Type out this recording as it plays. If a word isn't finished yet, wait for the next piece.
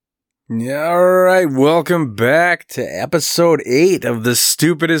Yeah, all right, welcome back to episode 8 of the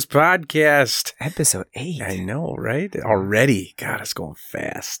Stupidest Podcast. Episode 8? I know, right? Already. God, it's going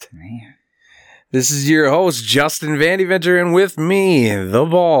fast. Man. This is your host, Justin Vandeventer, and with me, the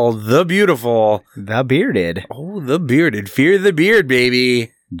bald, the beautiful, The bearded. oh, the bearded. Fear the beard,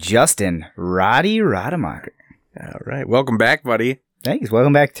 baby. Justin Roddy Rademacher. All right, welcome back, buddy. Thanks.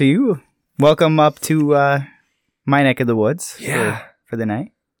 Welcome back to you. Welcome up to my neck of the woods for the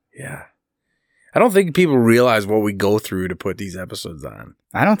night. Yeah. I don't think people realize what we go through to put these episodes on.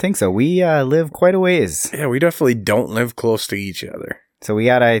 I don't think so. We live quite a ways. Yeah, we definitely don't live close to each other. So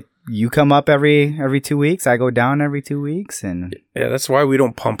you come up every 2 weeks. I go down every 2 weeks. And yeah, that's why we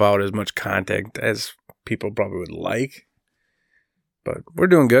don't pump out as much content as people probably would like. But we're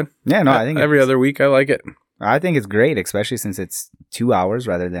doing good. Yeah, no, I think every other week I like it. I think it's great, especially since it's 2 hours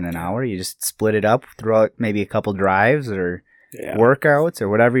rather than an hour. You just split it up throughout maybe a couple drives or workouts or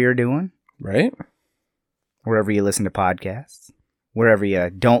whatever you're doing. Right? Wherever you listen to podcasts. Wherever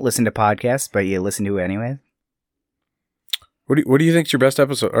you don't listen to podcasts, but you listen to it anyway. What do you think's your best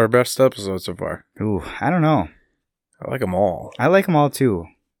episode, or best episode so far? Ooh, I don't know. I like them all. I like them all too.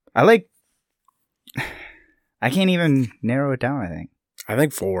 I can't even narrow it down, I think. I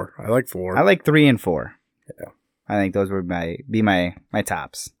think 4. I like 4. I like 3 and 4. Yeah. I think those would be my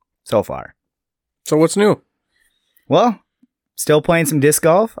tops so far. So what's new? Well, still playing some disc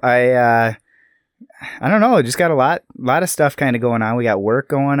golf. I don't know. Just got a lot of stuff kind of going on. We got work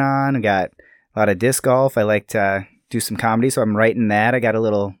going on. We got a lot of disc golf. I like to do some comedy, so I'm writing that. I got a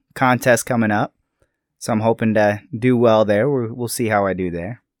little contest coming up, so I'm hoping to do well there. We'll see how I do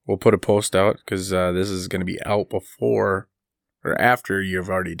there. We'll put a post out because this is going to be out before or after you've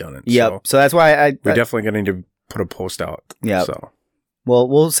already done it. Yep. So that's why we're definitely going to put a post out. Yeah. So, well,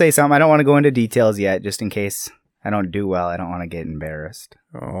 we'll say something. I don't want to go into details yet, just in case I don't do well. I don't want to get embarrassed.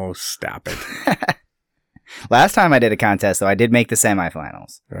 Oh, stop it. Last time I did a contest, though, I did make the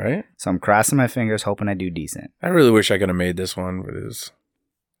semifinals. All right. So I'm crossing my fingers, hoping I do decent. I really wish I could have made this one, but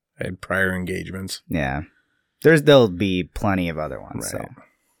I had prior engagements. Yeah. There'll be plenty of other ones. Right. So.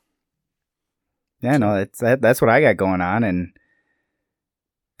 Yeah, no, that's what I got going on, and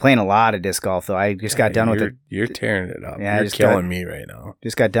playing a lot of disc golf, though. I just got done with it. You're tearing it up. Yeah, you're killing me right now.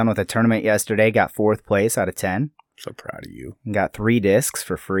 Just got done with a tournament yesterday. Got 4th place out of 10. So proud of you. And got 3 discs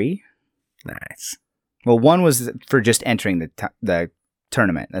for free. Nice. Well, 1 was for just entering the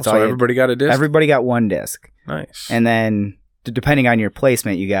tournament. That's all. So everybody got a disc? Everybody got 1 disc. Nice. And then, depending on your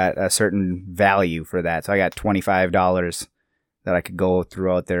placement, you got a certain value for that. So I got $25 that I could go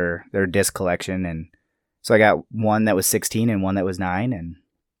throughout their disc collection. And so I got 1 that was 16 and 1 that was 9 and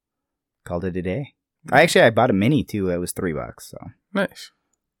called it a day. I bought a mini too. It was $3. So nice.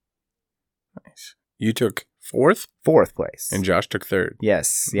 You took 4th? 4th place. And Josh took 3rd.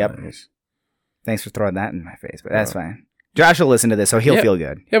 Yes. Yep. Nice. Thanks for throwing that in my face, but that's fine. Josh will listen to this, so he'll feel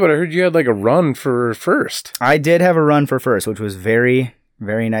good. Yeah, but I heard you had like a run for 1st. I did have a run for 1st, which was very,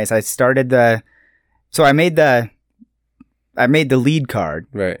 very nice. I started I made the lead card.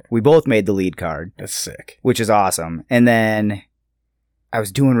 Right. We both made the lead card. That's sick. Which is awesome. And then I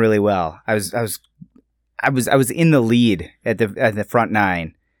was doing really well. I was in the lead at the front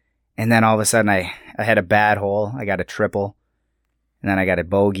 9. And then all of a sudden I had a bad hole. I got a triple. And then I got a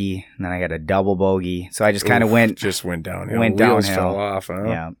bogey. And then I got a double bogey. So I just kind of went downhill. Went Wheels downhill. fell off. Huh?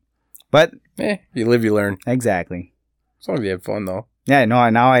 Yeah. But you live, you learn. Exactly. As long as you have fun, though. Yeah, no,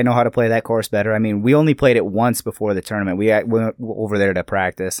 now I know how to play that course better. I mean, we only played it once before the tournament. We went over there to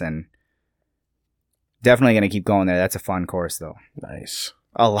practice, and definitely going to keep going there. That's a fun course, though. Nice.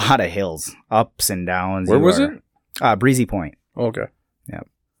 A lot of hills, ups and downs. Where was it? Breezy Point. Okay. Yeah.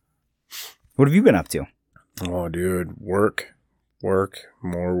 What have you been up to? Oh, dude. Work,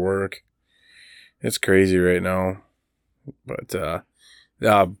 more work. It's crazy right now. But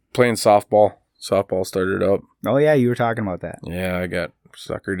playing softball. Softball started up. Oh, yeah, you were talking about that. Yeah, I got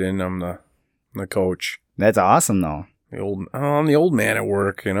suckered in. I'm the coach. That's awesome, though. I'm the old man at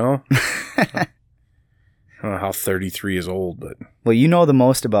work, you know? I don't know how 33 is old, but... Well, you know the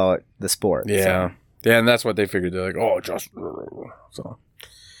most about the sport. Yeah. So. Yeah, and that's what they figured. They're like, oh, just...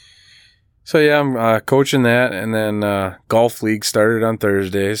 So yeah, I'm coaching that, and then golf league started on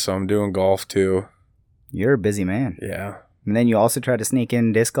Thursday, so I'm doing golf, too. You're a busy man. Yeah. And then you also try to sneak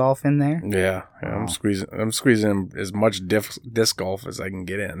in disc golf in there? Yeah. Wow. I'm squeezing in as much disc golf as I can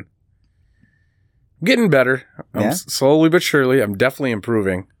get in. I'm getting better. Slowly but surely. I'm definitely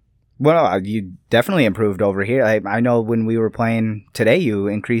improving. Well, you definitely improved over here. I know when we were playing today, you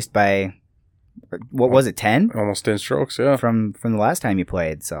increased by, what was it, 10? Almost 10 strokes, yeah. From the last time you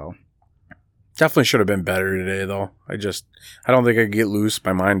played, so Definitely should have been better today, though. I don't think I could get loose.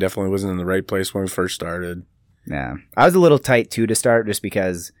 My mind definitely wasn't in the right place when we first started. Yeah. I was a little tight, too, to start just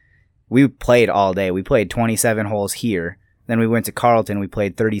because we played all day. We played 27 holes here. Then we went to Carlton. We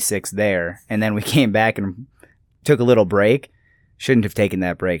played 36 there. And then we came back and took a little break. Shouldn't have taken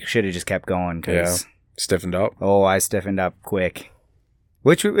that break. Should have just kept going. Yeah. Stiffened up. Oh, I stiffened up quick.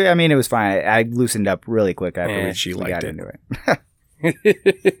 Which, I mean, it was fine. I loosened up really quick after she we got liked into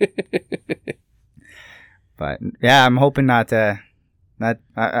it. But yeah, I'm hoping not to.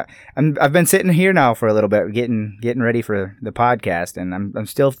 I've been sitting here now for a little bit, getting ready for the podcast, and I'm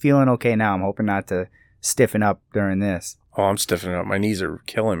still feeling okay now. I'm hoping not to stiffen up during this. Oh, I'm stiffening up. My knees are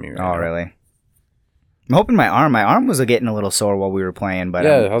killing me right now. Oh, really? I'm hoping my arm was getting a little sore while we were playing, but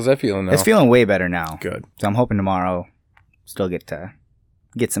yeah, how's that feeling now? It's feeling way better now. Good. So I'm hoping tomorrow still get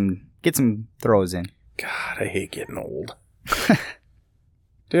some throws in. God, I hate getting old.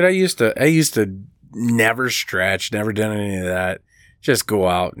 Dude, I used to never stretch, never done any of that. Just go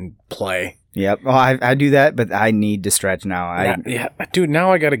out and play. Yep. Oh, I do that, but I need to stretch now. Yeah, dude,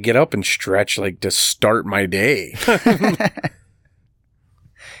 now I got to get up and stretch like to start my day.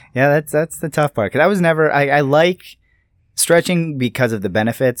 Yeah, that's the tough part. Because I like stretching because of the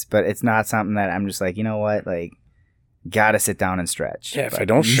benefits, but it's not something that I'm just like, you know what, like, gotta sit down and stretch. Yeah, if I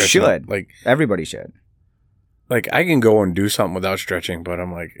don't stretch, you should. Like, everybody should. Like, I can go and do something without stretching, but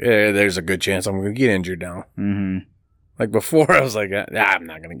I'm like, there's a good chance I'm going to get injured now. Mm-hmm. Like, before, I was like, I'm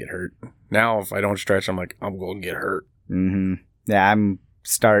not going to get hurt. Now, if I don't stretch, I'm like, I'm going to get hurt. Mm-hmm. Yeah, I'm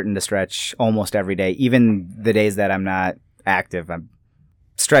starting to stretch almost every day. Even the days that I'm not active, I'm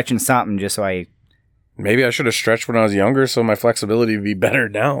stretching something just so I... Maybe I should have stretched when I was younger so my flexibility would be better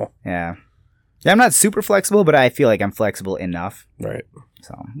now. Yeah. Yeah, I'm not super flexible, but I feel like I'm flexible enough. Right.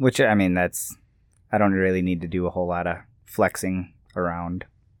 So, which, I mean, I don't really need to do a whole lot of flexing around.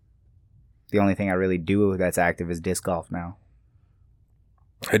 The only thing I really do that's active is disc golf now.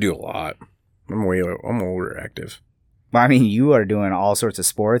 I do a lot. I'm over active. Well, I mean, you are doing all sorts of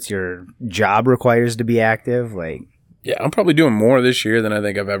sports. Your job requires to be active. Like, yeah, I'm probably doing more this year than I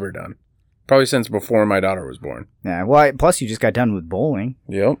think I've ever done. Probably since before my daughter was born. Yeah. Well, plus you just got done with bowling.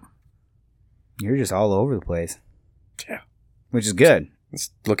 Yep. You're just all over the place. Yeah. Which is good.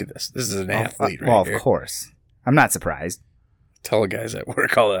 Look at this. This is an athlete right well, here. Of course. I'm not surprised. Tell the guys at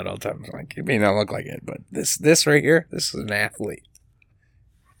work all that all the time. I'm like, it may not look like it, but this right here, this is an athlete.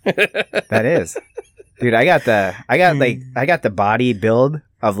 That is. Dude, I got the body build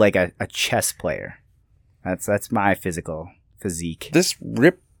of like a chess player. That's my physique. This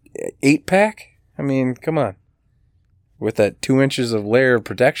ripped 8-pack? I mean, come on. With that 2 inches of layer of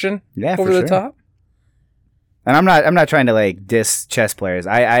protection over the top? And I'm not trying to like diss chess players.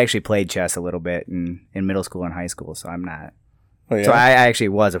 I actually played chess a little bit in middle school and high school, so I'm not. Oh, yeah? So I actually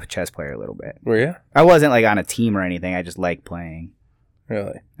was a chess player a little bit. Were you? I wasn't like on a team or anything. I just liked playing.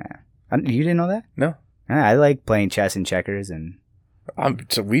 Really? Yeah. You didn't know that? No. Yeah, I like playing chess and checkers, and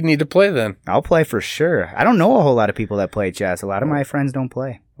so we need to play then. I'll play for sure. I don't know a whole lot of people that play chess. A lot of my friends don't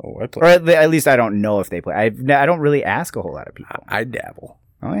play. Oh, I play. Or at least I don't know if they play. I don't really ask a whole lot of people. I dabble.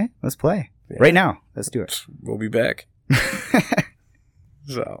 Oh yeah, let's play right now. Let's do it. We'll be back.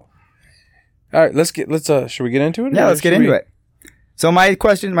 So, all right, should we get into it? Yeah, let's get into it. So my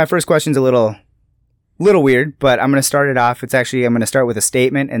first question's a little weird, but I'm going to start it off. I'm going to start with a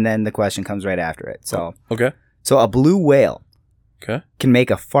statement, and then the question comes right after it. So okay. So a blue whale can make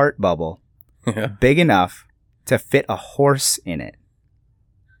a fart bubble big enough to fit a horse in it.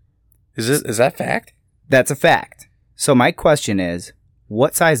 Is that fact? That's a fact. So my question is,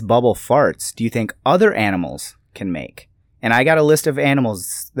 what size bubble farts do you think other animals can make? And I got a list of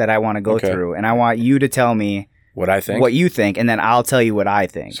animals that I want to go through, and I want you to tell me what I think, what you think, and then I'll tell you what I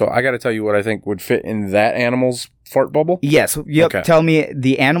think. So I got to tell you what I think would fit in that animal's fart bubble? Yes. Yep. Okay. Tell me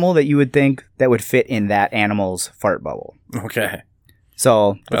the animal that you would think that would fit in that animal's fart bubble. Okay.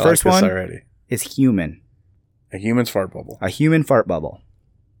 So the first one already is human. A human's fart bubble. A human fart bubble.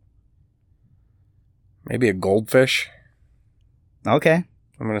 Maybe a goldfish. Okay.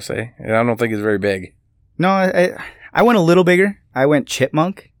 I'm going to say. I don't think it's very big. No, I went a little bigger. I went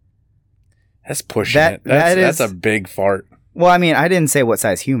chipmunk. That's pushing it. That's a big fart. Well, I mean, I didn't say what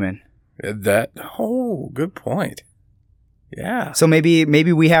size human. Good point. Yeah. So maybe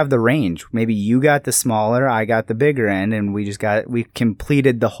we have the range. Maybe you got the smaller, I got the bigger end, and we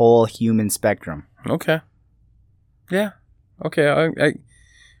completed the whole human spectrum. Okay. Yeah. Okay. All right.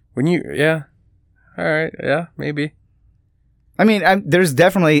 Yeah, maybe. I mean, there's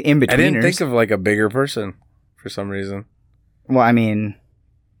definitely in-betweeners. I didn't think of like a bigger person for some reason. Well, I mean,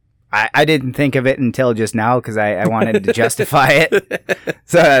 I didn't think of it until just now because I wanted to justify it.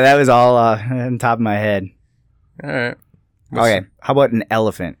 So that was all on top of my head. All right. Okay. How about an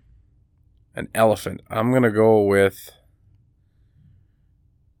elephant? An elephant. I'm going to go with...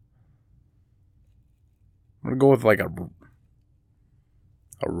 I'm going to go with like a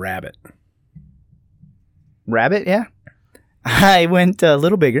rabbit. Rabbit, yeah. I went a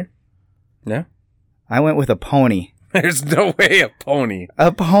little bigger. Yeah? I went with a pony. There's no way a pony.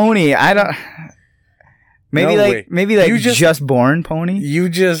 A pony. I don't... Maybe No like way. maybe like You just born pony. You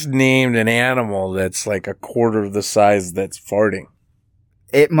just named an animal that's like a quarter of the size that's farting.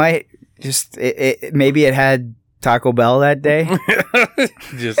 It might just maybe it had Taco Bell that day.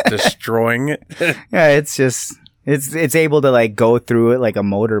 Just destroying it. Yeah, it's just it's able to like go through it like a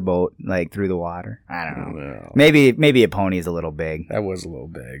motorboat, like through the water. I don't know. No. Maybe a pony is a little big. That was a little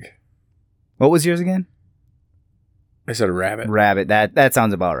big. What was yours again? I said a rabbit. Rabbit. That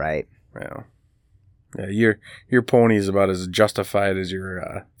sounds about right. Well, yeah, your pony is about as justified as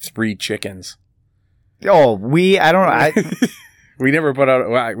your 3 chickens. Oh, we never put out.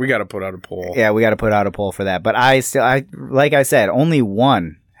 Well, we got to put out a poll. Yeah, we got to put out a poll for that. But I like I said, only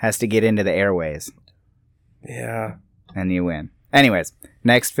one has to get into the airways. Yeah. And you win. Anyways,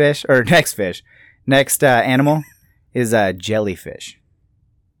 next animal is a jellyfish.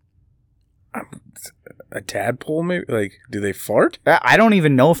 A tadpole, maybe? Like, do they fart? I don't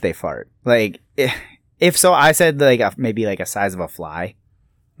even know if they fart. Like, if so, I said like maybe like a size of a fly.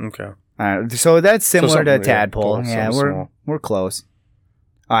 Okay. So that's similar to a yeah, tadpole. Yeah, small. we're close.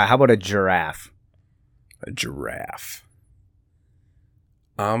 All right, how about a giraffe? A giraffe.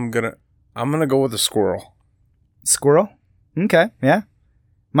 I'm gonna go with a squirrel. Squirrel? Okay, yeah.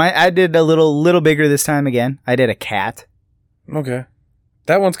 I did a little bigger this time again. I did a cat. Okay.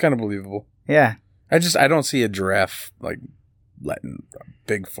 That one's kind of believable. Yeah. I don't see a giraffe like letting a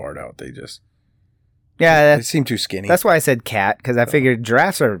big fart out. They seem too skinny. That's why I said cat, because I figured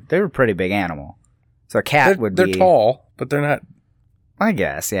giraffes they're a pretty big animal. So a cat they're tall, but they're not. I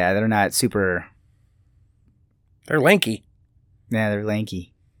guess, yeah, they're not super. They're lanky. Yeah, they're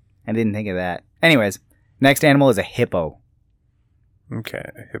lanky. I didn't think of that. Anyways, next animal is a hippo. Okay,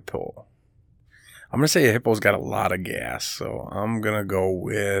 a hippo. I'm gonna say a hippo's got a lot of gas, so I'm gonna go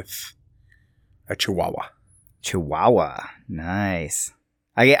with a chihuahua. Chihuahua, nice.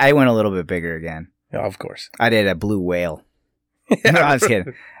 I went a little bit bigger again. Yeah, of course. I did a blue whale. No, I was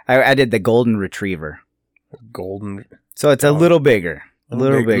kidding. I did the golden retriever. Golden. So it's a little bigger. A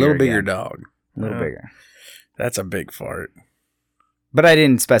little bigger again. Dog. A little bigger. That's a big fart. But I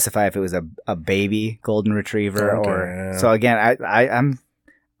didn't specify if it was a baby golden retriever or. So again, I'm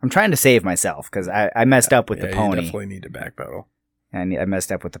trying to save myself because I messed up with the pony. You definitely need to backpedal. And I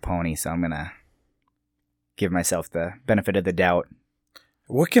messed up with the pony, so I'm gonna give myself the benefit of the doubt.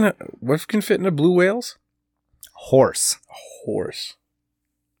 What can fit into blue whales? Horse. Horse.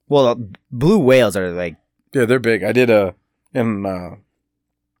 Well, blue whales are like... Yeah, they're big. I did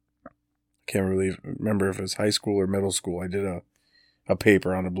can't really remember if it was high school or middle school. I did a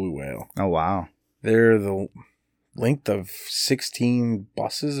paper on a blue whale. Oh, wow. They're the length of 16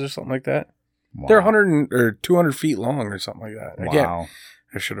 buses or something like that. Wow. They're 100 or 200 feet long or something like that. Wow.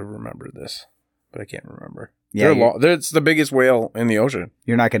 I should have remembered this, but I can't remember. Yeah, it's the biggest whale in the ocean.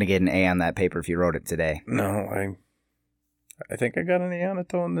 You're not going to get an A on that paper if you wrote it today. No, I think I got an A on it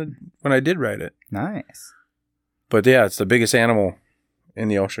though when I did write it. Nice. But yeah, it's the biggest animal in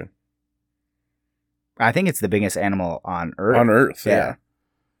the ocean. I think it's the biggest animal on Earth. On Earth, yeah.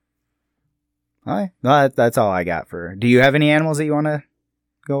 All right. No, that's all I got for... Do you have any animals that you want to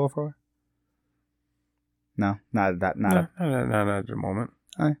go for? No, not at the moment.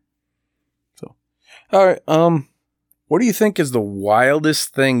 All right. So, all right. What do you think is the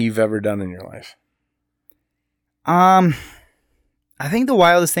wildest thing you've ever done in your life? I think the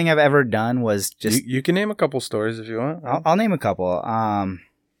wildest thing I've ever done was just... You can name a couple stories if you want. I'll name a couple.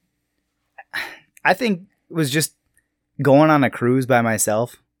 I think it was just going on a cruise by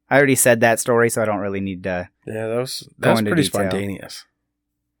myself. I already said that story, so I don't really need to. Yeah, that was pretty spontaneous.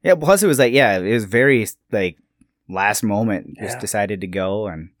 Yeah, plus it was like, it was very like last moment. Just decided to go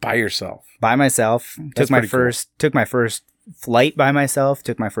and by yourself. By myself. That's Took my first flight by myself.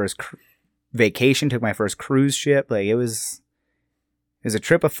 Took my first vacation. Took my first cruise ship. Like it was a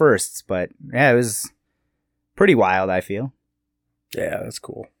trip of firsts, but yeah, it was pretty wild. I feel. Yeah, that's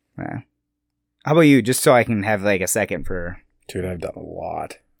cool. Yeah. How about you? Just so I can have like a second for. Dude, I've done a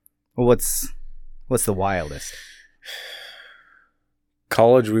lot. Well, what's the wildest?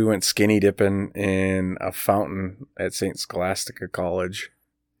 College, we went skinny dipping in a fountain at St. Scholastica College.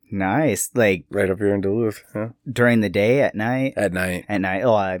 Nice. Like right up here in Duluth. Huh? during the day, at night? At night. At night.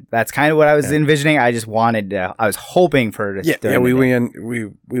 Oh, that's kind of what I was envisioning. I just wanted to, I was hoping for it. Yeah, we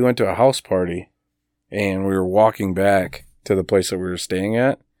went to a house party, and we were walking back to the place that we were staying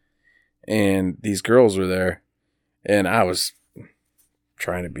at, and these girls were there, and I was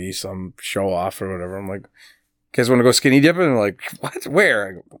trying to be some show off or whatever. I'm like, "You guys want to go skinny dipping?" And they're like, "What? Where?"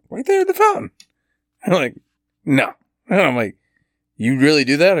 I go, "Right there at the fountain." I'm like, "No." And I'm like, "You really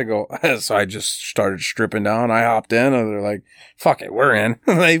do that?" I go, so I just started stripping down. I hopped in, and they're like, "Fuck it, we're in."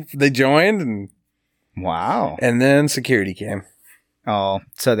 They joined, and wow. And then security came. Oh,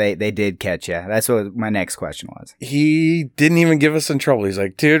 so they did catch you. That's what my next question was. He didn't even give us in trouble. He's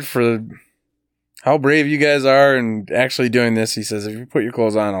like, "Dude, for how brave you guys are and actually doing this," he says, "if you put your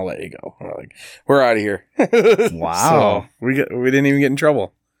clothes on, I'll let you go." We're like, "We're out of here." Wow. So we didn't even get in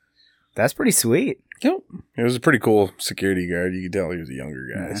trouble. That's pretty sweet. Yep. It was a pretty cool security guard. You could tell he was a younger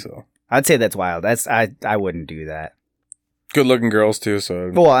guy. Yeah. So I'd say that's wild. I wouldn't do that. Good looking girls too.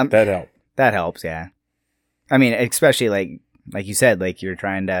 So that helped. That helps. Yeah. I mean, especially like you said, like you're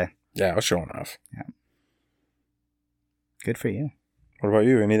trying to. Yeah, I was showing off. Yeah. Good for you. What about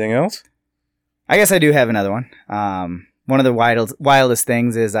you? Anything else? I guess I do have another one. One of the wildest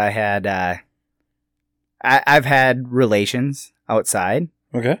things is I've had relations outside.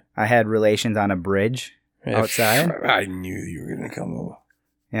 Okay. I had relations on a bridge outside. I knew you were going to come over.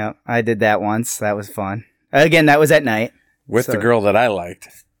 Yeah, I did that once. That was fun. Again, that was at night. With the girl that I liked.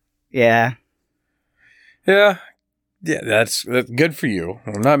 Yeah. Yeah. Yeah, that's good for you.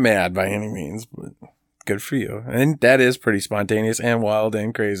 I'm not mad by any means, but good for you. And that is pretty spontaneous and wild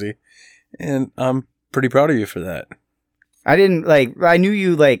and crazy. And I'm pretty proud of you for that. I didn't I knew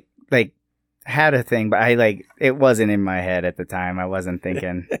you had a thing, but it wasn't in my head at the time. I wasn't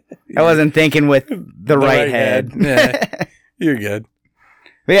thinking. I wasn't thinking with the right head. Yeah, you're good.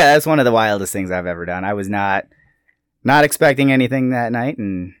 But yeah, that's one of the wildest things I've ever done. I was not expecting anything that night,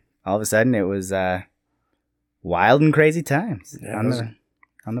 and all of a sudden it was wild and crazy times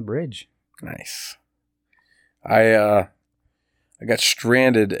on the bridge. Nice. I got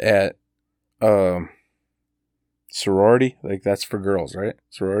stranded at sorority. Like that's for girls, right?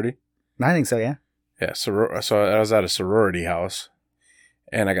 Sorority. I think so, yeah. Yeah, so I was at a sorority house,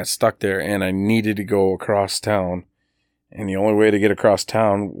 and I got stuck there, and I needed to go across town, and the only way to get across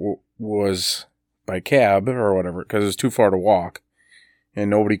town was by cab or whatever, because it was too far to walk, and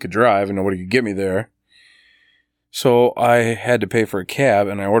nobody could drive, and nobody could get me there. So I had to pay for a cab,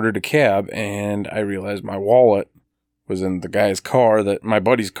 and I ordered a cab, and I realized my wallet was in the guy's car, my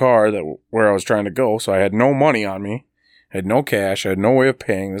buddy's car, where I was trying to go, so I had no money on me, I had no cash, I had no way of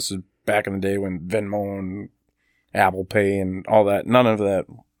paying. This is back in the day when Venmo and Apple Pay and all that, none of that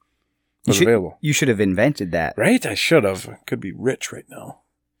was available. You should have invented that. Right? I should have. I could be rich right now.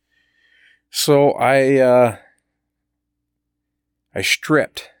 So I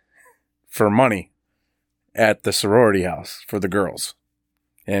stripped for money at the sorority house for the girls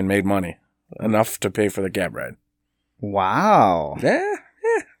and made money enough to pay for the cab ride. Wow. Yeah.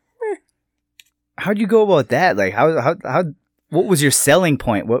 How'd you go about that? Like how what was your selling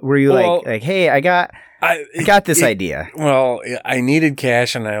point? What were you like, hey, I got this idea. Well, I needed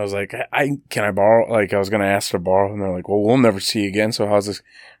cash, and I was like, can I borrow? Like, I was going to ask to borrow, and they're like, well, we'll never see you again, so how's this?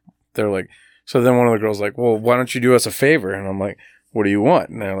 They're like, so then one of the girls like, well, why don't you do us a favor? And I'm like, what do you want?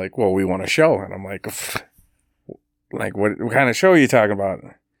 And they're like, well, we want a show. And I'm like, what kind of show are you talking about?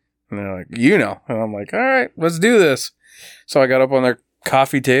 And they're like, And I'm like, all right, let's do this. So I got up on their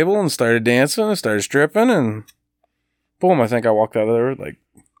coffee table and started dancing and started stripping, and boom, I think I walked out of there with like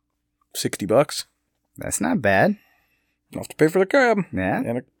 $60. That's not bad. Enough to pay for the cab. Yeah.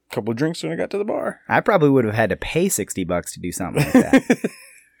 And a couple of drinks when I got to the bar. I probably would have had to pay $60 to do something like that.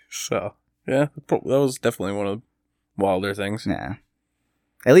 So, yeah, that was definitely one of the wilder things. Yeah.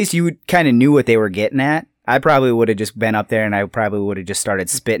 At least you kind of knew what they were getting at. I probably would have just been up there, and I probably would have just started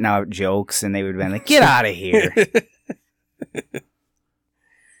spitting out jokes, and they would have been like, get out of here.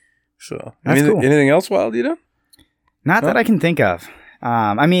 So, that's cool. Anything else wild you done? Not that I can think of.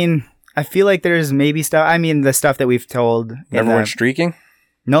 I mean, I feel like there's maybe stuff. I mean, the stuff that we've told. Never went streaking?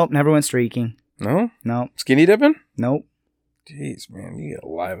 Nope, never went streaking. No? Nope. Skinny dipping? Nope. Jeez, man, you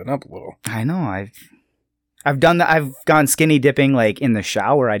gotta liven up a little. I know. I've done that. I've gone skinny dipping like in the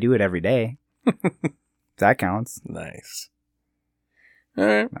shower. I do it every day. That counts. Nice. All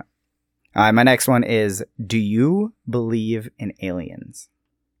right. My next one is: do you believe in aliens?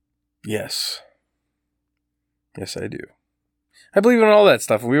 Yes. Yes, I do. I believe in all that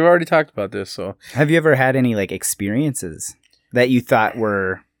stuff. We've already talked about this, so. Have you ever had any experiences that you thought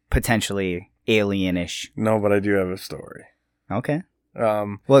were potentially alienish? No, but I do have a story. Okay.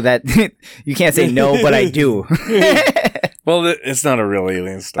 Well, that you can't say no, but I do. Well, it's not a real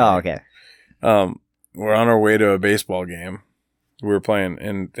alien story. Oh, okay. We're on our way to a baseball game. We were playing,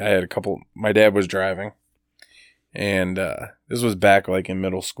 and I had my dad was driving, and this was back like in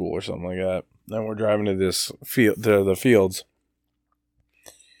middle school or something like that. Then we're driving to this field, to the fields,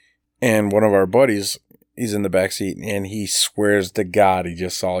 and one of our buddies, he's in the back seat, and he swears to God he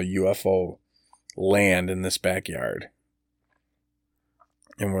just saw a UFO land in this backyard.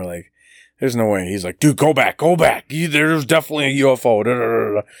 And we're like, there's no way. He's like, dude, go back. There's definitely a UFO. Da, da,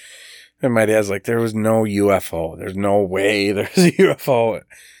 da, da. And my dad's like, there was no UFO. There's no way there's a UFO.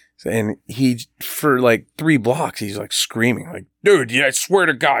 And he, for like 3 blocks, he's like screaming, like, dude, yeah, I swear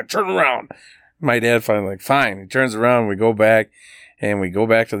to God, turn around. My dad finally like, fine. He turns around, we go back, and we go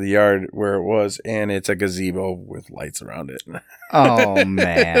back to the yard where it was, and it's a gazebo with lights around it. Oh,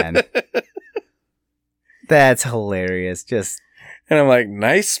 man. That's hilarious. And I'm like,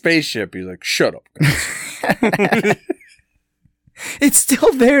 nice spaceship. He's like, shut up, guys. It's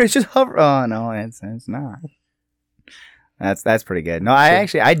still there. It's just hover. Oh, no, it's not. That's pretty good. No,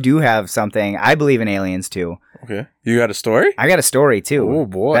 I do have something. I believe in aliens, too. Okay. You got a story? I got a story, too. Oh,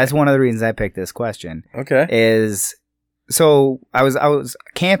 boy. That's one of the reasons I picked this question. Okay. So I was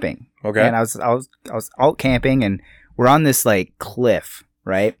camping. Okay. And I was out camping, and we're on this like cliff,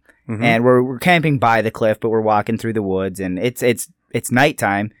 right? Mm-hmm. And we're camping by the cliff, but we're walking through the woods, and it's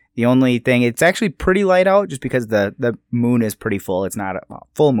nighttime. The only thing, it's actually pretty light out just because the moon is pretty full. It's not a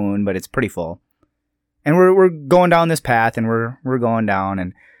full moon, but it's pretty full. And we're going down this path, and we're going down,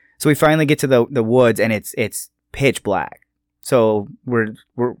 and so we finally get to the woods, and it's pitch black. So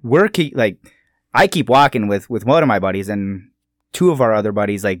I keep walking with one of my buddies, and 2 of our other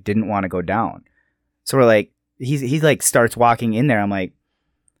buddies like didn't want to go down. So we're like, he like starts walking in there. I'm like,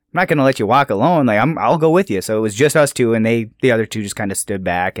 I'm not gonna let you walk alone. Like I'll go with you. So it was just us 2, and the other 2 just kind of stood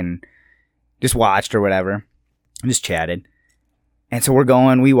back and just watched or whatever, and just chatted. And so we're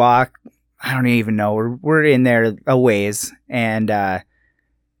going. We walk. I don't even know. We're in there a ways, and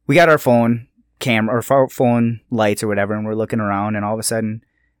we got our phone camera or phone lights or whatever, and we're looking around, and all of a sudden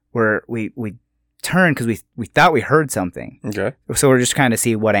we turned because we thought we heard something. Okay. So we're just trying to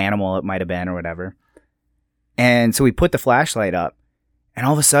see what animal it might have been or whatever. And so we put the flashlight up, and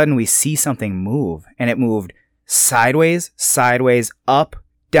all of a sudden we see something move, and it moved sideways, up,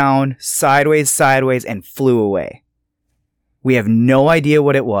 down, sideways, and flew away. We have no idea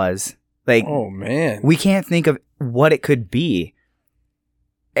what it was. Like, oh man, we can't think of what it could be.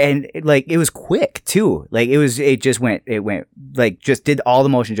 And it was quick too. Like it went like just did all the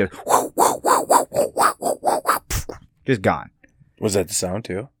motion, just gone. Was that the sound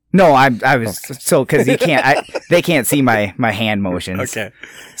too? No, I was so because they can't see my hand motions. Okay.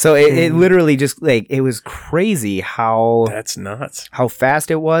 So it literally just like it was crazy how that's nuts. How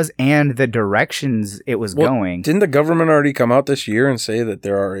fast it was and the directions it was going. Didn't the government already come out this year and say that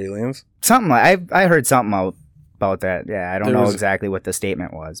there are aliens? Something like I heard something about that. Yeah, I don't know exactly what the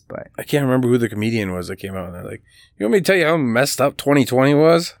statement was, but I can't remember who the comedian was that came out and they're like, "You want me to tell you how messed up 2020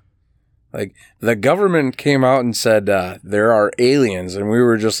 was?" Like, the government came out and said, there are aliens. And we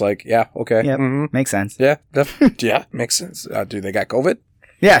were just like, yeah, okay. Yep, makes sense. Yeah, yeah, makes sense. Do they got COVID?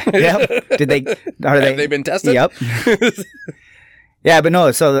 Yeah, yeah. Have they been tested? Yep. Yeah, but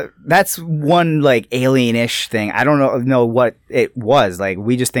no, so that's one, like, alien-ish thing. I don't know what it was. Like,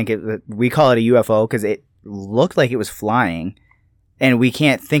 we just think we call it a UFO because it looked like it was flying. And we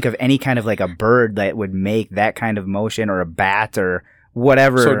can't think of any kind of, like, a bird that would make that kind of motion or a bat or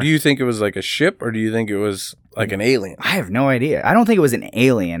whatever. So do you think it was like a ship or do you think it was like an alien? I have no idea. I don't think it was an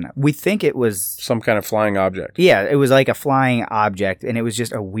alien. We think it was some kind of flying object. Yeah, it was like a flying object, and it was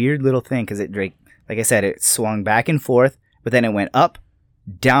just a weird little thing because it, like I said, it swung back and forth, but then it went up,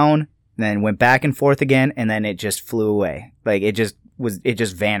 down, then went back and forth again, and then it just flew away. Like it just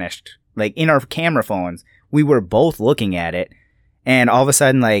vanished. Like in our camera phones, we were both looking at it, and all of a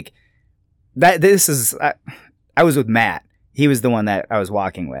sudden, like that. I was with Matt. He was the one that I was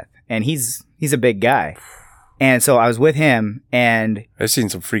walking with, and he's a big guy, and so I was with him. And I've seen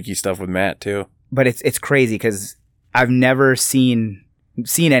some freaky stuff with Matt too. But it's crazy because I've never seen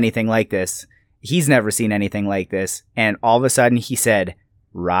anything like this. He's never seen anything like this, and all of a sudden he said,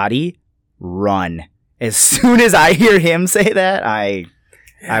 "Roddy, run!" As soon as I hear him say that, I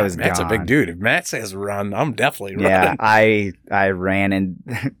was Matt's gone. a big dude. If Matt says run, I'm definitely running. Yeah, I ran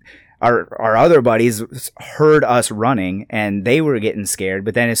and. Our other buddies heard us running, and they were getting scared.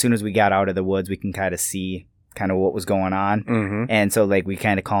 But then as soon as we got out of the woods, we can kind of see kind of what was going on. Mm-hmm. And so like we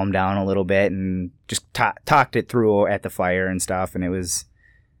kind of calmed down a little bit and just talked it through at the fire and stuff. And it was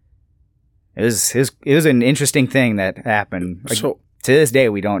an interesting thing that happened. So to this day,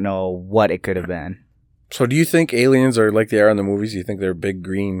 we don't know what it could have been. So do you think aliens are like they are in the movies? You think they're big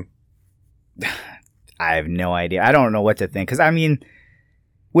green? I have no idea. I don't know what to think. Because, I mean,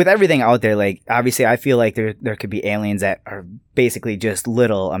 with everything out there, like, obviously, I feel like there could be aliens that are basically just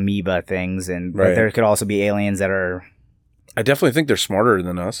little amoeba things. But there could also be aliens that are... I definitely think they're smarter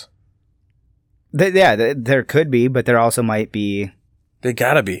than us. There could be, but there also might be... They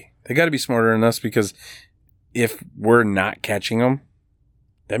gotta be. They gotta be smarter than us because if we're not catching them,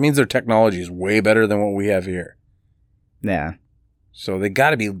 that means their technology is way better than what we have here. Yeah. So they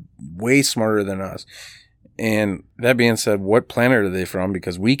gotta be way smarter than us. And that being said, what planet are they from?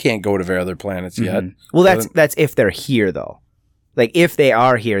 Because we can't go to other planets yet. Well, that's if they're here, though. Like, if they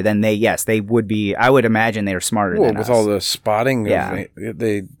are here, then they would be... I would imagine they're smarter than us. With all the spotting,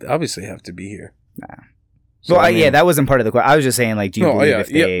 they obviously have to be here. Nah. So, that wasn't part of the question. I was just saying, like, do you believe if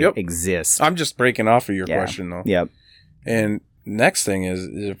they exist? I'm just breaking off of your question, though. Yep. And next thing is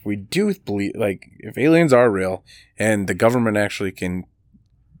if we do believe, like, if aliens are real and the government actually can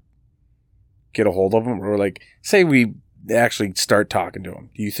get a hold of them, or, like, say we actually start talking to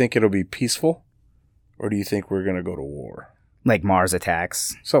them, do you think it'll be peaceful? Or do you think we're going to go to war? Like Mars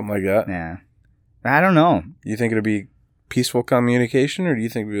attacks. Something like that. Yeah. I don't know. You think it'll be peaceful communication, or do you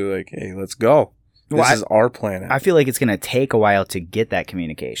think we'll be like, hey, let's go? This is our planet. I feel like it's going to take a while to get that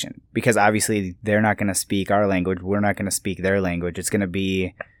communication because obviously they're not going to speak our language. We're not going to speak their language. It's going to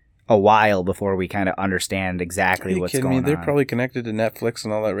be a while before we kind of understand exactly what's going on. They're probably connected to Netflix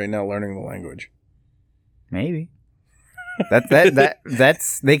and all that right now, learning the language. Maybe.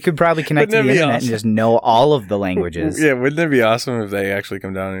 That's they could probably connect to the internet and just know all of the languages. Yeah, wouldn't it be awesome if they actually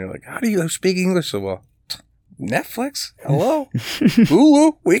come down and you're like, how do you speak English so well? Netflix? Hello?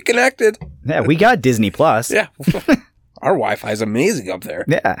 Hulu? We connected. Yeah, we got Disney Plus. Yeah. Our Wi-Fi is amazing up there.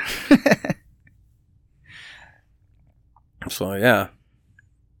 Yeah. So, yeah.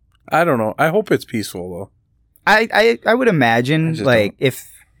 I don't know. I hope it's peaceful, though. I would imagine, like, if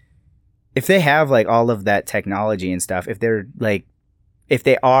they have, like, all of that technology and stuff, if they're, like, if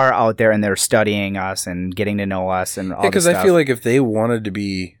they are out there and they're studying us and getting to know us and all that stuff. Because I feel like if they wanted to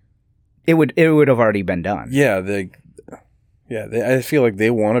be... It would have already been done. Yeah, I feel like they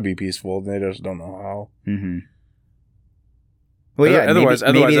want to be peaceful, and they just don't know how. Mm-hmm. Well, yeah. Otherwise,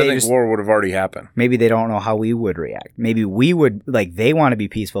 I think war would have already happened. Maybe they don't know how we would react. Maybe we would, like, they want to be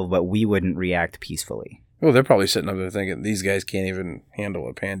peaceful, but we wouldn't react peacefully. Well, they're probably sitting up there thinking these guys can't even handle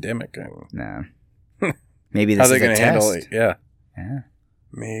a pandemic. No. Maybe this is a test. How are they going to handle it? Yeah. Yeah.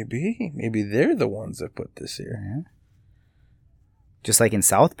 Maybe they're the ones that put this here. Yeah. Just like in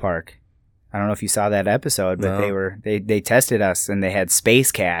South Park. I don't know if you saw that episode, but they tested us and they had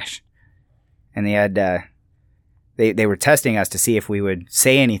space cash, and they had they were testing us to see if we would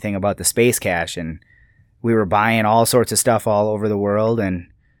say anything about the space cash, and we were buying all sorts of stuff all over the world, and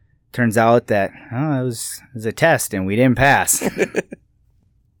turns out that it was a test and we didn't pass.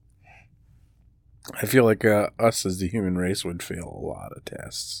 I feel like us as the human race would fail a lot of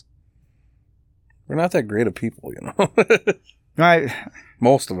tests. We're not that great of people, you know. Right.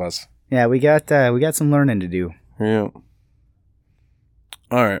 Most of us. Yeah, we got some learning to do. Yeah.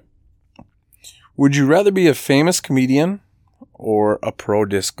 All right. Would you rather be a famous comedian or a pro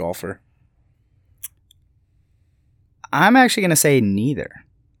disc golfer? I'm actually going to say neither.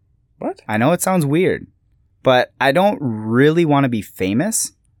 What? I know it sounds weird, but I don't really want to be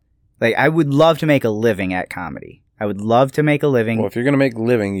famous. Like, I would love to make a living at comedy. I would love to make a living. Well, if you're going to make a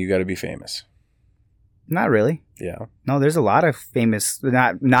living, you got to be famous. Not really. Yeah. No, there's a lot of famous,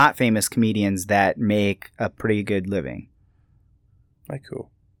 not famous comedians that make a pretty good living. Like who?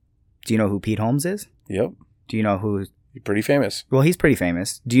 Do you know who Pete Holmes is? Yep. Do you know who? He's pretty famous. Well, he's pretty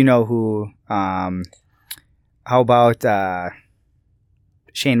famous. Do you know who? How about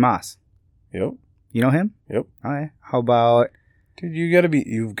Shane Moss? Yep. You know him? Yep. Okay. How about? Dude, you got to be.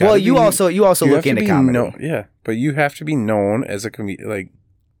 You've got. Well, you also look into comedy. Yeah, but you have to be known as a comedian. Like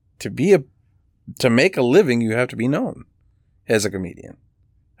to make a living, you have to be known as a comedian.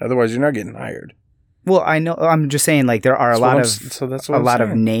 Otherwise, you're not getting hired. Well, I know. I'm just saying, like, there are a lot of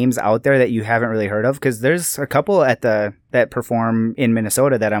names out there that you haven't really heard of, because there's a couple that perform in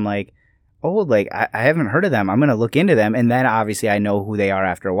Minnesota that I'm like, oh, like I haven't heard of them. I'm gonna look into them, and then obviously I know who they are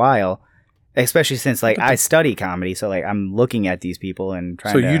after a while. Especially since, like, I study comedy, so, like, I'm looking at these people and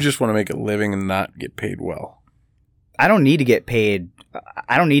trying to... So you just want to make a living and not get paid well? I don't need to get paid.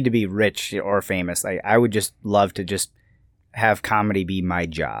 I don't need to be rich or famous. Like, I would just love to just have comedy be my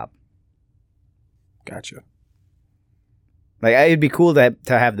job. Gotcha. Like, it'd be cool to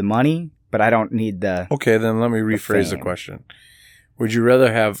have the money, but I don't need the... Okay, then let me rephrase the question. Would you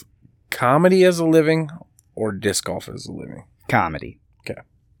rather have comedy as a living or disc golf as a living? Comedy. Okay.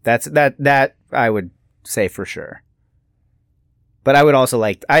 That I would say for sure. But I would also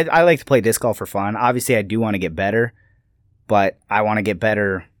I like to play disc golf for fun. Obviously, I do want to get better, but I want to get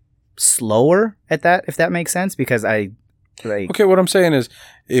better slower at that, if that makes sense, because Okay, what I'm saying is,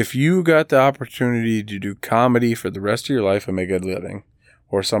 if you got the opportunity to do comedy for the rest of your life and make a living,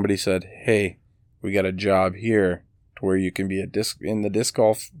 or somebody said, hey, we got a job here to where you can be in the disc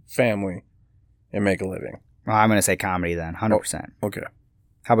golf family and make a living. Well, I'm going to say comedy then, 100%. Oh, okay.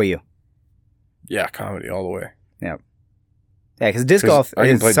 How about you? Yeah, comedy all the way. Yeah. Yeah, because disc golf I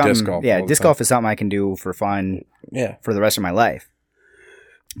can is play something, disc golf. yeah, disc golf is something I can do for fun for the rest of my life.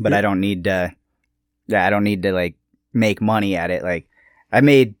 But I don't need to, like, make money at it. Like, I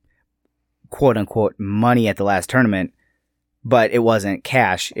made quote unquote money at the last tournament, but it wasn't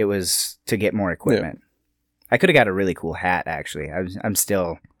cash. It was to get more equipment. Yeah. I could have got a really cool hat, actually. I'm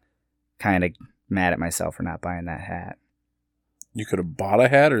still kind of mad at myself for not buying that hat. You could have bought a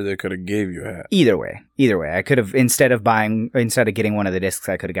hat, or they could have gave you a hat. Either way, I could have, instead of getting one of the discs,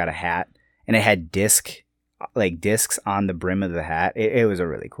 I could have got a hat, and it had discs on the brim of the hat. It was a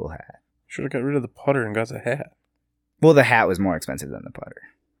really cool hat. Should have got rid of the putter and got the hat. Well, the hat was more expensive than the putter.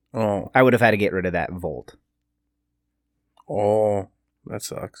 Oh. I would have had to get rid of that Volt. Oh, that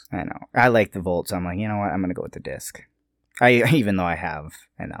sucks. I know. I like the Volt, so I'm like, you know what? I'm going to go with the disc. Even though I have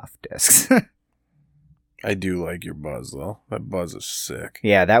enough discs. I do like your buzz, though. That buzz is sick.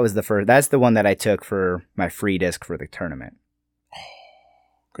 Yeah, that was the first. That's the one that I took for my free disc for the tournament. Oh,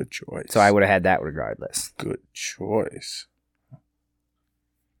 good choice. So I would have had that regardless. Good choice.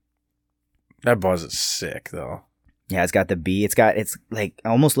 That buzz is sick, though. Yeah, it's got the B. It's like,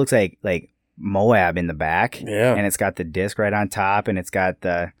 almost looks like Moab in the back. Yeah. And it's got the disc right on top, and it's got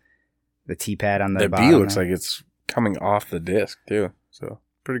the T-pad on the bottom. The B looks like it's coming off the disc, too. So,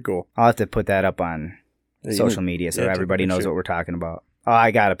 pretty cool. I'll have to put that up on social media so everybody knows what we're talking about. Oh,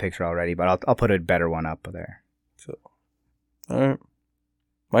 I got a picture already, but I'll put a better one up there. So, all right.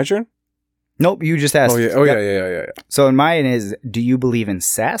 My turn? Nope, you just asked. Oh, yeah. Yeah. So mine is, do you believe in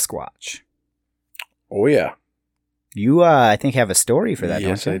Sasquatch? Oh, yeah. You, I think, have a story for that,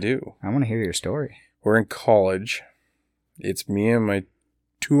 yes, don't you? I do. I want to hear your story. We're in college. It's me and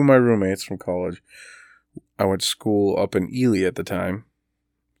two of my roommates from college. I went to school up in Ely at the time.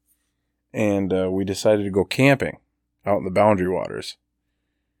 And we decided to go camping out in the Boundary Waters.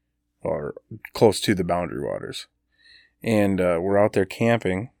 Or close to the Boundary Waters. And we're out there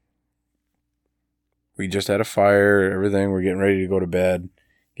camping. We just had a fire, everything. We're getting ready to go to bed.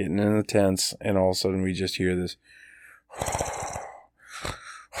 Getting in the tents. And all of a sudden we just hear this...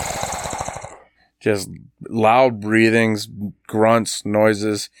 just loud breathings, grunts,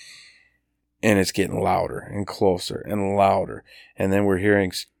 noises. And it's getting louder and closer and louder. And then we're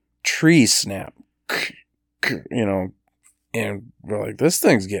hearing... trees snap, you know, and we're like,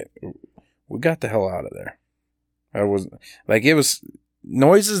 we got the hell out of there. It was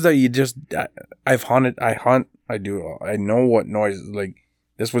noises that you just, I hunt, I know what noises, like,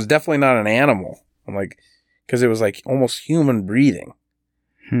 this was definitely not an animal. I'm like, because it was like almost human breathing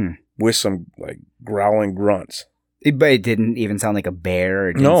with some like growling grunts. But it didn't even sound like a bear.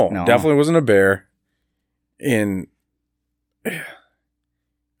 Or no, definitely wasn't a bear. And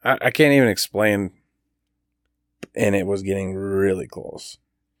I can't even explain. And it was getting really close.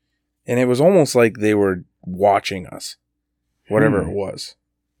 And it was almost like they were watching us, whatever it was.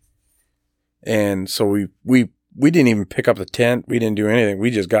 And so we didn't even pick up the tent. We didn't do anything.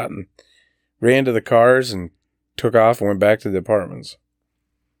 We just ran to the cars and took off and went back to the apartments.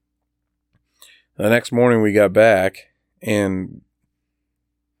 The next morning we got back and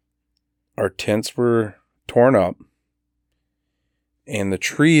our tents were torn up. And the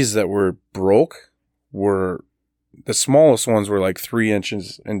trees that were broke were, the smallest ones were like 3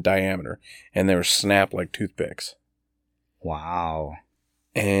 inches in diameter. And they were snapped like toothpicks. Wow.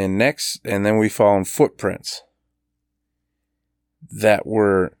 And then we found footprints that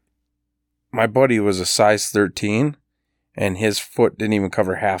were, my buddy was a size 13 and his foot didn't even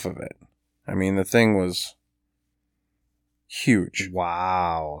cover half of it. I mean, the thing was huge.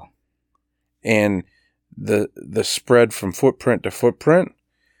 Wow. And the spread from footprint to footprint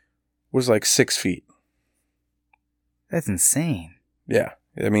was like 6 feet. That's insane. Yeah.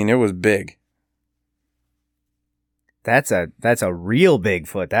 I mean, it was big. That's a real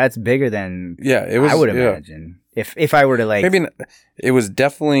Bigfoot. That's bigger than it was, I would imagine. If I were to like, maybe it was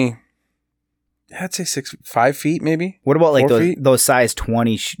definitely, I'd say 5 feet maybe. What about like those size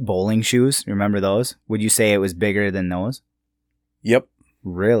 20 bowling shoes? Remember those? Would you say it was bigger than those? Yep.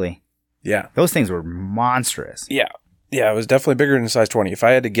 Really? Yeah. Those things were monstrous. Yeah. Yeah, it was definitely bigger than size 20. If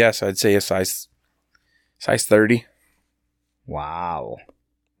I had to guess, I'd say a size 30. Wow.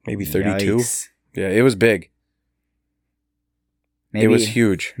 Maybe 32. Yikes. Yeah, it was big. Maybe, it was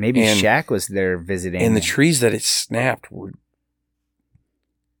huge. Maybe Shaq was there visiting. And the trees that it snapped were...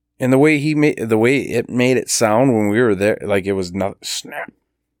 And the way it made it sound when we were there, like it was not snap.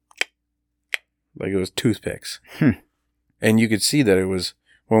 Like it was toothpicks. And you could see that it was,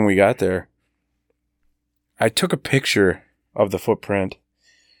 when we got there, I took a picture of the footprint,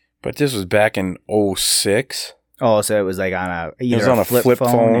 but this was back in 2006. Oh, so it was like on a flip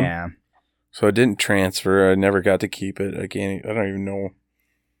phone. Yeah. So it didn't transfer. I never got to keep it. I don't even know.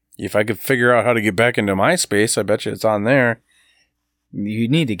 If I could figure out how to get back into MySpace, I bet you it's on there. You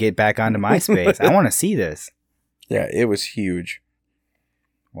need to get back onto MySpace. I want to see this. Yeah, it was huge.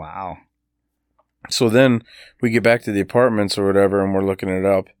 Wow. So then we get back to the apartments or whatever, and we're looking it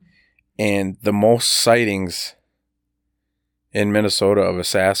up. And the most sightings in Minnesota of a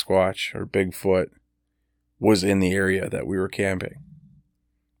Sasquatch or Bigfoot was in the area that we were camping.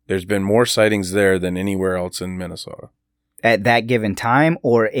 There's been more sightings there than anywhere else in Minnesota. At that given time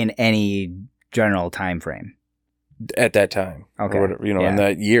or in any general time frame? At that time. Okay. Or whatever, in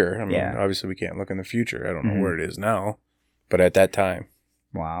that year. I mean, Yeah. obviously we can't look in the future. I don't know where it is now. But at that time.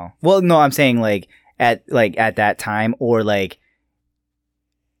 Wow. Well, no, I'm saying at that time or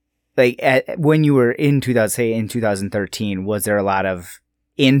when you were in 2013, was there a lot of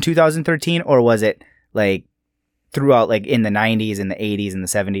in 2013 or was it like throughout like in the 90s and the 80s and the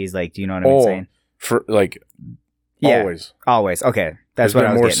 70s? Like, do you know what I'm saying? For always. Always. Okay. That's There's what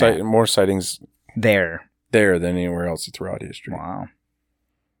I been was getting at. more sightings there than anywhere else throughout history. Wow.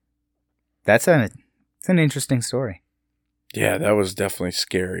 It's an interesting story. Yeah, that was definitely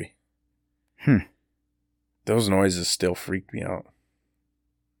scary. Those noises still freaked me out.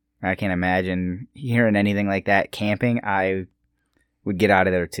 I can't imagine hearing anything like that camping. I would get out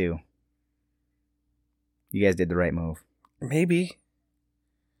of there too. You guys did the right move. Maybe.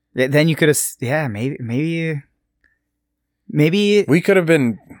 Then you could have, maybe we could have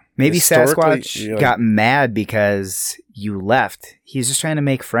been. Maybe Sasquatch got mad because you left. He's just trying to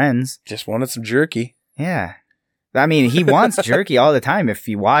make friends. Just wanted some jerky. Yeah. I mean, he wants jerky all the time if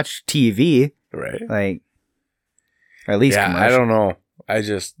you watch TV. Right. Like, or at least commercial. I don't know.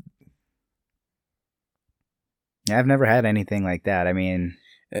 I've never had anything like that. I mean,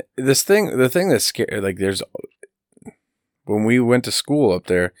 the thing that's scary, like when we went to school up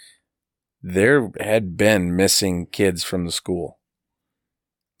there had been missing kids from the school.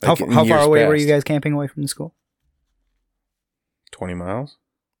 Like how far away were you guys camping away from the school? 20 miles.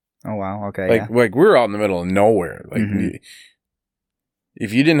 Oh, wow. Okay. Like we were out in the middle of nowhere. Like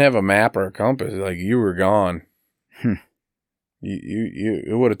if you didn't have a map or a compass, like you were gone.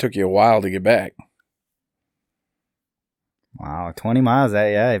 It would have took you a while to get back. Wow, 20 miles.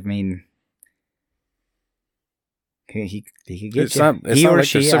 I mean, he could get it's you. It's not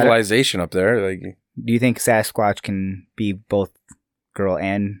like there's civilization up there. Like, do you think Sasquatch can be both girl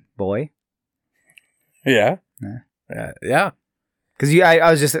and boy? Yeah. Yeah. Because I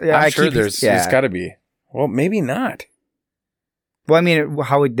was just, I'm sure there's got to be. Well, maybe not. Well, I mean,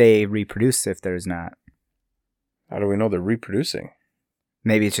 how would they reproduce if there's not? How do we know they're reproducing?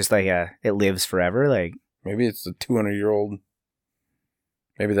 Maybe it's just like it lives forever. Like maybe it's a 200-year-old.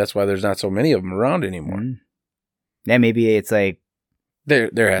 Maybe that's why there's not so many of them around anymore. Yeah, maybe it's like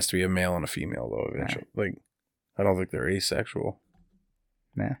there has to be a male and a female though. Eventually, like I don't think they're asexual.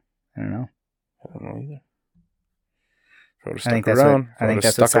 Yeah, I don't know. I don't know either. I would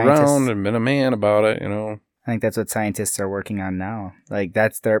have stuck around and been a man about it, I think that's what scientists are working on now. Like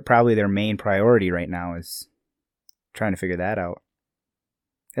that's probably their main priority right now is trying to figure that out.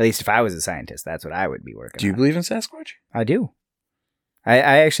 At least if I was a scientist, that's what I would be working on. Do you believe in Sasquatch? I do. I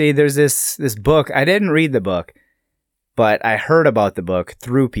actually, there's this book. I didn't read the book, but I heard about the book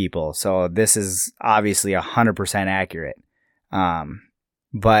through people. So this is obviously 100% accurate.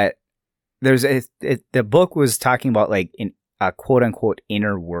 But the book was talking about like in a quote unquote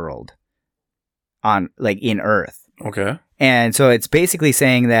inner world on like in Earth. Okay. And so it's basically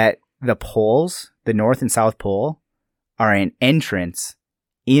saying that the poles, the North and South Pole, are an entrance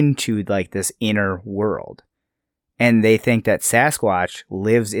into like this inner world. And they think that Sasquatch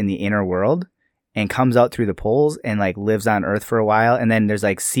lives in the inner world and comes out through the poles and like lives on Earth for a while. And then there's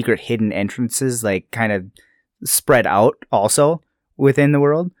like secret hidden entrances, like kind of spread out also within the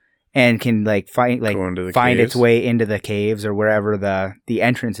world and can like find its way into the caves or wherever the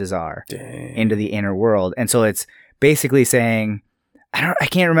entrances are. Dang. Into the inner world. And so it's basically saying, I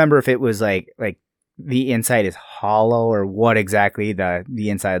can't remember if it was like the inside is hollow or what exactly the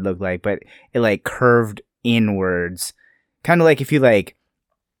inside looked like, but it like curved inwards, kind of like if you like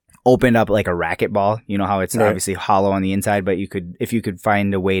opened up like a racquetball. You know how it's Right. obviously hollow on the inside, but if you could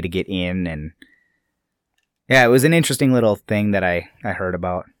find a way to get in, and yeah, it was an interesting little thing that I heard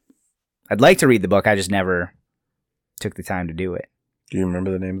about. I'd like to read the book. I just never took the time to do it. Do you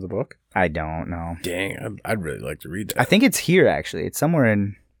remember the name of the book? I don't know. Dang, I'd really like to read that. I think it's here, actually. It's somewhere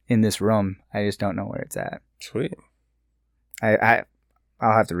in this room. I just don't know where it's at. Sweet. I'll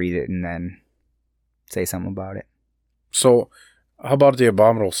have to read it and then say something about it. So, how about the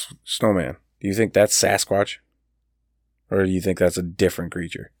abominable snowman? Do you think that's Sasquatch? Or do you think that's a different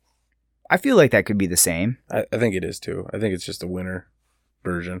creature? I feel like that could be the same. I think it is too. I think it's just a winter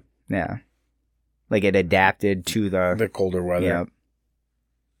version. Yeah. Like it adapted to The colder weather. Yep.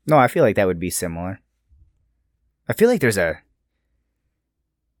 No, I feel like that would be similar. I feel like there's a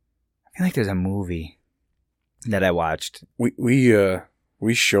movie that I watched.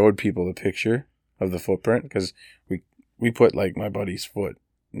 We showed people the picture of the footprint because we put like my buddy's foot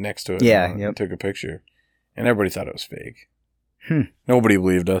next to it. Yeah, and took a picture, and everybody thought it was fake. Hmm. Nobody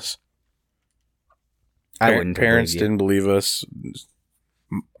believed us. I wouldn't. Parents believe you. didn't believe us.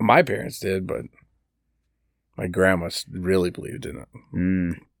 My parents did, but my grandma really believed in it.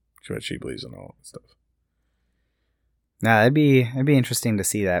 She believes in all that stuff. Nah, that'd be interesting to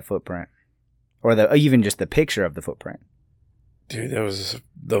see that footprint, or even just the picture of the footprint. Dude, that was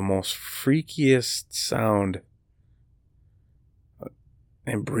the most freakiest sound.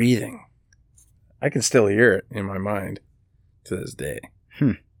 And breathing. I can still hear it in my mind to this day.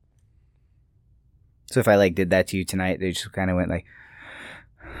 So if I like did that to you tonight, they just kind of went like.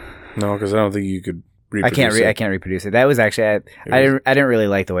 No, because I don't think you could reproduce it. I can't reproduce it. That was actually I didn't really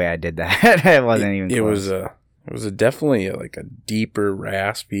like the way I did that. It wasn't even close. It was definitely like a deeper,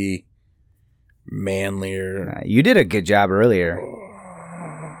 raspy, manlier. You did a good job earlier.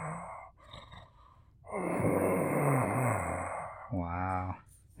 Wow.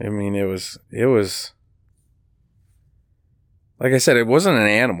 I mean, it was like I said, it wasn't an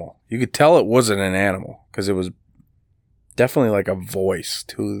animal. You could tell it wasn't an animal because it was definitely like a voice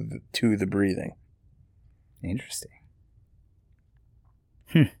to the breathing. Interesting.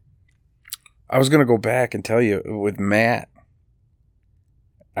 I was gonna go back and tell you with Matt.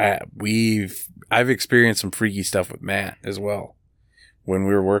 I've experienced some freaky stuff with Matt as well. When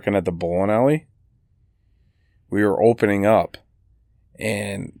we were working at the bowling alley, we were opening up,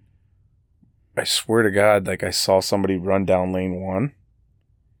 and I swear to God, like I saw somebody run down lane 1.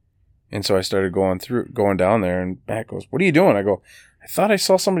 And so I started going down there, and Matt goes, "What are you doing?" I go, "I thought I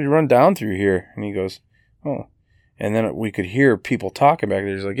saw somebody run down through here." And he goes, "Oh." And then we could hear people talking back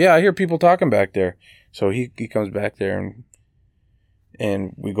there. He's like, "Yeah, I hear people talking back there." So he comes back there,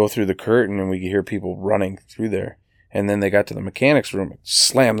 and we go through the curtain, and we could hear people running through there. And then they got to the mechanics room and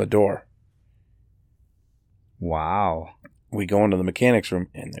slammed the door. Wow. We go into the mechanics room,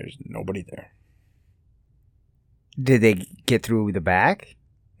 and there's nobody there. Did they get through the back?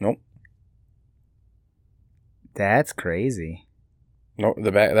 Nope. That's crazy. No,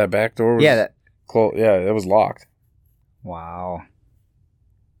 that back door was closed. Yeah, it was locked. Wow.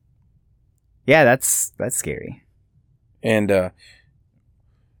 Yeah, that's scary. And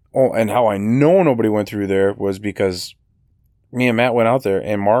and how I know nobody went through there was because me and Matt went out there,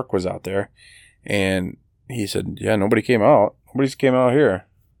 and Mark was out there, and he said, "Yeah, nobody came out. Nobody's came out here."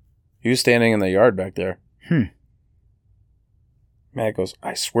 He was standing in the yard back there. Matt goes,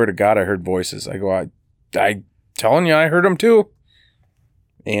 "I swear to God, I heard voices." I go, I telling you, I heard them too.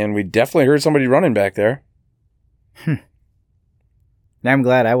 And we definitely heard somebody running back there. I'm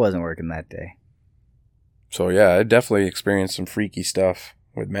glad I wasn't working that day. So yeah, I definitely experienced some freaky stuff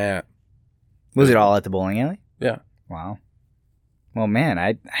with Matt. Was it all at the bowling alley? Yeah. Wow. Well, man,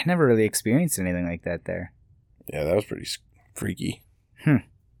 I never really experienced anything like that there. Yeah, that was pretty freaky.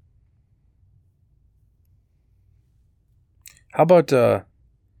 How about, so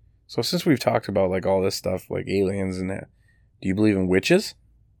since we've talked about like all this stuff, like aliens and that, do you believe in witches?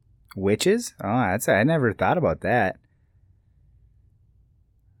 Witches? Oh, I never thought about that.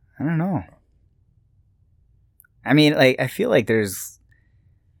 I don't know. I mean, like, I feel like there's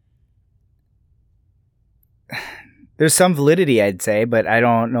some validity, I'd say, but I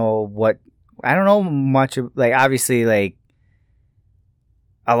don't know much of, like, obviously, like,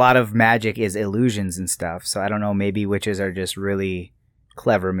 a lot of magic is illusions and stuff, so I don't know, maybe witches are just really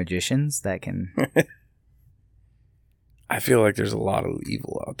clever magicians that can... I feel like there's a lot of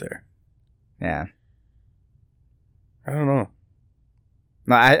evil out there. Yeah. I don't know.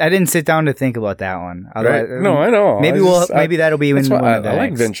 No, I didn't sit down to think about that one. Right? No, I know. Maybe that'll be when I the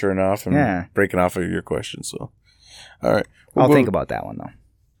like next. venturing off and breaking off of your questions. So, all right, I'll think about that one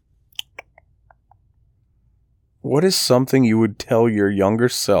though. What is something you would tell your younger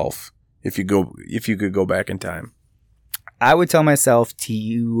self if you could go back in time? I would tell myself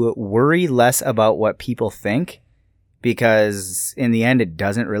to worry less about what people think, because in the end, it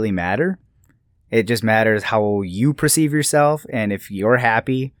doesn't really matter. It just matters how you perceive yourself. And if you're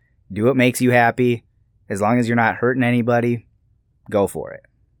happy, do what makes you happy. As long as you're not hurting anybody, go for it.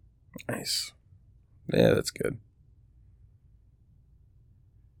 Nice. Yeah, that's good.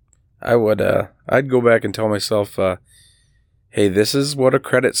 I'd go back and tell myself, hey, this is what a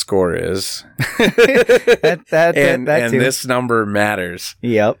credit score is. and this number matters.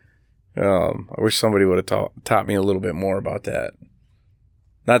 Yep. I wish somebody would have taught me a little bit more about that.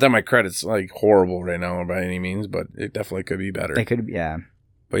 Not that my credit's like horrible right now by any means, but it definitely could be better. It could, yeah.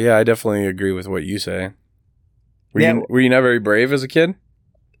 But yeah, I definitely agree with what you say. Were you not very brave as a kid?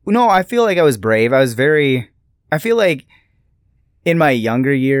 No, I feel like I was brave. I feel like in my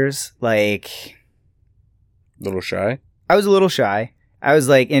younger years, like... A little shy? I was a little shy. I was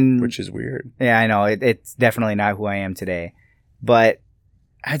like in... Which is weird. Yeah, I know. It's definitely not who I am today. But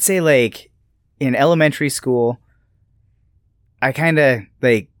I'd say like in elementary school, I kind of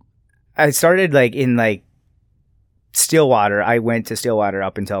like... I started like in like Stillwater. I went to Stillwater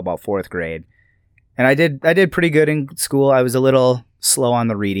up until about 4th grade. And I did pretty good in school. I was a little slow on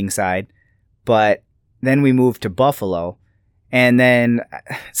the reading side. But then we moved to Buffalo. And then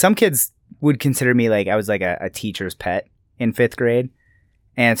some kids would consider me like I was like a teacher's pet in 5th grade.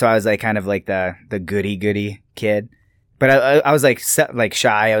 And so I was like kind of like the goody kid. But I was like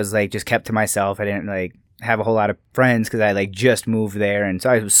shy. I was like just kept to myself. I didn't like have a whole lot of friends because I like just moved there. And so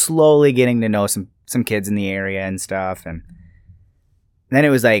I was slowly getting to know some kids in the area and stuff. And then it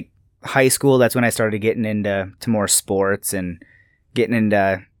was like high school. That's when I started getting into more sports and getting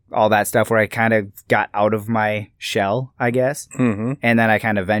into all that stuff where I kind of got out of my shell, I guess. Mm-hmm. And then I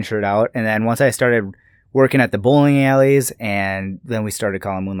kind of ventured out. And then once I started working at the bowling alleys, and then we started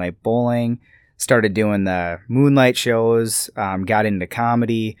calling Moonlight Bowling, started doing the Moonlight shows, got into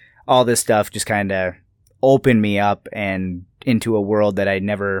comedy, all this stuff just kind of opened me up and into a world that I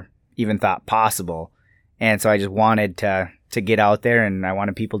never even thought possible. And so I just wanted to get out there, and I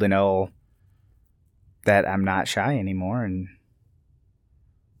wanted people to know that I'm not shy anymore. And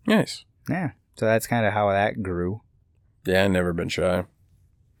nice. Yeah. So that's kind of how that grew. Yeah, I've never been shy.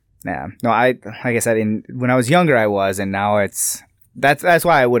 Yeah. No, like I said, when I was younger, I was, and now that's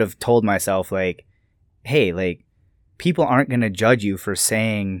why I would have told myself, like, hey, like, people aren't going to judge you for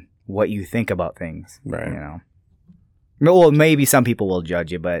saying what you think about things. Right. You know? Well, maybe some people will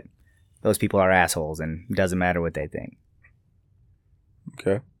judge you, but those people are assholes, and it doesn't matter what they think.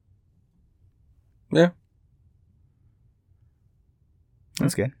 Okay. Yeah.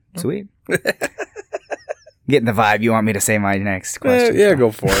 That's good. Sweet. Getting the vibe. You want me to say my next question? Yeah,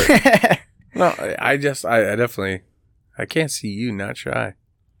 go for it. No, I definitely, I can't see you not shy.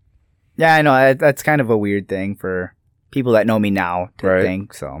 Yeah, I know. That's kind of a weird thing for people that know me now to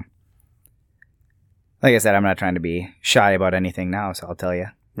think. So, like I said, I'm not trying to be shy about anything now, so I'll tell you.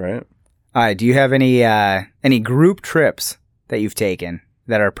 Right. All right. Do you have any group trips that you've taken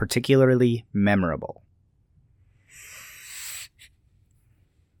that are particularly memorable?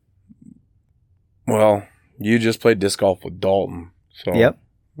 Well, you just played disc golf with Dalton, so yep.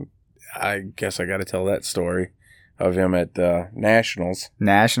 I guess I got to tell that story of him at Nationals.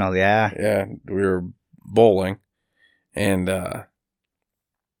 Nationals, yeah. Yeah, we were bowling, and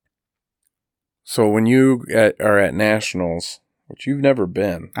so when you are at Nationals, which you've never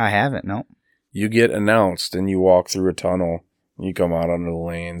been. I haven't, no. You get announced, and you walk through a tunnel, and you come out onto the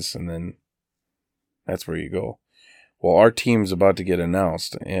lanes, and then that's where you go. Well, our team's about to get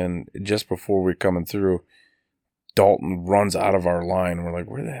announced, and just before we're coming through, Dalton runs out of our line. We're like,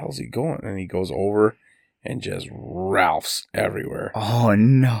 where the hell's he going? And he goes over and just Ralphs everywhere. Oh,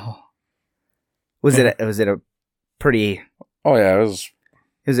 no. Was it a pretty... Oh, yeah, it was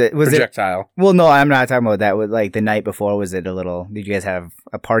projectile. Well, no, I'm not talking about that. Like the night before, was it a little... Did you guys have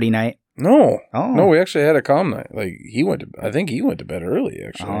a party night? No. Oh. No, we actually had a calm night. Like, I think he went to bed early,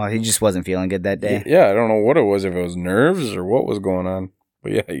 actually. Oh, he just wasn't feeling good that day? Yeah, I don't know what it was, if it was nerves or what was going on.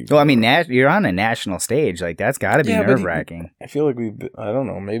 But yeah. Well, I mean, you're on a national stage. Like, that's got to be nerve-wracking. I feel like I don't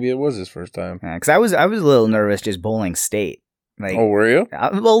know. Maybe it was his first time. Because I was a little nervous just bowling state. Like, oh, were you?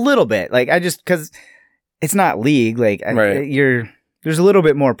 Well, a little bit. Like, because it's not league. Like, right. There's a little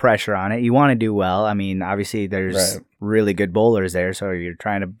bit more pressure on it. You want to do well. I mean, obviously, there's really good bowlers there, so you're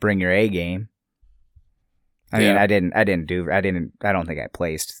trying to bring your A game. I mean, I don't think I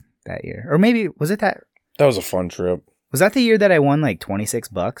placed that year. Or maybe, was it that? That was a fun trip. Was that the year that I won like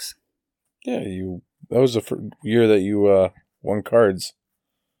 $26? Yeah, that was the year that you won cards.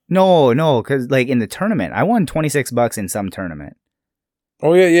 No, because like in the tournament, I won $26 in some tournament.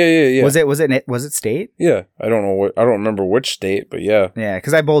 Oh yeah. Was it state? Yeah, I don't remember which state, but yeah. Yeah,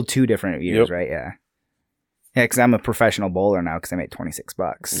 because I bowled 2 different years, right? Yeah. Yeah, because I'm a professional bowler now because I made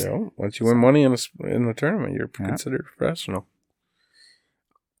 $26. Yeah, once you win money in the tournament, you're considered professional.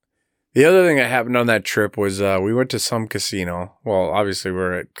 The other thing that happened on that trip was we went to some casino. Well, obviously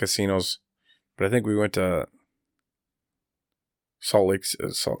we're at casinos, but I think we went to Salt Lake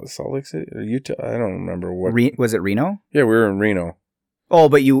City or Utah. I don't remember what. Was it Reno? Yeah, we were in Reno. Oh,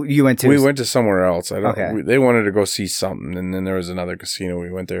 but you went to... We went to somewhere else. Okay. They wanted to go see something, and then there was another casino.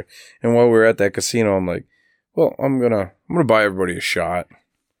 We went there, and while we were at that casino, I'm like, well, I'm gonna buy everybody a shot.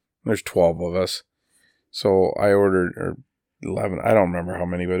 There's 12 of us, so I ordered 11. I don't remember how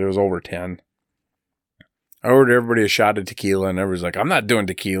many, but it was over 10. I ordered everybody a shot of tequila, and everybody's like, I'm not doing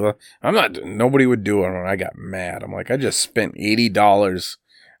tequila. Nobody would do it. And I got mad. I'm like, I just spent $80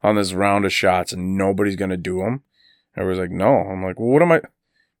 on this round of shots, and nobody's going to do them. Everybody's like, no. I'm like, well, what am I?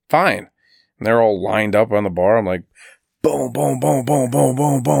 Fine. And they're all lined up on the bar. I'm like, boom, boom, boom, boom, boom,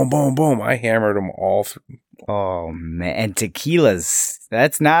 boom, boom, boom, boom. I hammered them all through. Oh, man. And tequila's,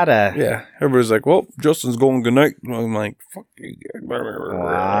 that's not a... Yeah. Everybody's like, well, Justin's going good night. I'm like, fuck you.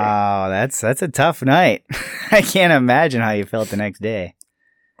 Wow, that's a tough night. I can't imagine how you felt the next day.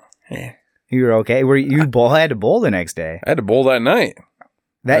 Yeah. You were okay? Had to bowl the next day? I had to bowl that night.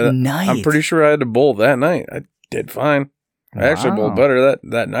 Night? I'm pretty sure I had to bowl that night. I did fine. I actually bowled better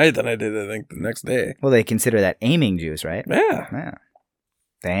that night than I did, I think, the next day. Well, they consider that aiming juice, right? Yeah.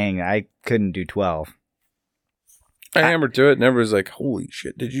 Dang, I couldn't do 12. I hammered to it, and everyone's like, holy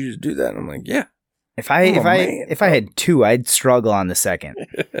shit, did you just do that? And I'm like, yeah. If I had 2, I'd struggle on the second.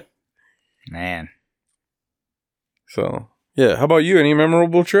 Man. So, yeah. How about you? Any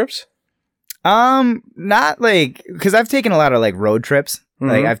memorable trips? Not like, because I've taken a lot of like road trips. Mm-hmm.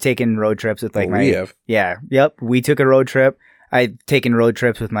 Like I've taken road trips with like we have. Yeah. Yep. We took a road trip. I've taken road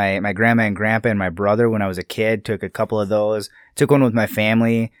trips with my grandma and grandpa and my brother when I was a kid. Took a couple of those. Took one with my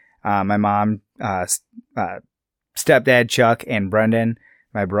family. My mom, stepdad Chuck and Brendan,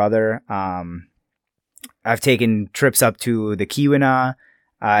 my brother. I've taken trips up to the Keweenaw.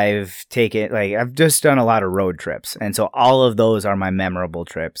 I've just done a lot of road trips, and so all of those are my memorable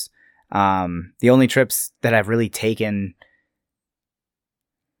trips. The only trips that I've really taken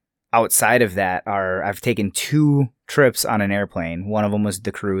outside of that I've taken 2 trips on an airplane. One of them was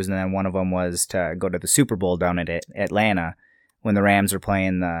the cruise, and then one of them was to go to the Super Bowl down at Atlanta when the Rams were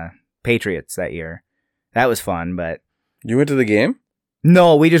playing the Patriots that year. That was fun, but... You went to the game?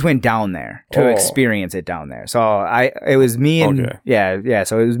 No, we just went down there to experience it down there. So it was me and... Okay. Yeah.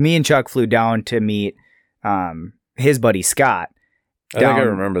 So it was me and Chuck flew down to meet his buddy Scott. I think I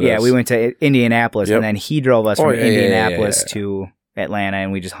remember this. Yeah, we went to Indianapolis, Yep. and then he drove us from Indianapolis yeah. to Atlanta,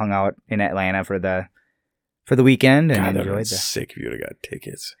 and we just hung out in Atlanta for the weekend and God, enjoyed that. Sick if you would have got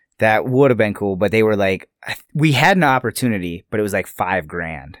tickets. That would have been cool, but they were like, we had an opportunity, but it was like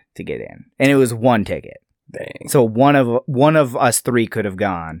 $5,000 to get in, and it was one ticket. Dang. So one of us 3 could have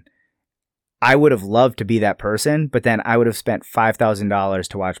gone. I would have loved to be that person, but then I would have spent $5,000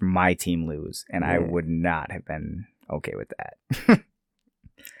 to watch my team lose, and I would not have been okay with that.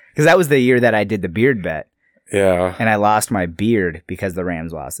 Because that was the year that I did the beard bet. Yeah. And I lost my beard because the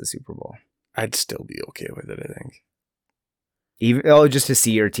Rams lost the Super Bowl. I'd still be okay with it, I think. Just to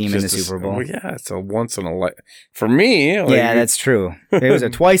see your team in the Super Bowl. Well, yeah, it's a once in a life. For me. Yeah, that's true. It was a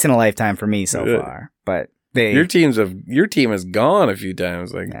twice in a lifetime for me so far. But your team has gone a few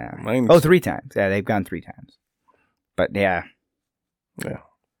times. Like mine. 3 times. Yeah, they've gone 3 times. But yeah. Yeah.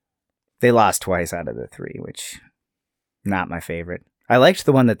 They lost twice out of the 3, which not my favorite. I liked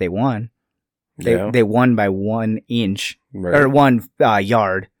the one that they won. They won by 1 inch or 1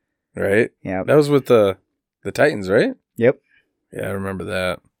 yard. Right. Yeah. That was with the Titans, right? Yep. Yeah, I remember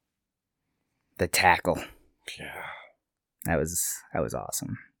that. The tackle. Yeah. That was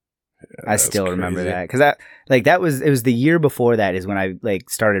awesome. Yeah, I still remember that because it was the year before that is when I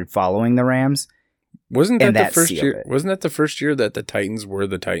started following the Rams. Wasn't that the first year? Wasn't that the first year that the Titans were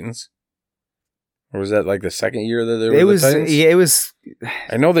the Titans? Or was that like the second year that they were the Titans? Yeah, it was.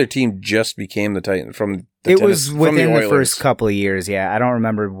 I know their team just became the Titans from the It was within the first couple of years. Yeah, I don't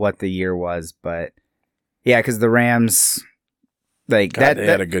remember what the year was, but yeah, because the Rams, they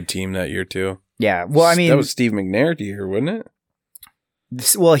had a good team that year too. Yeah, well, I mean, that was Steve McNair year, wasn't it?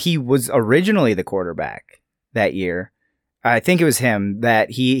 Well, he was originally the quarterback that year. I think it was him that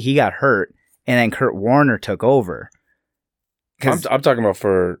he got hurt, and then Kurt Warner took over. I'm talking about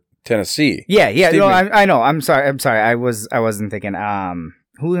for Tennessee. Yeah. No, I know. I'm sorry. I wasn't thinking.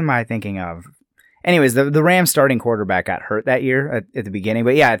 Who am I thinking of? anyways, the Rams starting quarterback got hurt that year at the beginning.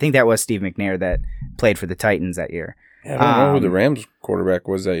 But yeah, I think that was Steve McNair that played for the Titans that year. Yeah, I don't know who the Rams quarterback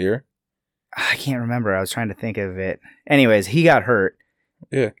was that year. I can't remember. I was trying to think of it. Anyways, he got hurt.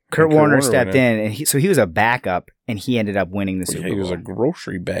 Yeah. Kurt Warner stepped in, and he was a backup, and he ended up winning the Super Bowl. He was a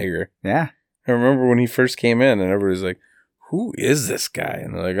grocery bagger. Yeah. I remember when he first came in, and everybody was like, who is this guy?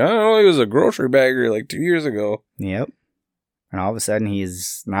 And they're like, I don't know, he was a grocery bagger like 2 years ago. Yep. And all of a sudden,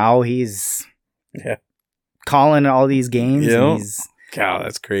 he's calling all these games. Yep. God,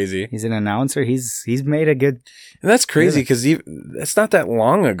 that's crazy. He's an announcer. He's made a good... And that's crazy, because that's not that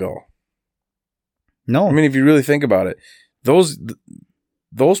long ago. No. I mean, if you really think about it, those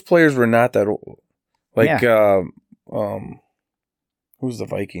players were not that old. Like, who's the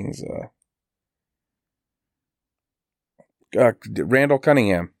Vikings? Randall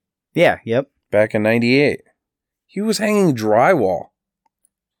Cunningham. Yeah, yep. Back in 98. He was hanging drywall.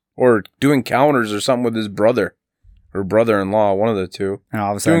 Or doing counters or something with his brother. Or brother-in-law, one of the two. And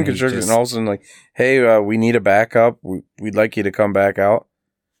all of a sudden, doing construction, and all of a sudden, like, hey, we need a backup. We'd like you to come back out.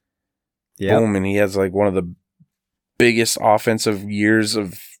 Yep. Boom, and he has like one of the biggest offensive years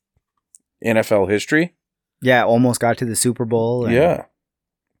of NFL history. Yeah, almost got to the Super Bowl. And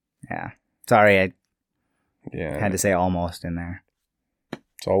yeah. Sorry, I had to say almost in there.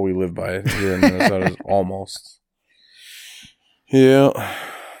 It's all we live by here in Minnesota is almost. Yeah.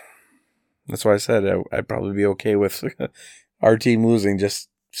 That's why I said I'd probably be okay with our team losing just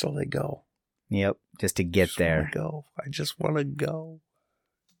so they go. Yep, just to get there. I just want to go.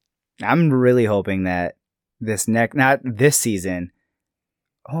 I'm really hoping that not this season.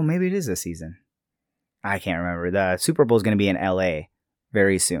 Oh, maybe it is this season. I can't remember. The Super Bowl is going to be in LA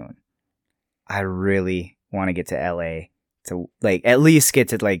very soon. I really want to get to LA to like at least get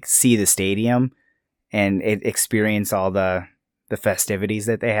to like see the stadium and experience all the festivities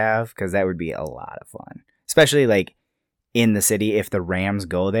that they have, because that would be a lot of fun, especially like in the city. If the Rams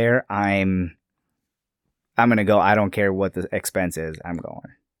go there, I'm gonna go. I don't care what the expense is. I'm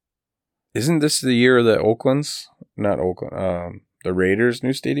going. Isn't this the year that the Raiders'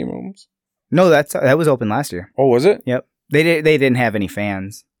 new stadium opens? No, that was open last year. Oh, was it? Yep. They didn't have any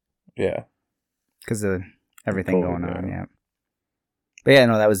fans. Yeah. Because of everything going on. Yeah. But yeah,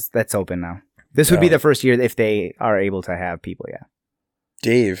 no, that's open now. This would be the first year if they are able to have people. Yeah.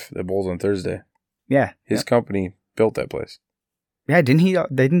 Dave, the Bulls on Thursday. Yeah. His company built that place. Yeah.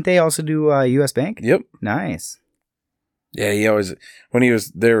 Didn't they also do U.S. Bank? Yep. Nice. Yeah, he always, when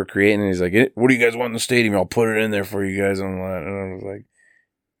they were creating it, he's like, what do you guys want in the stadium? I'll put it in there for you guys. And I was like,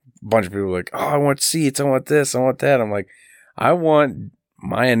 a bunch of people were like, oh, I want seats. I want this. I want that. I'm like, I want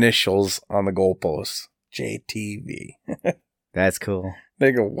my initials on the goalposts. JTV. That's cool.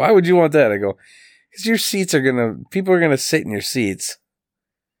 They go, why would you want that? I go, because your seats people are going to sit in your seats.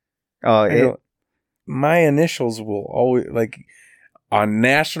 Oh, my initials will always, like, on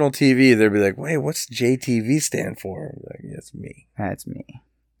national TV, they'd be like, wait, what's JTV stand for? I'm like, that's me. That's me.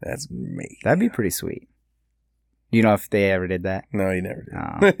 That's me. That'd be pretty sweet. You know if they ever did that? No, he never did.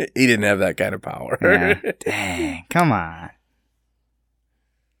 Oh. He didn't have that kind of power. Yeah. Dang. Come on.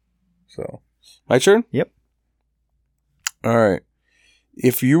 So, my turn? Yep. All right.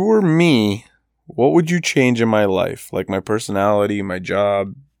 If you were me, what would you change in my life? Like my personality, my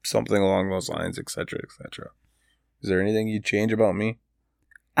job, something along those lines, etc., etc. Is there anything you'd change about me?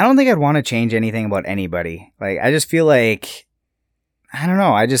 I don't think I'd want to change anything about anybody. Like, I just feel like, I don't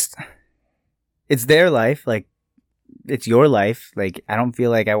know. It's their life. Like, it's your life. Like, I don't feel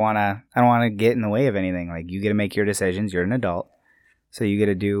like I don't want to get in the way of anything. Like, you get to make your decisions. You're an adult. So you get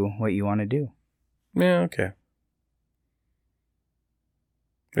to do what you want to do. Yeah, okay.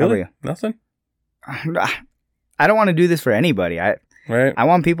 Really? Nothing? I don't want to do this for anybody. Right. I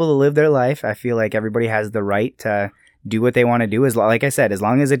want people to live their life. I feel like everybody has the right to do what they want to do. Like I said, as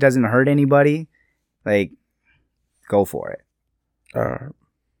long as it doesn't hurt anybody, like, go for it.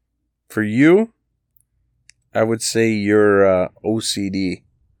 For you, I would say you're OCD.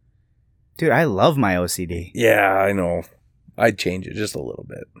 Dude, I love my OCD. Yeah, I know. I'd change it just a little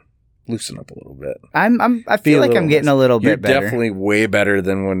bit. Loosen up a little bit. I feel like I'm getting a little bit better. You're definitely way better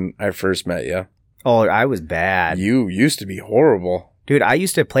than when I first met you. Oh, I was bad. You used to be horrible. Dude, I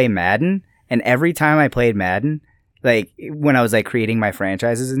used to play Madden, and every time I played Madden, like when I was like creating my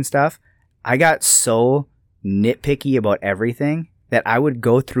franchises and stuff, I got so nitpicky about everything that I would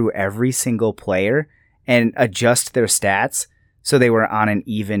go through every single player and adjust their stats so they were on an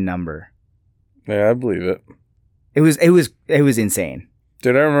even number. Yeah, I believe it. It was insane.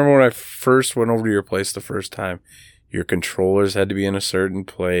 Dude, I remember when I first went over to your place the first time, your controllers had to be in a certain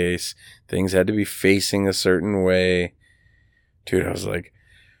place. Things had to be facing a certain way. Dude, I was like,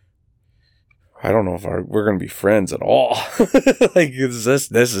 I don't know if we're going to be friends at all. Like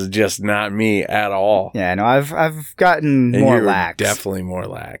this is just not me at all. Yeah, no, I've gotten And more you're lax. definitely more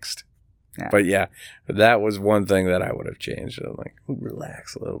laxed. Yeah. But yeah, that was one thing that I would have changed. I'm like,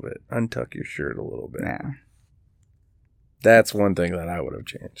 relax a little bit, untuck your shirt a little bit. Yeah. That's one thing that I would have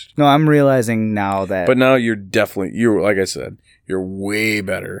changed. No, I'm realizing now that. But now you're like I said, you're way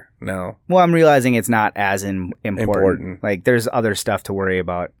better now. Well, I'm realizing it's not as important. Like, there's other stuff to worry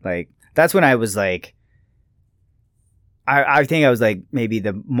about. Like, that's when I was like, I think I was like, maybe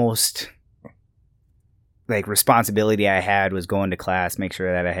the most like responsibility I had was going to class, make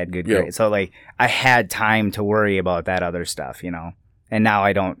sure that I had good grades. So like, I had time to worry about that other stuff, you know. And now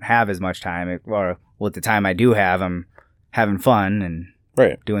I don't have as much time. Or with the time I do have, I'm having fun and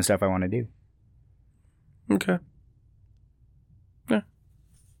doing stuff I want to do. Okay. Yeah.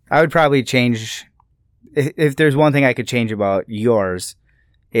 I would probably change, if there's one thing I could change about yours,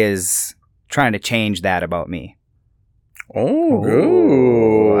 is trying to change that about me. Oh,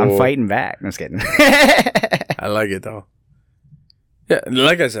 good. I'm fighting back. I'm just kidding. I like it though. Yeah,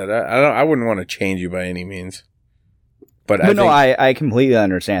 like I said, I wouldn't want to change you by any means. But I completely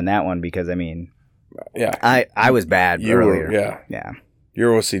understand that one because I mean, yeah, I was bad earlier. Yeah.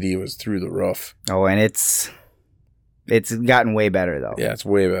 Your OCD was through the roof. Oh, and it's gotten way better though. Yeah, it's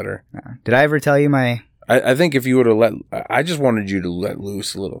way better. Yeah. Did I ever tell you my? I think if you would have I just wanted you to let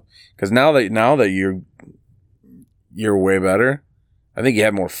loose a little, because now that you're way better, I think you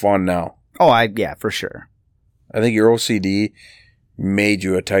have more fun now. Oh, yeah, for sure. I think your OCD made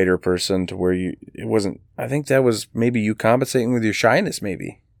you a tighter person to where it wasn't. I think that was maybe you compensating with your shyness,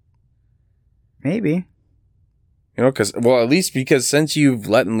 maybe. Maybe. You know, at least because since you've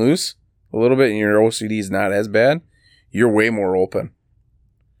let loose a little bit and your OCD is not as bad, you're way more open.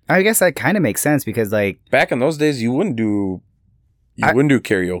 I guess that kind of makes sense because, like, back in those days, you wouldn't do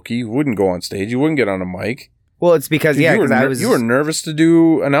karaoke, you wouldn't go on stage, you wouldn't get on a mic. Well, it's because you were nervous to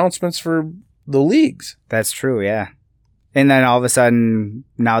do announcements for the leagues. That's true, yeah. And then all of a sudden,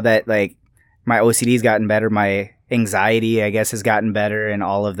 now that like my OCD's gotten better, my anxiety, I guess, has gotten better, and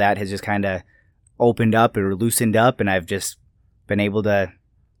all of that has just kind of opened up or loosened up, and I've just been able to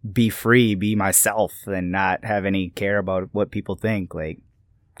be free, be myself, and not have any care about what people think. Like,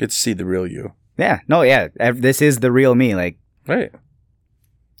 get to see the real you. Yeah. No, yeah. This is the real me. Like, right.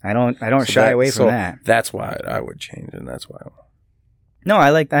 I don't shy away from that. That's why I would change, and that's why. No,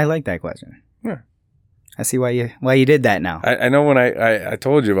 I like that question. Yeah. I see why you did that now. I know when I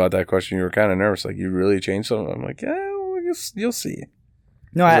told you about that question, you were kind of nervous. Like, you really changed something? I'm like, yeah, well, I guess you'll see.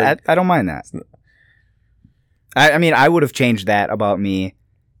 No, I don't mind that. I mean, I would have changed that about me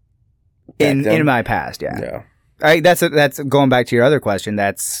in my past. Yeah. Yeah. That's going back to your other question.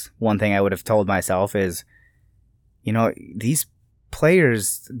 That's one thing I would have told myself is, you know, these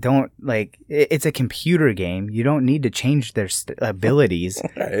players don't like. It's a computer game. You don't need to change their abilities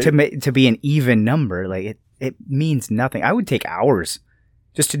right. to be an even number. Like it means nothing. I would take hours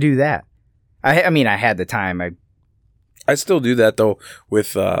just to do that. I mean, I had the time. I still do that though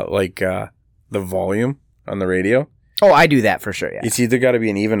with the volume on the radio. Oh, I do that for sure. Yeah. It's either got to be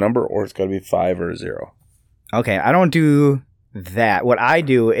an even number or it's got to be 5 or 0. Okay, I don't do that. What I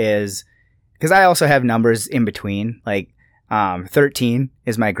do is, because I also have numbers in between, like 13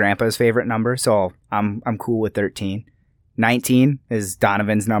 is my grandpa's favorite number, so I'm cool with 13. 19 is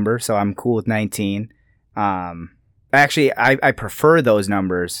Donovan's number, so I'm cool with 19. Actually, I prefer those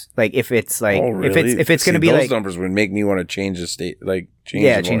numbers. Like if it's like really? if it's going to be those like numbers would make me want to change the state, like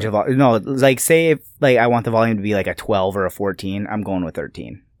change the volume. No, like say if like I want the volume to be like a 12 or a 14, I'm going with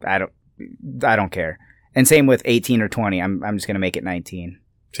 13. I don't care. And same with 18 or 20. I'm just going to make it 19.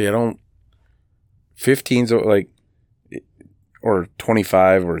 See, I don't. 15's like, or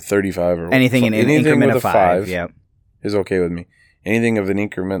 25 or 35 or anything in an increment of 5. Yeah, is okay with me. Anything of an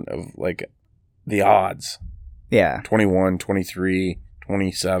increment of like the odds. Yeah. 21, 23,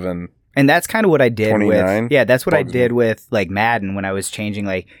 27. And that's kind of what I did 29, with. Yeah, that's what I did with like Madden when I was changing.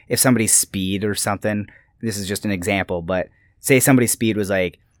 Like if somebody's speed or something. This is just an example, but say somebody's speed was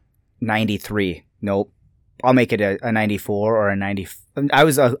like 93. Nope. I'll make it a 94 or a 90. I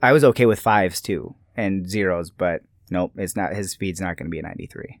was okay with 5s too and 0s, but nope, it's not. His speed's not going to be a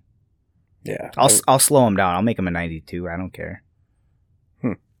 93. Yeah, I'll slow him down. I'll make him a 92. I don't care.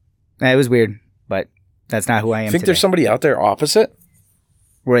 It was weird, but that's not who I am. Think there's somebody out there opposite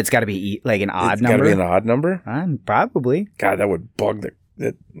where it's got to be like an odd number. Got to be an odd number. Probably. God, that would bug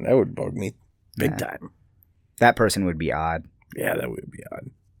that would bug me big time. That person would be odd. Yeah, that would be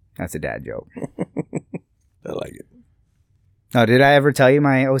odd. That's a dad joke. I like it. Oh, did I ever tell you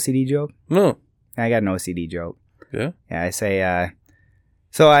my OCD joke? No. I got an OCD joke. Yeah? Yeah, I say,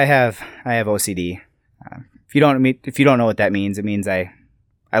 So I have OCD. If you don't know what that means, it means I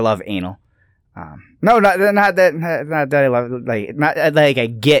love anal. No, not that I love, like, not like I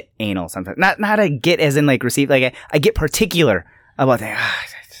get anal sometimes. Not I get as in like receive, like I get particular about that.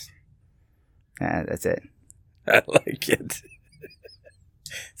 That's it. I like it.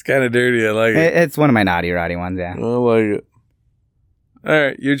 It's kind of dirty. I like it. It's one of my naughty ones, yeah. I like it. All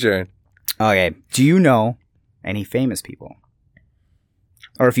right, your turn. Okay. Do you know any famous people?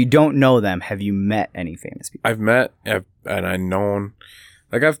 Or if you don't know them, have you met any famous people? I've met and I've known.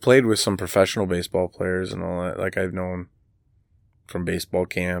 Like, I've played with some professional baseball players and all that. Like, I've known from baseball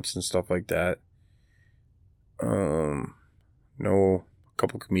camps and stuff like that. Know a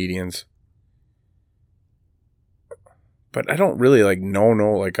couple comedians. But I don't really, like,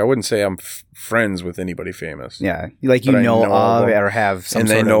 like, I wouldn't say I'm friends with anybody famous. Yeah. Like, you know of or have some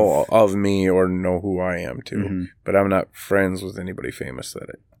sort of... And they know of me or know who I am, too. Mm-hmm. But I'm not friends with anybody famous that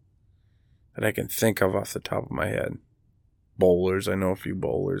I can think of off the top of my head. Bowlers. I know a few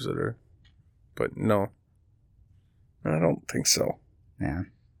bowlers that are... But no. I don't think so. Yeah.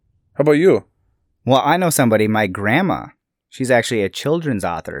 How about you? Well, I know somebody, my grandma. She's actually a children's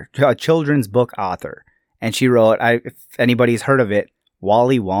book author. And she wrote, if anybody's heard of it,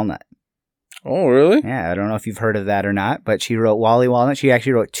 Wally Walnut. Oh, really? Yeah, I don't know if you've heard of that or not, but she wrote Wally Walnut. She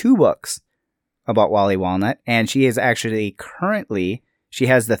actually wrote 2 books about Wally Walnut. And she is actually she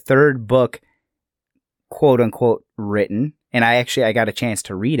has the 3rd book, quote unquote, written. And I got a chance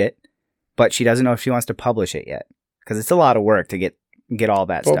to read it, but she doesn't know if she wants to publish it yet. Because it's a lot of work to get all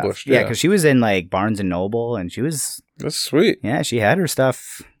that published, stuff. Yeah, because she was in like Barnes and Noble and she was... That's sweet. Yeah, she had her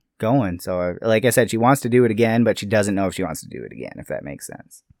stuff going. So like I said, she wants to do it again, but she doesn't know if she wants to do it again, if that makes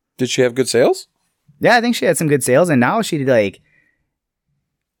sense. Did she have good sales? Yeah, I think she had some good sales, and now she like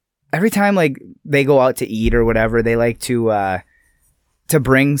every time like they go out to eat or whatever, they like to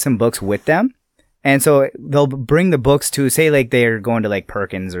bring some books with them. And so they'll bring the books to, say like they're going to like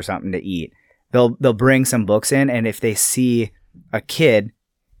Perkins or something to eat. They'll bring some books in, and if they see a kid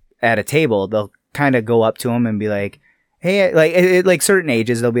at a table, they'll kind of go up to him and be like, hey, like certain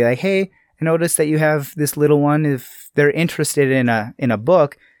ages, they'll be like, hey, I noticed that you have this little one. If they're interested in a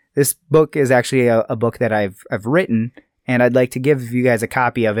book, this book is actually a book that I've written, and I'd like to give you guys a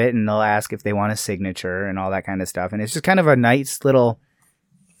copy of it. And they'll ask if they want a signature and all that kind of stuff. And it's just kind of a nice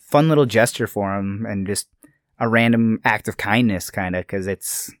fun little gesture for them, and just a random act of kindness, kind of, because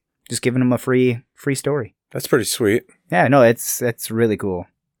it's just giving them a free story. That's pretty sweet. Yeah, no, it's really cool.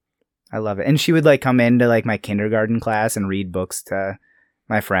 I love it. And she would like come into like my kindergarten class and read books to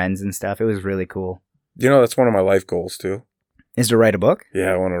my friends and stuff. It was really cool. You know, that's one of my life goals too. Is to write a book?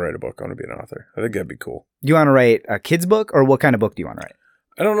 Yeah, I want to write a book. I want to be an author. I think that'd be cool. Do you want to write a kid's book, or what kind of book do you want to write?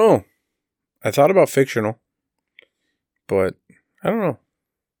 I don't know. I thought about fictional, but I don't know.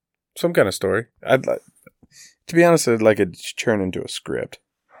 Some kind of story. To be honest, I'd like it to turn into a script.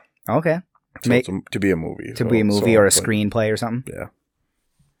 Okay. To be a movie. To be a movie or a screenplay or something? Yeah.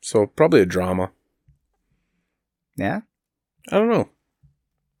 So probably a drama. Yeah? I don't know.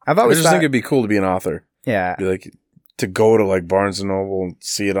 I just think it'd be cool to be an author. Yeah. Be like, to go to like Barnes and Noble and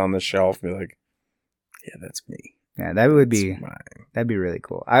see it on the shelf and be like, yeah, that's me. Yeah, that'd be really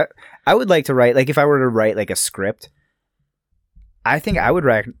cool. I would like to write, like if I were to write like a script, I think I would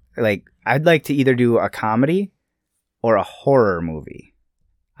write, like, I'd like to either do a comedy or a horror movie.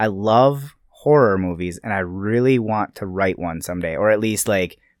 I love horror movies, and I really want to write one someday, or at least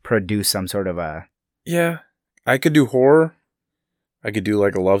like produce some sort of a... Yeah, I could do horror. I could do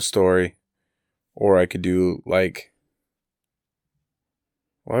like a love story, or I could do like...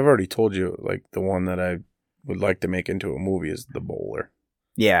 Well, I've already told you, like, the one that I would like to make into a movie is The Bowler.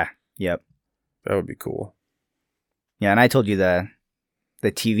 Yeah, yep. That would be cool. Yeah, and I told you the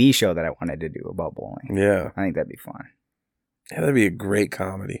TV show that I wanted to do about bowling. Yeah. I think that'd be fun. Yeah, that'd be a great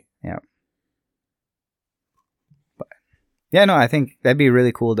comedy. Yeah. But yeah, no, I think that'd be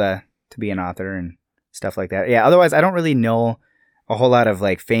really cool to be an author and stuff like that. Yeah, otherwise I don't really know a whole lot of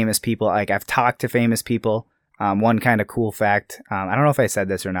like famous people. Like I've talked to famous people. One kind of cool fact, I don't know if I said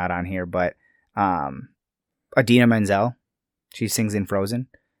this or not on here, but Idina Menzel, she sings in Frozen.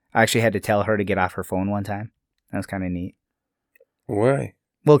 I actually had to tell her to get off her phone one time. That was kind of neat. Why?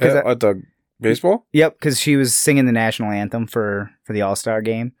 Well, because at the baseball? Yep, because she was singing the national anthem for the All-Star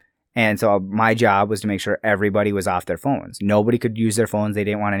game. And so my job was to make sure everybody was off their phones. Nobody could use their phones. They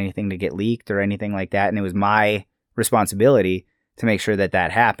didn't want anything to get leaked or anything like that. And it was my responsibility to make sure that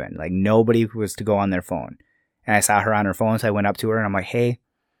happened. Like nobody was to go on their phone. And I saw her on her phone, so I went up to her and I'm like, hey,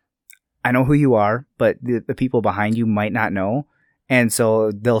 I know who you are, but the people behind you might not know. And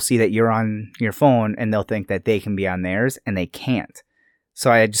so they'll see that you're on your phone and they'll think that they can be on theirs, and they can't. So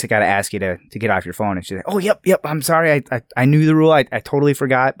I just got to ask you to get off your phone. And she's like, oh, yep. I'm sorry. I knew the rule. I totally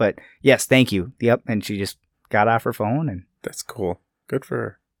forgot. But yes, thank you. Yep. And she just got off her phone. And that's cool. Good for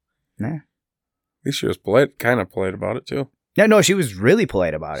her. Yeah. At least she was polite, kind of polite about it too. Yeah, no, she was really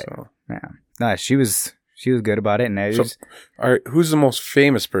polite about it. So. Yeah. No, she was good about it. And I was, all right, who's the most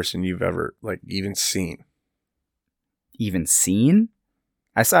famous person you've ever even seen? Even seen?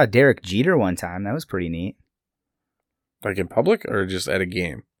 I saw Derek Jeter one time. That was pretty neat. Like in public or just at a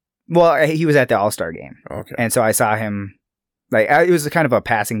game? Well, he was at the All-Star game. Okay. And so I saw him, it was kind of a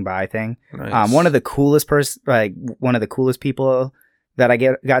passing by thing. Nice. One of the coolest people that I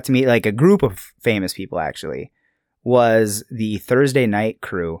got to meet, like a group of famous people actually, was the Thursday night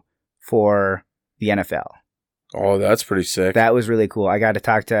crew for the NFL. Oh, that's pretty sick. That was really cool. I got to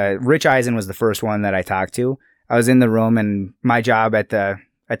talk to Rich Eisen was the first one that I talked to. I was in the room, and my job at the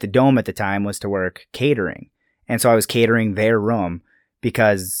Dome at the time was to work catering. And so I was catering their room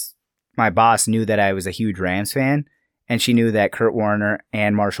because my boss knew that I was a huge Rams fan, and she knew that Kurt Warner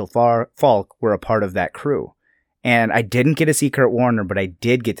and Marshall Faulk were a part of that crew. And I didn't get to see Kurt Warner, but I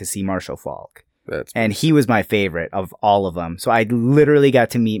did get to see Marshall Faulk. And he was my favorite of all of them. So I literally got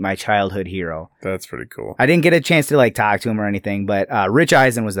to meet my childhood hero. That's pretty cool. I didn't get a chance to talk to him or anything, but Rich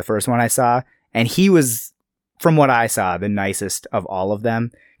Eisen was the first one I saw. And he was, from what I saw, the nicest of all of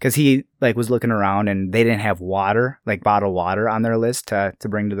them. Because he was looking around and they didn't have water, bottled water on their list to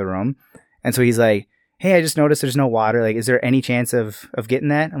bring to the room. And so he's like, hey, I just noticed there's no water. Is there any chance of getting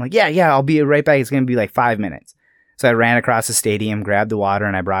that? I'm like, yeah, I'll be right back. It's going to be 5 minutes. So I ran across the stadium, grabbed the water,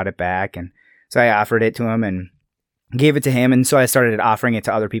 and I brought it back. And so I offered it to him and gave it to him. And so I started offering it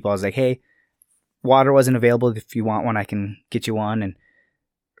to other people. I was like, hey, water wasn't available. If you want one, I can get you one. And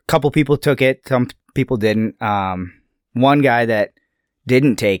a couple people took it. Some people didn't. One guy that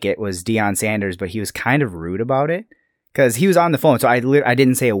didn't take it was Deion Sanders, but he was kind of rude about it because he was on the phone. So I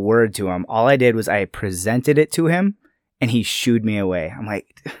didn't say a word to him. All I did was I presented it to him and he shooed me away. I'm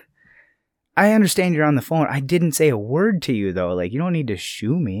like, I understand you're on the phone. I didn't say a word to you though. You don't need to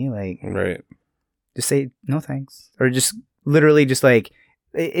shoo me. Right. Just say no thanks. Or just literally just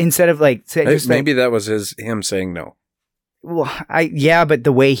instead of maybe that was him saying no. Well, but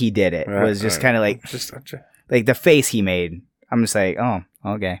the way he did it was just kind of the face he made. I'm just like, oh,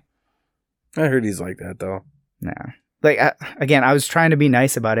 okay. I heard he's like that, though. Nah. Again, I was trying to be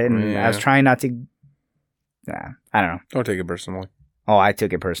nice about it, and I was trying not to... Nah, I don't know. Don't take it personally. Oh, I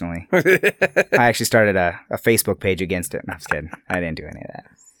took it personally. I actually started a Facebook page against it. No, I'm just kidding. I didn't do any of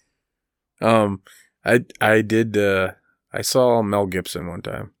that. I did... I saw Mel Gibson one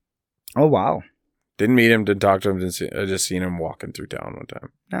time. Oh, wow. Didn't meet him, didn't talk to him. I just seen him walking through town one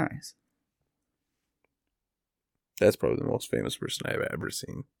time. Nice. That's probably the most famous person I've ever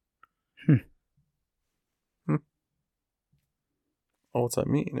seen. Oh, what's that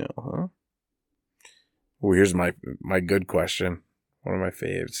mean now, huh? Oh, here's my good question. One of my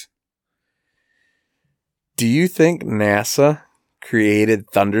faves. Do you think NASA created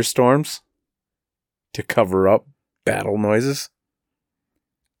thunderstorms to cover up battle noises?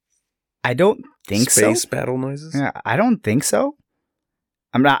 I don't think so. Space battle noises? Yeah, I don't think so.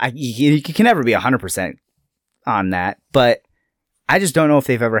 I'm not. You can never be 100% on that, but I just don't know if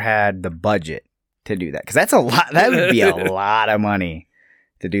they've ever had the budget to do that because that's a lot. That would be a lot of money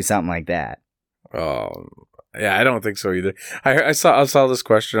to do something like that. Oh, yeah, I don't think so either. I saw this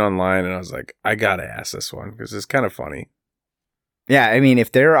question online and I was like, I gotta ask this one because it's kind of funny. Yeah, I mean,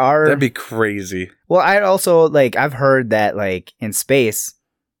 if there are, that'd be crazy. Well, I also I've heard that in space,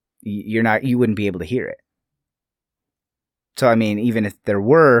 you wouldn't be able to hear it. So I mean, even if there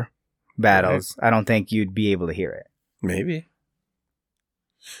were battles, right. I don't think you'd be able to hear it. Maybe.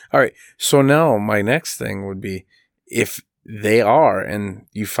 All right. So now my next thing would be if they are and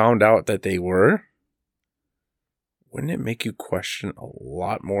you found out that they were, wouldn't it make you question a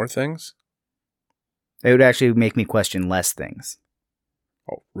lot more things? It would actually make me question less things.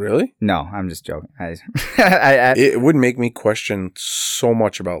 Oh, really? No, I'm just joking. It would make me question so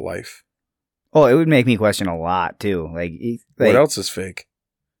much about life. Oh, it would make me question a lot too. What else is fake?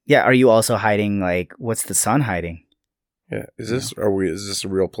 Yeah, are you also hiding what's the sun hiding? Yeah, is this a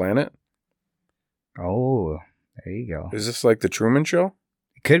real planet? Oh, there you go. Is this like the Truman Show?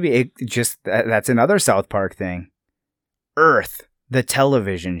 It could be. That's another South Park thing. Earth, the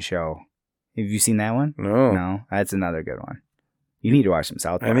television show. Have you seen that one? No, that's another good one. You need to watch some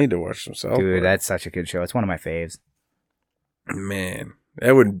South Park. I need to watch some South Park. Dude, that's such a good show. It's one of my faves. Man,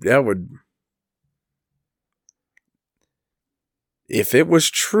 that would. If it was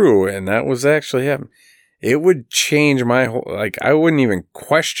true and that was actually happening, it would change my whole, I wouldn't even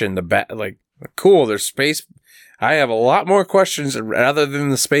question the cool, there's space. I have a lot more questions rather than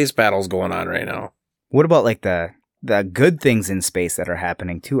the space battles going on right now. What about like the good things in space that are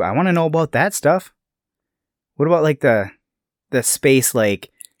happening too? I want to know about that stuff. What about like the space, like...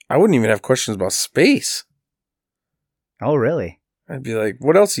 I wouldn't even have questions about space. Oh, really? I'd be like,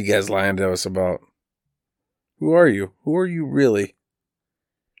 what else are you guys lying to us about? Who are you? Who are you really?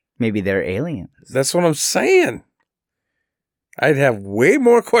 Maybe they're aliens. That's what I'm saying. I'd have way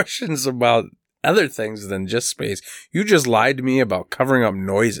more questions about other things than just space. You just lied to me about covering up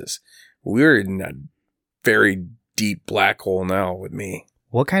noises. We're in a very deep black hole now with me.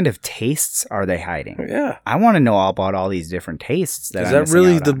 What kind of tastes are they hiding? Yeah. I want to know all about all these different tastes. Is that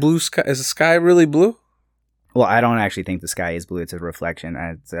really the blue sky? Is the sky really blue? Well, I don't actually think the sky is blue. It's a reflection.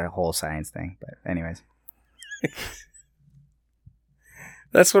 It's a whole science thing. But anyways.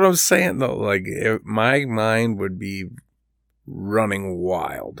 That's what I'm saying, though. Like, my mind would be running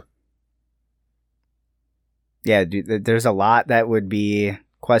wild. Yeah, dude, there's a lot that would be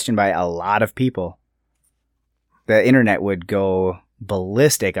questioned by a lot of people. The internet would go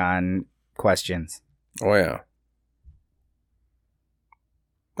ballistic on questions. Oh, yeah.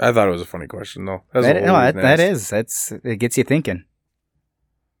 I thought it was a funny question, though. It gets you thinking.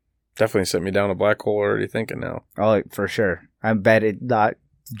 Definitely sent me down a black hole already thinking now. Oh, for sure. I bet it not.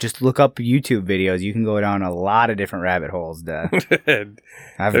 Just look up YouTube videos. You can go down a lot of different rabbit holes. I've done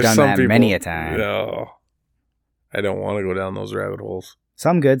that many a time. No, I don't want to go down those rabbit holes.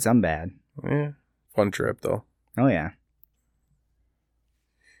 Some good, some bad. Yeah, fun trip though. Oh yeah.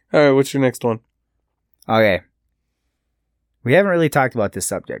 All right, what's your next one? Okay. We haven't really talked about this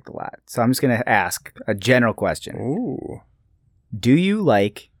subject a lot, so I'm just going to ask a general question. Ooh. Do you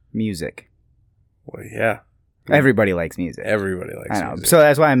like music? Well, yeah. Everybody likes music. Everybody likes music. So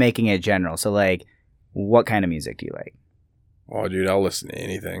that's why I'm making it general. So, like, what kind of music do you like? Oh, dude, I'll listen to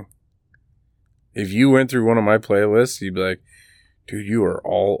anything. If you went through one of my playlists, you'd be like, dude, you are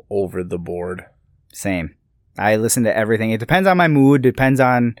all over the board. Same. I listen to everything. It depends on my mood. Depends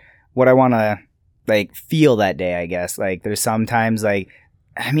on what I want to, like, feel that day, I guess. Like, there's sometimes, like,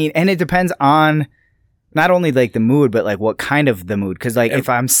 I mean, and it depends on not only, like, the mood, but, like, what kind of the mood. Because, like, if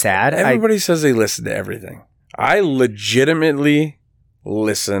I'm sad... Everybody says they listen to everything. I legitimately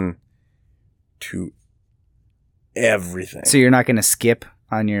listen to everything. So you're not going to skip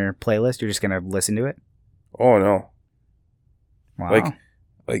on your playlist? You're just going to listen to it? Oh, no. Wow.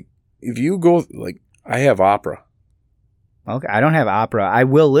 Like if you go, like, I have opera. Okay, I don't have opera. I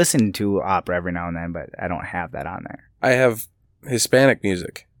will listen to opera every now and then, but I don't have that on there. I have Hispanic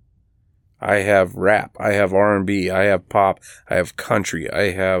music. I have rap. I have R&B. I have pop. I have country.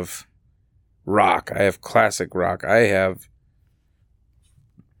 I have rock. I have classic rock. I have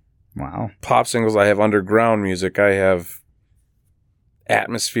pop singles. I have underground music. I have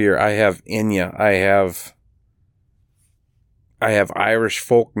atmosphere. I have Enya. I have Irish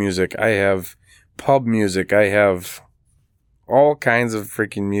folk music. I have pub music. I have all kinds of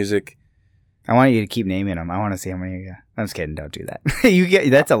freaking music. I want you to keep naming them. I want to see how many you got. I'm just kidding. Don't do that.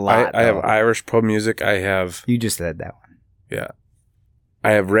 That's a lot. I have Irish pub music. I have... You just said that one. Yeah.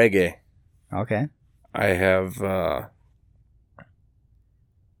 I have reggae. Okay. I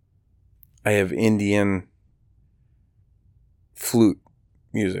have Indian flute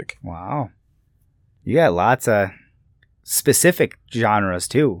music. Wow. You got lots of specific genres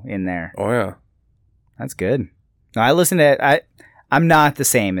too in there. Oh yeah. That's good. No, I listen to it. I'm not the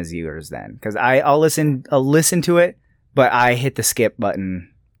same as yours then, because I'll listen to it, but I hit the skip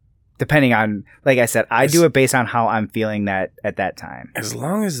button depending on, like I said, I do it based on how I'm feeling that at that time. As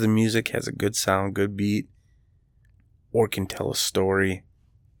long as the music has a good sound, good beat, or can tell a story,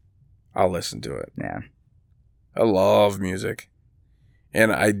 I'll listen to it. Yeah. I love music.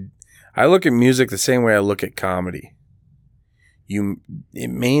 And I look at music the same way I look at comedy. It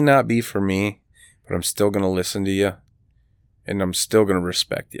may not be for me, but I'm still going to listen to you, and I'm still going to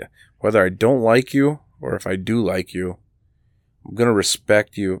respect you. Whether I don't like you or if I do like you, I'm going to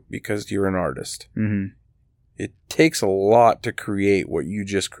respect you because you're an artist. Mm-hmm. It takes a lot to create what you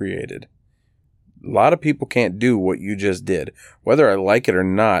just created. A lot of people can't do what you just did. Whether I like it or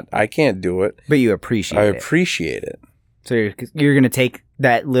not, I can't do it. But you appreciate it. I appreciate it. So you're going to take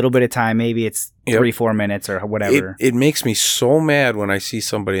that little bit of time, maybe it's 3-4 minutes or whatever. It makes me so mad when I see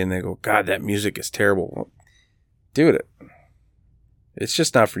somebody and they go, God, that music is terrible. Well, dude, it's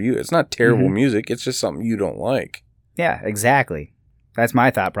just not for you. It's not terrible music. It's just something you don't like. Yeah, exactly. That's my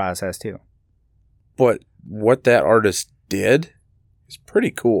thought process too. But what that artist did is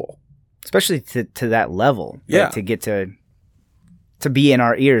pretty cool. Especially to that level. Yeah. Like, to get to be in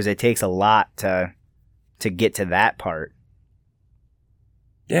our ears, it takes a lot to get to that part.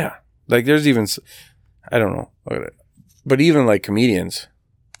 Yeah. Like there's even, I don't know. But even like comedians,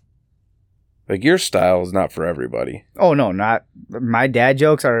 like your style is not for everybody. Oh no, not my dad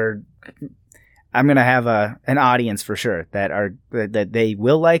jokes are. I'm gonna have an audience for sure that they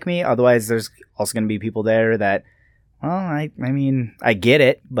will like me. Otherwise, there's also gonna be people there that, well, I mean, I get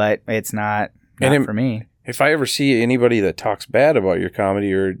it, but it's not for me. If I ever see anybody that talks bad about your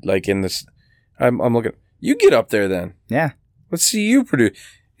comedy or like in this, I'm looking. You get up there then. Yeah. Let's see you produce.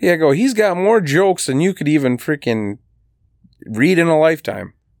 Yeah, he's got more jokes than you could even freaking read in a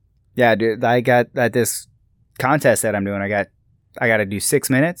lifetime. Yeah, dude. I got at this contest that I'm doing. I got to do 6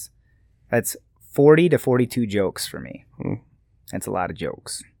 minutes. That's 40 to 42 jokes for me. That's a lot of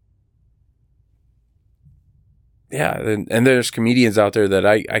jokes. Yeah, and there's comedians out there that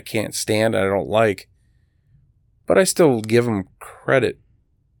I can't stand, I don't like, but I still give them credit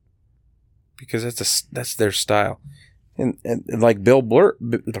because that's their style. And like Bill Burr.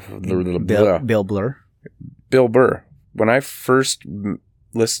 Bill Burr. When I first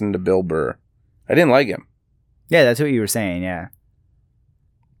listened to Bill Burr, I didn't like him. Yeah, that's what you were saying. Yeah,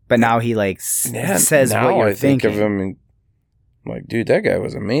 but now he says what you're thinking. Think of him and I'm like, dude, that guy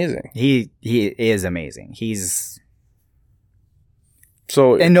was amazing. He is amazing.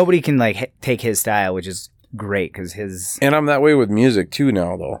 And nobody can take his style, which is great because his. And I'm that way with music too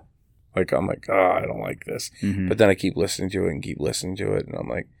now, though. Like I'm like, oh, I don't like this, but then I keep listening to it, and I'm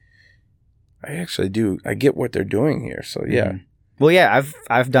like, I actually do. I get what they're doing here. So yeah. Mm-hmm. Well, yeah,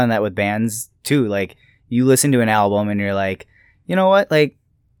 I've done that with bands too. Like you listen to an album and you're like, you know what, like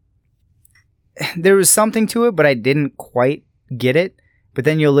there was something to it, but I didn't quite get it. But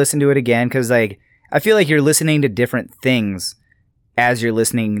then you'll listen to it again because I feel like you're listening to different things as you're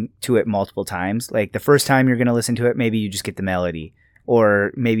listening to it multiple times. Like the first time you're gonna listen to it, maybe you just get the melody.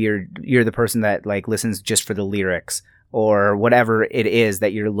 Or maybe you're the person that listens just for the lyrics or whatever it is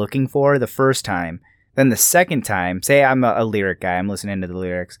that you're looking for the first time. Then the second time, say I'm a lyric guy, I'm listening to the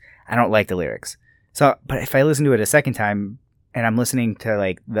lyrics. I don't like the lyrics. So, but if I listen to it a second time and I'm listening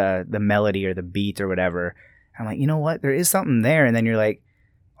to the melody or the beat or whatever, I'm like, you know what? There is something there. And then you're like,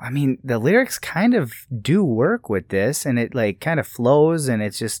 I mean, the lyrics kind of do work with this and it kind of flows and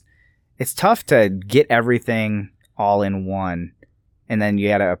it's tough to get everything all in one. And then you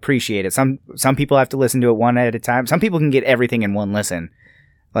got to appreciate it. Some people have to listen to it one at a time. Some people can get everything in one listen.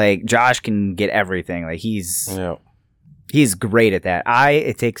 Like Josh can get everything. Like he's great at that.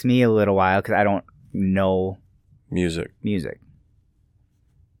 It takes me a little while because I don't know music.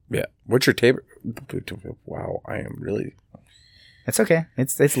 Yeah. What's your favorite? Wow, I am really. It's okay.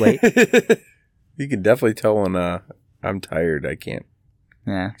 It's late. You can definitely tell when I'm tired. I can't.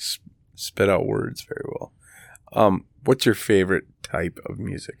 Yeah. Spit out words very well. What's your favorite type of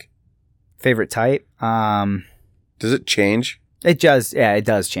music? Favorite type? Does it change? It does. Yeah, it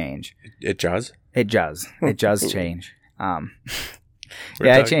does change. It does? It does. It does change.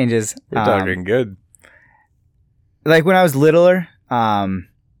 It changes. We're talking good. Like when I was littler,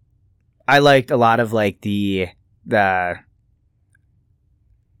 I liked a lot of the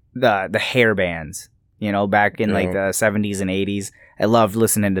hair bands, back in the 70s and 80s. I loved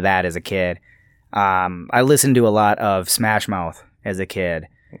listening to that as a kid. I listened to a lot of Smash Mouth as a kid.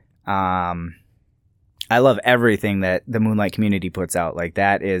 I love everything that the Moonlight Community puts out. Like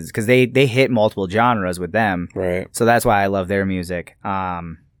that is because they hit multiple genres with them. Right. So that's why I love their music.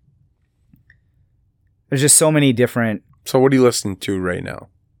 There's just so many different. So what are you listening to right now?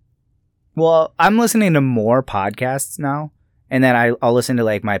 Well, I'm listening to more podcasts now. And then I'll listen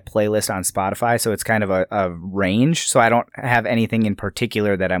to my playlist on Spotify. So it's kind of a range. So I don't have anything in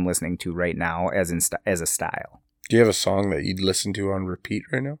particular that I'm listening to right now as a style. Do you have a song that you'd listen to on repeat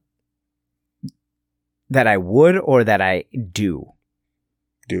right now? That I would or that I do?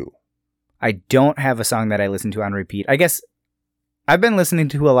 Do. I don't have a song that I listen to on repeat. I guess I've been listening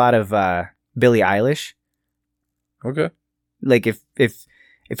to a lot of Billie Eilish. Okay. Like if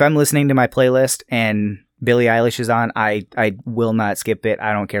I'm listening to my playlist and Billie Eilish is on, I will not skip it.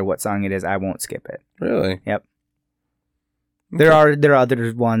 I don't care what song it is. I won't skip it. Really? Yep. Okay. There are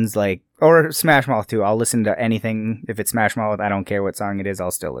other ones or Smash Mouth too. I'll listen to anything. If it's Smash Mouth, I don't care what song it is.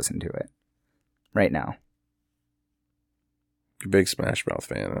 I'll still listen to it. Right now. You're a big Smash Mouth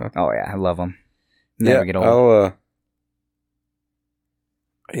fan, huh? Oh yeah, I love them. Never get old.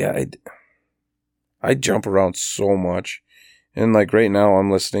 I jump around so much, and right now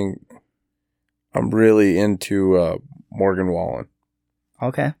I'm really into Morgan Wallen.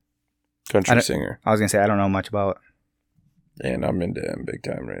 Okay. Country singer. I was going to say, I don't know much about. And I'm into him big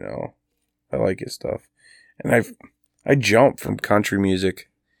time right now. I like his stuff. And I jump from country music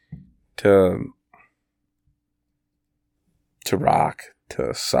to rock,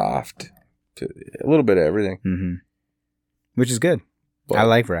 to soft, to a little bit of everything. Mm-hmm. Which is good. But, I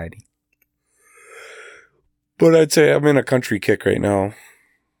like variety. But I'd say I'm in a country kick right now,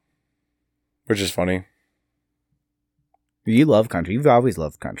 which is funny. You love country. You've always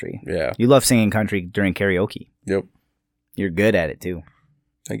loved country. Yeah. You love singing country during karaoke. Yep. You're good at it too.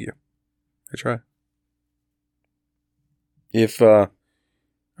 Thank you. I try.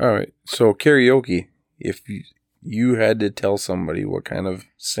 All right. So karaoke, if you had to tell somebody what kind of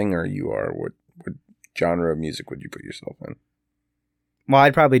singer you are, what genre of music would you put yourself in? Well,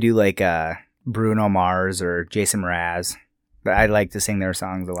 I'd probably do like Bruno Mars or Jason Mraz. But I like to sing their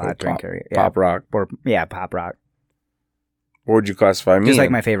songs a lot during karaoke. Pop rock. Or, pop rock. What would you classify me? Just like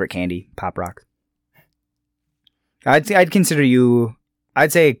in? my favorite candy, pop rock. I'd consider you.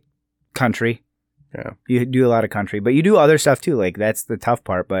 I'd say country. Yeah. You do a lot of country, but you do other stuff too. Like that's the tough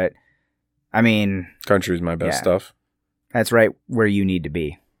part. But I mean, country's my best stuff. That's right where you need to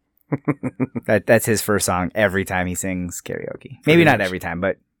be. That's his first song every time he sings karaoke. Maybe not every time,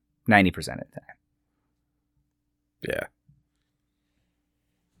 but 90% of the time. Yeah.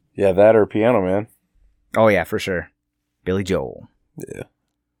 Yeah, that or Piano Man. Oh yeah, for sure. Billy Joel. Yeah.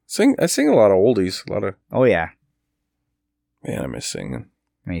 I sing a lot of oldies. A lot of. Oh yeah. Man, I miss singing.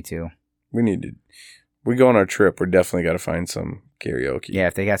 Me too. We go on our trip, we're definitely got to find some karaoke. Yeah,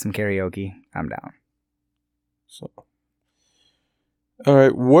 if they got some karaoke, I'm down. So. All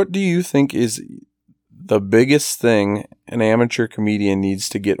right, what do you think is the biggest thing an amateur comedian needs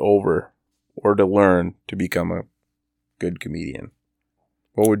to get over or to learn to become a good comedian?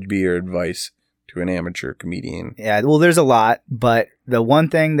 What would be your advice to an amateur comedian? Yeah, well, there's a lot, but the one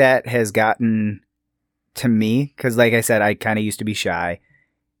thing that has gotten to me, because like I said, I kind of used to be shy,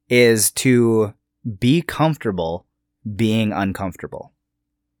 is to be comfortable being uncomfortable.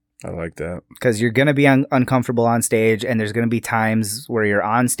 I like that. Because you're going to be uncomfortable on stage, and there's going to be times where you're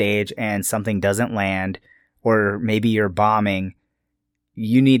on stage and something doesn't land, or maybe you're bombing.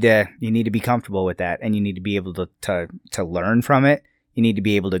 You need to be comfortable with that, and you need to be able to learn from it. You need to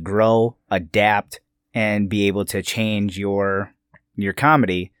be able to grow, adapt, and be able to change your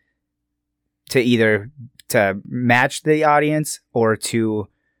comedy to either to match the audience or to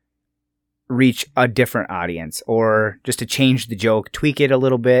reach a different audience, or just to change the joke, tweak it a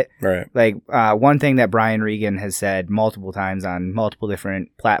little bit. Right. Like one thing that Brian Regan has said multiple times on multiple different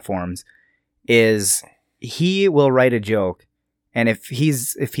platforms is he will write a joke, and if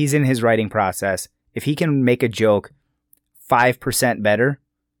he's in his writing process, if he can make a joke 5% better,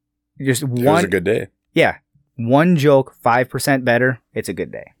 just one. It was a good day. Yeah. One joke 5% better, it's a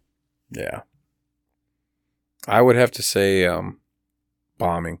good day. Yeah. I would have to say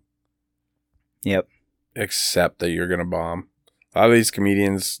bombing. Yep. Accept that you're going to bomb. A lot of these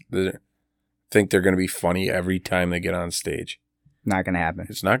comedians think they're going to be funny every time they get on stage. Not going to happen.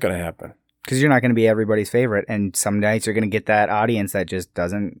 It's not going to happen. Because you're not going to be everybody's favorite, and some nights you're going to get that audience that just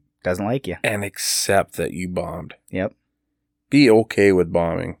doesn't like you. And accept that you bombed. Yep. Be okay with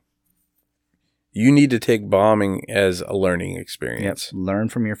bombing. You need to take bombing as a learning experience. Yep. Learn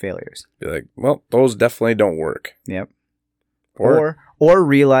from your failures. Be like, well, those definitely don't work. Yep. Or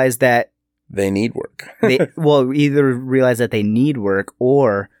realize that they need work. either realize that they need work,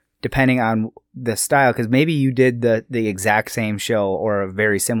 or depending on the style, because maybe you did the exact same show or a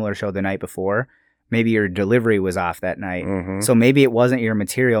very similar show the night before. Maybe your delivery was off that night. Mm-hmm. So maybe it wasn't your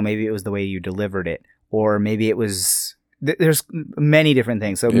material. Maybe it was the way you delivered it. Or maybe it was... There's many different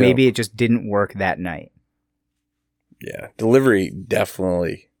things. So maybe it just didn't work that night. Yeah. Delivery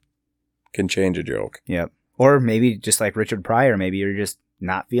definitely can change a joke. Yep. Or maybe just like Richard Pryor, maybe you're just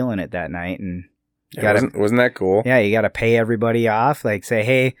not feeling it that night. And wasn't that cool? Yeah, you got to pay everybody off. Like say,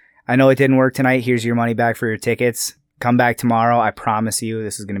 hey, I know it didn't work tonight. Here's your money back for your tickets. Come back tomorrow. I promise you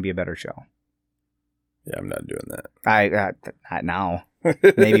this is going to be a better show. Yeah, I'm not doing that. Not now.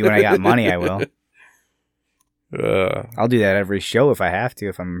 Maybe when I got money, I will. I'll do that every show if I have to.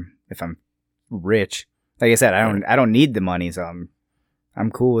 If I'm rich, like I said, I don't need the money, so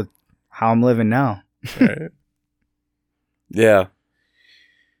I'm cool with how I'm living now. Right. Yeah.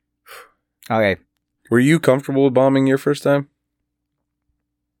 Okay. Were you comfortable with bombing your first time?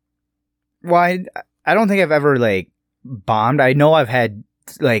 Well, I don't think I've ever like bombed. I know I've had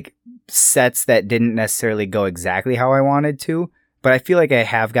like sets that didn't necessarily go exactly how I wanted to, but I feel like I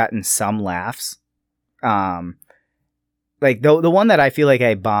have gotten some laughs. Like the one that I feel like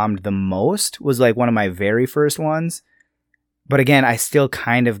I bombed the most was like one of my very first ones. But again, I still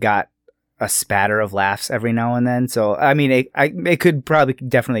kind of got a spatter of laughs every now and then. So, I mean, it could probably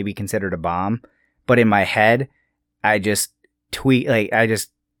definitely be considered a bomb. But in my head, I just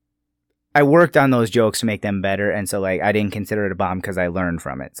I worked on those jokes to make them better. And so like, I didn't consider it a bomb because I learned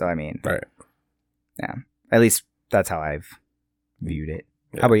from it. So, I mean, right. Yeah. At least that's how I've viewed it.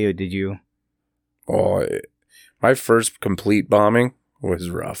 Yeah. How about you? Did you? Oh, my first complete bombing was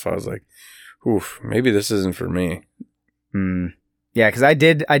rough. I was like, oof, maybe this isn't for me. Yeah, because I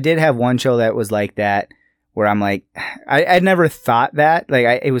did have one show that was like that, where I'm like, I'd never thought that.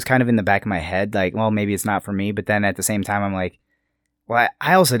 Like, it was kind of in the back of my head, like, well, maybe it's not for me. But then at the same time, I'm like, well,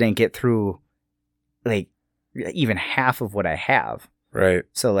 I also didn't get through, like, even half of what I have. Right.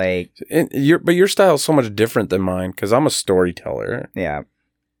 So, like... But your style is so much different than mine, because I'm a storyteller. Yeah.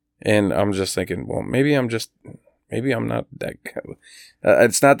 And I'm just thinking, well, maybe I'm not that good.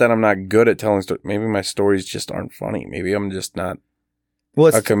 It's not that I'm not good at telling stories. Maybe my stories just aren't funny. Maybe I'm just not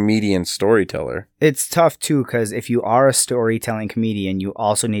a comedian storyteller. It's tough, too, because if you are a storytelling comedian, you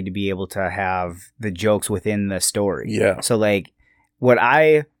also need to be able to have the jokes within the story. Yeah. So, like, what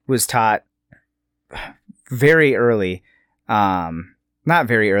I was taught very early, not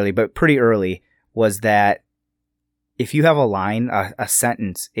very early, but pretty early, was that if you have a line, a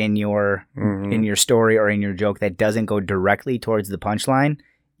sentence in your story or in your joke that doesn't go directly towards the punchline,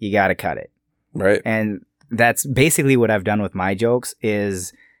 you got to cut it. Right. And that's basically what I've done with my jokes,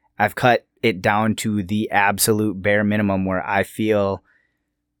 is I've cut it down to the absolute bare minimum, where I feel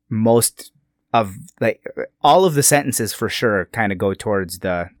most of, like, all of the sentences for sure kind of go towards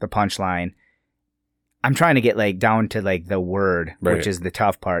the punchline. I'm trying to get, like, down to, like, the word, right, which is the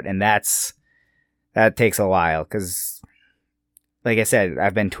tough part. And that takes a while, because, like I said,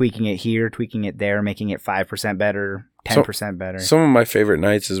 I've been tweaking it here, tweaking it there, making it 5% better, 10% better. Some of my favorite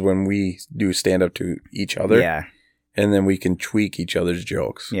nights is when we do stand up to each other. Yeah. And then we can tweak each other's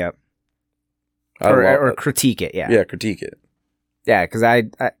jokes. Yep. Or critique it, yeah. Yeah, critique it. Yeah, because I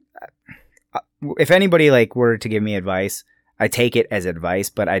if anybody, like, were to give me advice, I take it as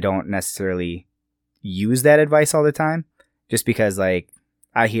advice, but I don't necessarily use that advice all the time, just because, like,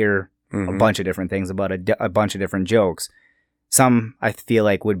 I hear a bunch of different things about a bunch of different jokes. Some I feel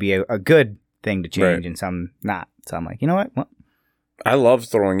like would be a good thing to change, right, and some not. So I'm like, you know what? Well, I love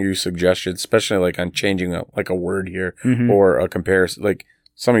throwing you suggestions, especially like on changing a word here, or a comparison. Like,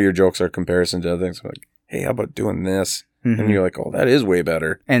 some of your jokes are comparison to other things. I'm like, hey, how about doing this? And you're like, oh, that is way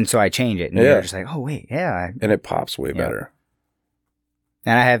better. And so I change it, and you're just like, oh wait, yeah. And it pops way better.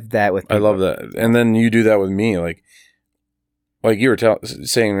 And I have that with people. I love that. And then you do that with me, like you were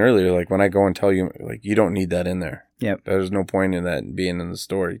saying earlier, like, when I go and tell you, like, you don't need that in there. Yep. There's no point in that being in the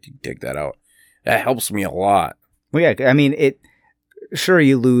story. You take that out. That helps me a lot. Well, yeah, I mean, sure,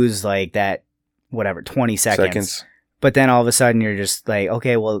 you lose, like, that, whatever, 20 seconds. But then all of a sudden you're just like,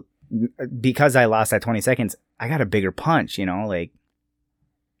 okay, well, because I lost that 20 seconds, I got a bigger punch, you know, like.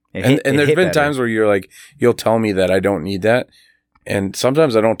 And there's been times where you're like, you'll tell me that I don't need that. And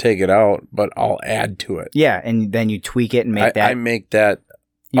sometimes I don't take it out, but I'll add to it. Yeah, and then you tweak it and make that. I make that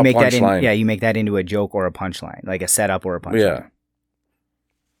you a make that punchline. Yeah, you make that into a joke or a punchline, like a setup or a punchline. Yeah.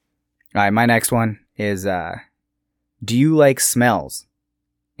 All right, my next one is, do you like smells?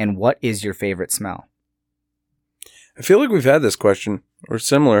 And what is your favorite smell? I feel like we've had this question, or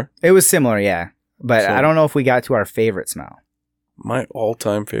similar. It was similar, yeah. But I don't know if we got to our favorite smell. My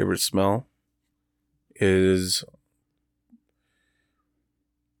all-time favorite smell is...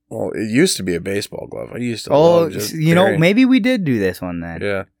 Well, it used to be a baseball glove. I used to love just maybe we did do this one then.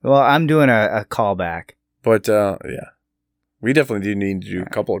 Yeah. Well, I'm doing a callback. But, yeah. We definitely do need to do a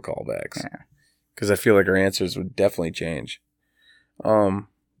couple of callbacks. Yeah. Because I feel like our answers would definitely change.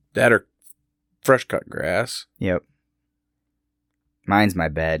 That or fresh cut grass. Yep. Mine's my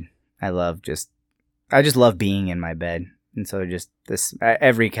bed. I just love being in my bed. And so just this,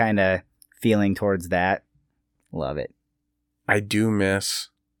 every kind of feeling towards that, love it. I do miss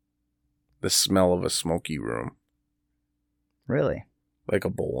the smell of a smoky room. Really? Like a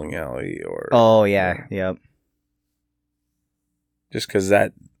bowling alley or... Oh, yeah. Yep. Just because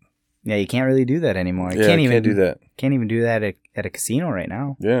that... Yeah, you can't really do that anymore. You can't do that. Can't even do that at a casino right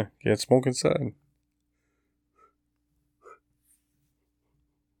now. Yeah, can't smoke inside.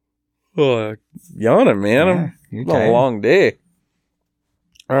 Oh, yawning, man. Yeah, It's a long day.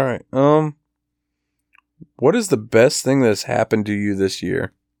 All right. What is the best thing that's happened to you this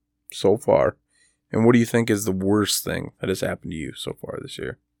year so far? And what do you think is the worst thing that has happened to you so far this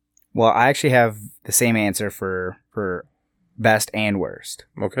year? Well, I actually have the same answer for best and worst.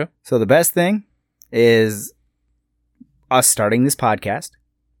 Okay. So the best thing is us starting this podcast,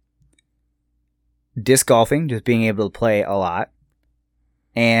 disc golfing, just being able to play a lot,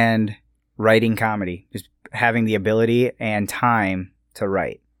 and writing comedy, just having the ability and time to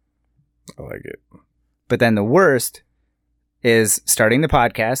write. I like it. But then the worst is starting the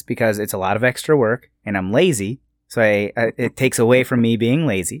podcast, because it's a lot of extra work and I'm lazy. So it takes away from me being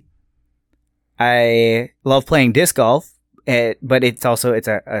lazy. I love playing disc golf, but it's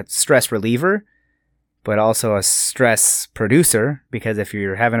a stress reliever, but also a stress producer, because if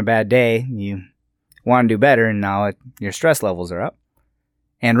you're having a bad day, you want to do better, and now your stress levels are up.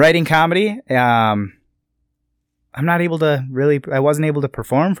 And writing comedy, I wasn't able to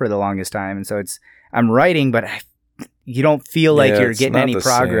perform for the longest time, and so I'm writing, but you don't feel like you're getting any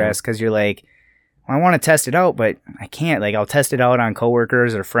progress because you're like, well, I want to test it out, but I can't. Like, I'll test it out on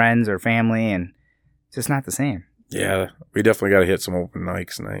coworkers or friends or family, and it's just not the same. Yeah, we definitely got to hit some open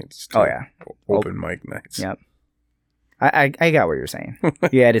mics nights. Oh, yeah. Open mic nights. Yep. I got what you're saying.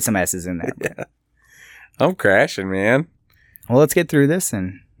 You added some S's in there. Yeah. I'm crashing, man. Well, let's get through this.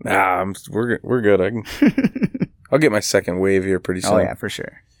 We're good. I'll get my second wave here pretty soon. Oh, yeah, for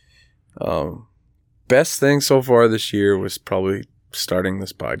sure. Best thing so far this year was probably starting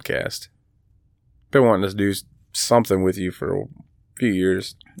this podcast. Been wanting to do something with you for a few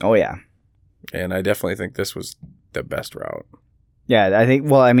years. Oh, yeah. And I definitely think this was the best route. Yeah, I think,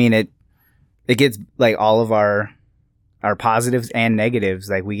 well, I mean, it gets like all of our positives and negatives.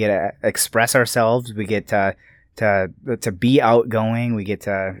 Like, we get to express ourselves. We get to be outgoing. We get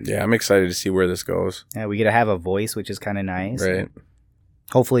to... Yeah, I'm excited to see where this goes. Yeah, we get to have a voice, which is kind of nice. Right.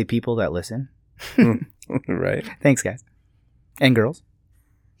 Hopefully people that listen. Right. Thanks, guys. And girls.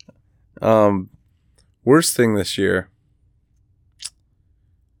 Worst thing this year,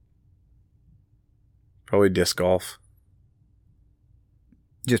 probably disc golf.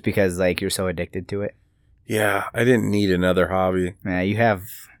 Just because, like, you're so addicted to it? Yeah, I didn't need another hobby. Yeah, you have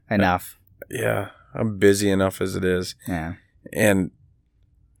enough. Yeah, I'm busy enough as it is. Yeah. And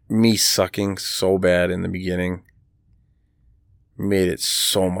me sucking so bad in the beginning made it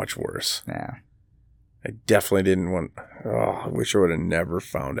so much worse. Yeah. I definitely didn't want... Oh, I wish I would have never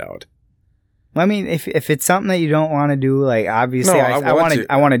found out. Well, I mean, if it's something that you don't want to do, like, obviously, No,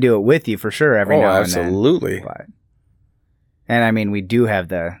 I want to do it with you for sure every now and then. Absolutely. But, and I mean, we do have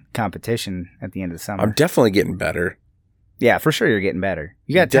the competition at the end of the summer. I'm definitely getting better. Yeah, for sure you're getting better.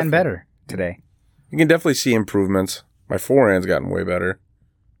 You got 10 better today. You can definitely see improvements. My forehand's gotten way better.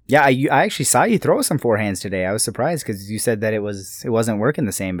 Yeah, I actually saw you throw some forehands today. I was surprised because you said that it wasn't working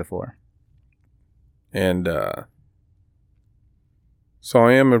the same before. And so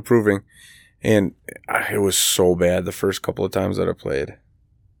I am improving. And it was so bad the first couple of times that I played.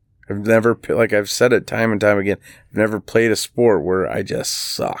 I've never, like I've said it time and time again, I've never played a sport where I just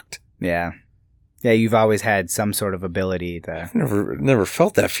sucked. Yeah. Yeah, you've always had some sort of ability to... I've never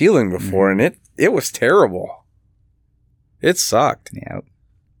felt that feeling before, and it was terrible. It sucked. Yeah.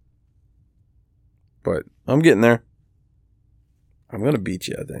 But I'm getting there. I'm going to beat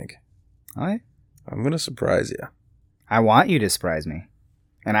you, I think. All right. I'm going to surprise you. I want you to surprise me.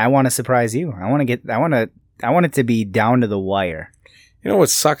 And I want to surprise you. I want it to be down to the wire. You know what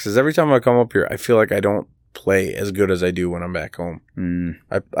sucks is every time I come up here, I feel like I don't play as good as I do when I'm back home.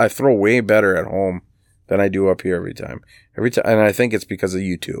 I throw way better at home than I do up here every time. And I think it's because of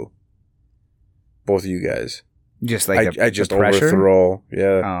you two. Both of you guys. Just like I just overthrow.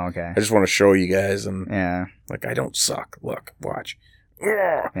 Yeah. Oh, okay. I just want to show you guys and yeah. Like I don't suck. Look, watch.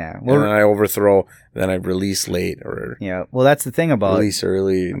 Yeah. Well, and then I overthrow, then I release late or yeah. Well, that's the thing about release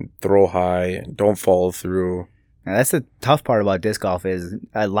early and throw high and don't follow through. Now, that's the tough part about disc golf is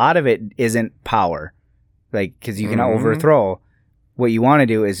a lot of it isn't power, like because you can overthrow. What you want to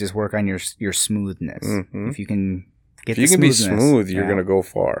do is just work on your smoothness. If you can get if you can be smooth, you're gonna go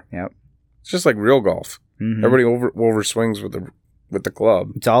far. Yep. It's just like real golf. Everybody over swings with the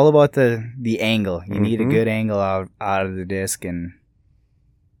club. It's all about the angle. You need a good angle out of the disc, and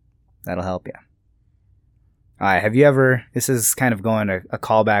that'll help you. All right. Have you ever? This is kind of going a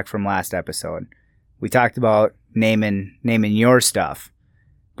callback from last episode. We talked about naming your stuff,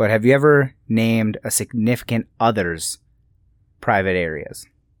 but have you ever named a significant other's private areas?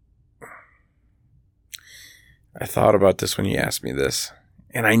 I thought about this when you asked me this,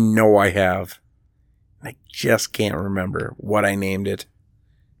 and I know I have. I just can't remember what I named it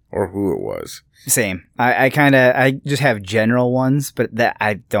or who it was. Same. I just have general ones, but that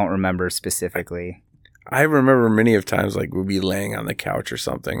I don't remember specifically. I remember many of times like we'll be laying on the couch or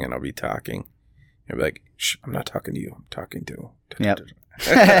something, and I'll be talking. I'll be like, "Shh, I'm not talking to you. I'm talking to." Yep.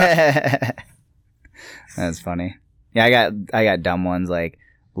 That's funny. Yeah, I got dumb ones like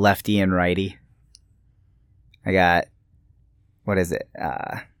lefty and righty. I got, what is it?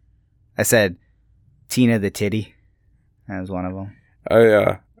 I said Tina the Titty. That was one of them.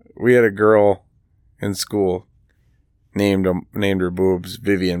 We had a girl in school named her boobs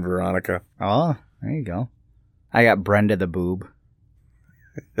Vivian Veronica. Oh, there you go. I got Brenda the Boob.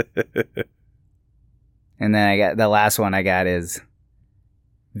 And then I got the last one I got is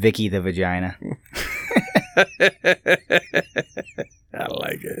Vicky the vagina. I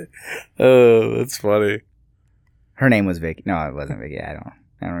like it. Oh, that's funny. Her name was Vicky. No, it wasn't Vicky. I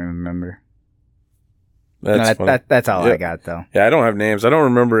don't remember. That's funny. That's all I got, though. Yeah, I don't have names. I don't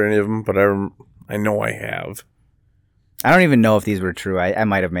remember any of them, but I know I have. I don't even know if these were true. I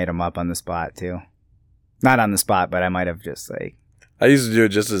might have made them up on the spot, too. Not on the spot, but I might have just, like... I used to do it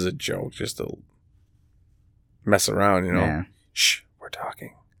just as a joke, just to mess around, you know? Yeah. Shh, we're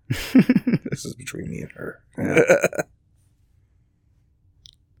talking. This is between me and her. Yeah.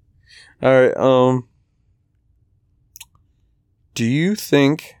 All right, do you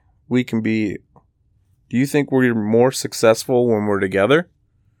think we're more successful when we're together?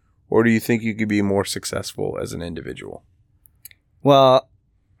 Or do you think you could be more successful as an individual? Well,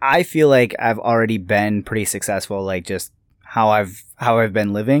 I feel like I've already been pretty successful, like just how I've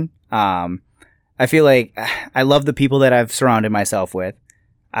been living. I feel like I love the people that I've surrounded myself with.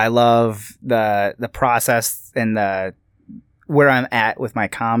 I love the process and where I'm at with my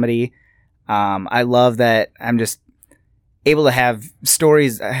comedy. I love that I'm just able to have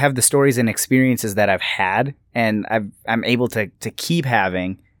the stories and experiences that I've had, and I'm able to keep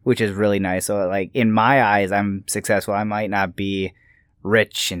having, which is really nice. So, like, in my eyes, I'm successful. I might not be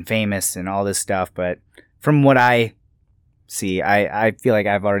rich and famous and all this stuff, but from what I see, I feel like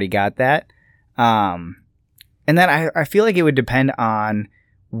I've already got that. And then I feel like it would depend on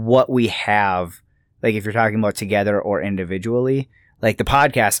what we have, like if you're talking about together or individually. Like the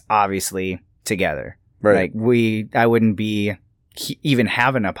podcast, obviously together. Right. Like I wouldn't be even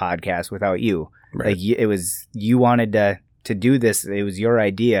having a podcast without you. Right. Like it was, you wanted to do this. It was your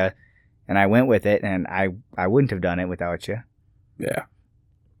idea, and I went with it, and I wouldn't have done it without you. Yeah.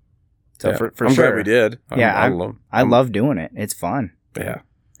 So yeah. for I'm sure. glad we did. I love doing it. It's fun. Yeah.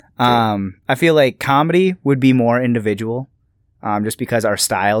 I feel like comedy would be more individual, just because our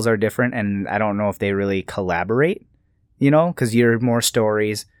styles are different, and I don't know if they really collaborate, because you're more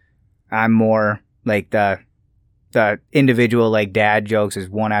stories. I'm more like the individual, like dad jokes is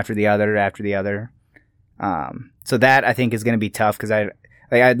one after the other. So that I think is going to be tough, because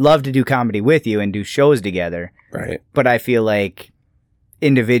I'd love to do comedy with you and do shows together. Right. But I feel like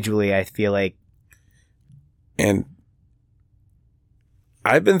individually, and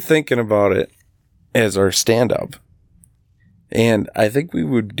I've been thinking about it as our stand-up, and I think we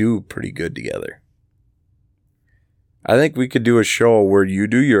would do pretty good together. I think we could do a show where you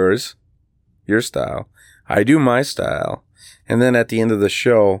do your style, I do my style, and then at the end of the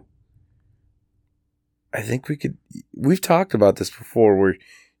show, I think we've talked about this before, where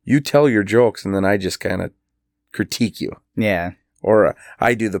you tell your jokes and then I just kind of critique you. Yeah. Or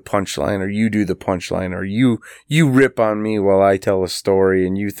I do the punchline, or you do the punchline, or you rip on me while I tell a story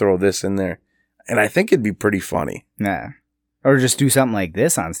and you throw this in there. And I think it'd be pretty funny. Yeah. Or just do something like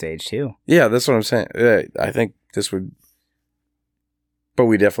this on stage too. Yeah, that's what I'm saying. Yeah, I think this would, but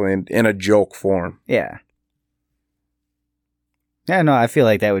we definitely in a joke form. Yeah. Yeah, no, I feel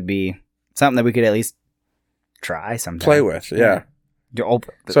like that would be something that we could at least try sometime. Play with, yeah.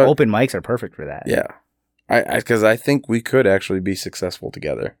 Open mics are perfect for that. Yeah. Because I think we could actually be successful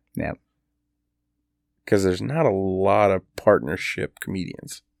together. Yeah. Because there's not a lot of partnership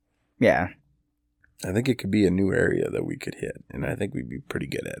comedians. Yeah. I think it could be a new area that we could hit, and I think we'd be pretty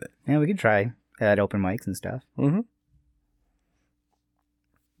good at it. Yeah, we could try at open mics and stuff. Mm-hmm.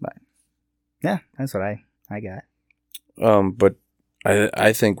 But yeah, that's what I got. But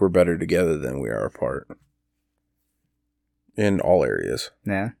I think we're better together than we are apart. In all areas.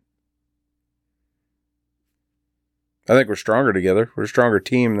 Yeah. I think we're stronger together. We're a stronger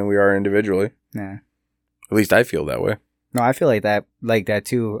team than we are individually. Yeah. At least I feel that way. No, I feel like that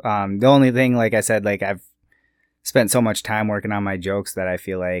too. The only thing, like I said, like I've spent so much time working on my jokes that I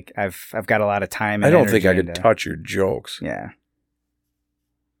feel like I've got a lot of time. And I don't think I could touch your jokes. Yeah.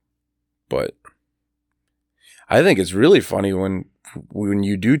 But I think it's really funny when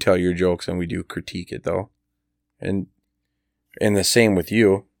you do tell your jokes and we do critique it though, and the same with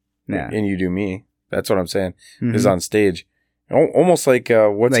you. Yeah. And you do me. That's what I'm saying. Mm-hmm. Is on stage, almost like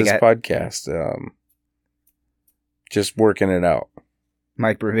what's his podcast? Just working it out.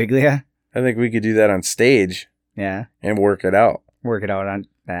 Mike Birbiglia. I think we could do that on stage. Yeah. And work it out. Work it out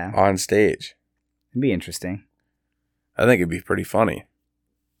on stage. It'd be interesting. I think it'd be pretty funny.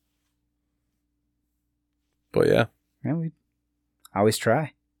 But yeah. Yeah, we always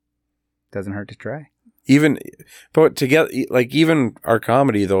try. Doesn't hurt to try. But together, like even our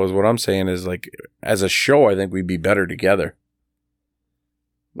comedy though, is what I'm saying is like as a show, I think we'd be better together.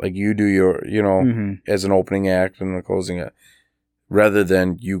 Like you do your, mm-hmm. as an opening act and the closing act, rather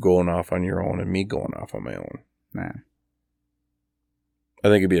than you going off on your own and me going off on my own. Nah. I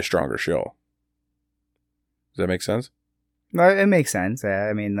think it'd be a stronger show. Does that make sense? No, it makes sense.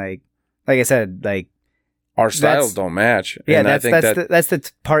 I mean, like I said, like our styles don't match. Yeah, and that's I think that's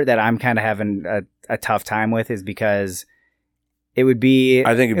the part that I'm kind of having a tough time with, is because it would be.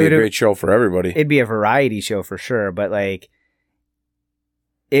 I think it'd be a great show for everybody. It'd be a variety show for sure, but like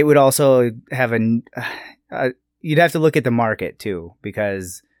it would also have you'd have to look at the market too,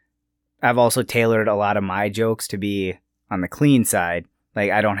 because I've also tailored a lot of my jokes to be on the clean side.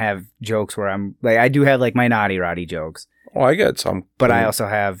 Like, I don't have jokes where I'm like, I do have like my naughty roddy jokes. Oh, I get some. But I also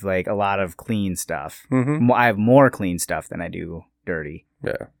have like a lot of clean stuff. Mm-hmm. I have more clean stuff than I do dirty.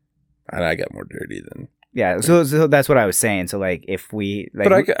 Yeah. And I get more dirty than. Yeah. So that's what I was saying. So like if we. Like,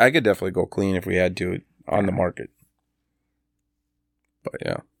 but I could definitely go clean if we had to on the market. But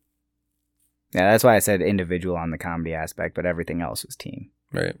yeah. Yeah, that's why I said individual on the comedy aspect, but everything else was team.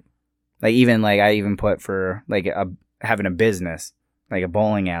 Right. Like even like I even put for like having a business, like a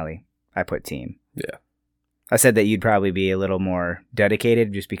bowling alley, I put team. Yeah. I said that you'd probably be a little more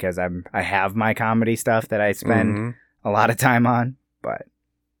dedicated just because I have my comedy stuff that I spend a lot of time on, but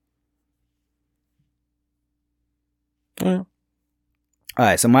yeah. All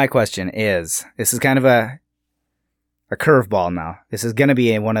right, so my question is, this is kind of a curveball now. This is going to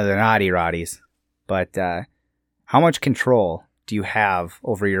be one of the naughty roddies, but how much control do you have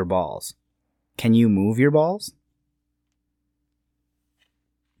over your balls? Can you move your balls?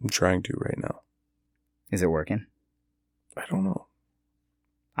 I'm trying to right now. Is it working? I don't know.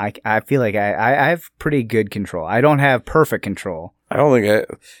 I feel like I have pretty good control. I don't have perfect control. I don't think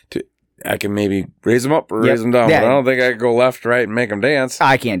I can maybe raise them up or raise them down, but I don't think I can go left, right, and make them dance.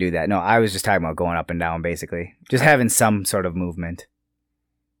 I can't do that. No, I was just talking about going up and down, basically. Just having some sort of movement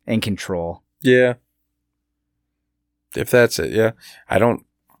and control. Yeah. If that's it, yeah. I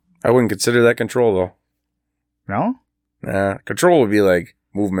wouldn't consider that control, though. No? Nah. Control would be like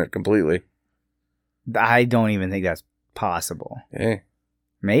movement completely. I don't even think that's possible. Hey.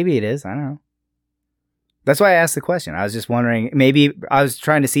 Maybe it is. I don't know. That's why I asked the question. I was just wondering. Maybe I was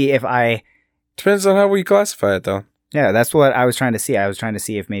trying to see if I... Depends on how we classify it, though. Yeah, that's what I was trying to see. I was trying to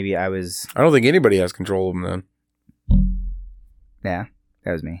see if maybe I was... I don't think anybody has control of them, then. Yeah,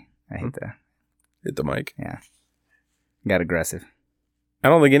 that was me. I hit the mic. Yeah. Got aggressive. I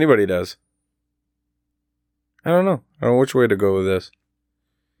don't think anybody does. I don't know. I don't know which way to go with this.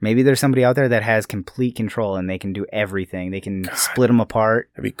 Maybe there's somebody out there that has complete control and they can do everything. They can split them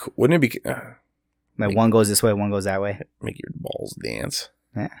apart. That'd be cool. Wouldn't it be... like one goes this way, one goes that way. Make your balls dance.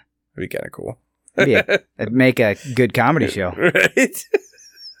 Yeah. That'd be kind of cool. It'd make a good comedy show. Right?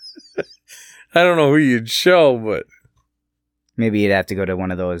 I don't know who you'd show, but... Maybe you'd have to go to one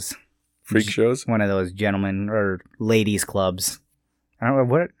of those... freak shows? One of those gentlemen or ladies clubs. I don't know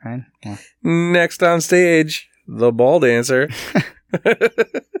what... Yeah. Next on stage, the ball dancer.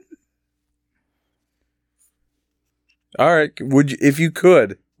 All right. Would you, if you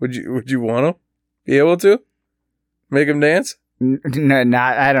could, would you want to be able to make them dance? No,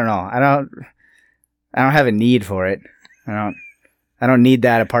 not. I don't know. I don't have a need for it. I don't need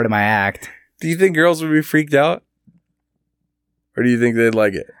that a part of my act. Do you think girls would be freaked out, or do you think they'd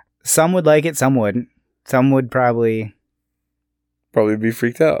like it? Some would like it. Some wouldn't. Some would probably be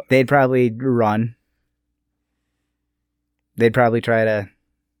freaked out. They'd probably run. They'd probably try to...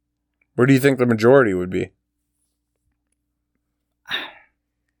 Where do you think the majority would be?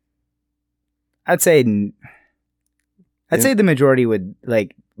 I'd say the majority would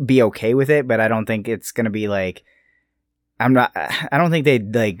like be okay with it, but I don't think it's going to be like... I don't think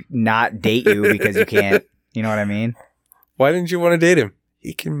they'd like not date you because you can't... You know what I mean? Why didn't you want to date him?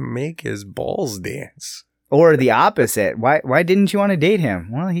 He can make his balls dance. Or the opposite. Why didn't you want to date him?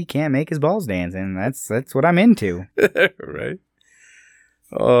 Well, he can't make his balls dance, and that's what I'm into. Right?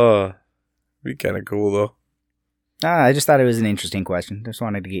 Oh, be kind of cool, though. I just thought it was an interesting question. Just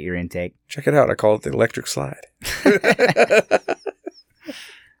wanted to get your intake. Check it out. I call it the electric slide.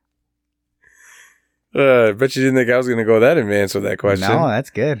 I bet you didn't think I was going to go that advanced with that question. No,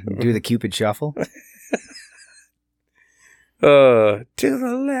 that's good. Do the Cupid shuffle. To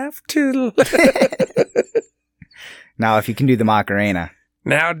the left, to the left. Now, if you can do the Macarena.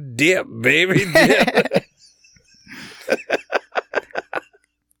 Now dip, baby, dip.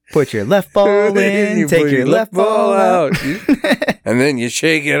 Put your left ball in, take your left ball out. And then you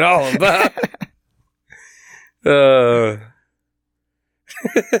shake it all about.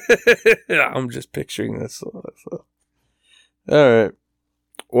 I'm just picturing this. All right.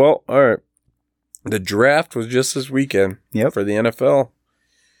 Well, all right. The draft was just this weekend for the NFL.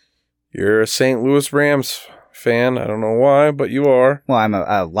 You're a St. Louis Rams fan. I don't know why, but you are. Well, I'm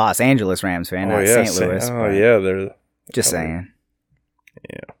a Los Angeles Rams fan, not St. Louis. Oh, yeah. They're just saying.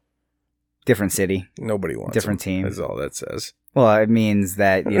 Yeah. Different city. Nobody wants different him. team. That's all that says. Well, it means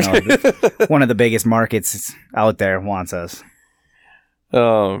that, one of the biggest markets out there wants us.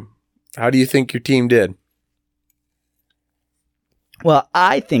 How do you think your team did? Well,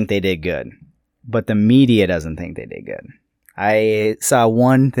 I think they did good, but the media doesn't think they did good. I saw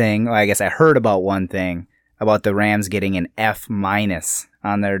one thing, I guess I heard about one thing about the Rams getting an F-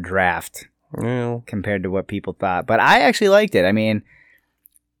 on their draft compared to what people thought. But I actually liked it. I mean,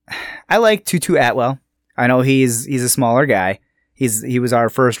 I like Tutu Atwell. I know he's a smaller guy. He was our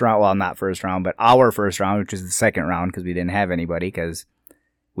first round, well, not first round, but our first round, which is the second round because we didn't have anybody because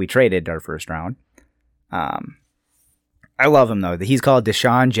we traded our first round. I love him, though. He's called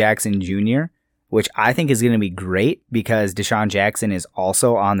Deshaun Jackson Jr., which I think is going to be great because Deshaun Jackson is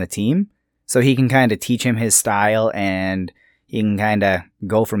also on the team. So he can kind of teach him his style and he can kind of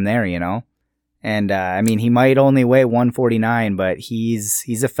go from there, And, I mean, he might only weigh 149, but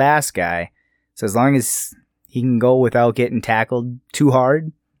he's a fast guy. So as long as he can go without getting tackled too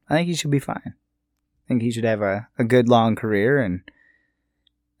hard, I think he should be fine. I think he should have a good long career, and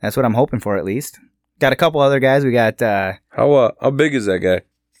that's what I'm hoping for at least. Got a couple other guys. We got... How big is that guy?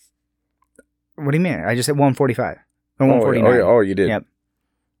 What do you mean? I just said 145. Or 149. Oh, you did? Yep.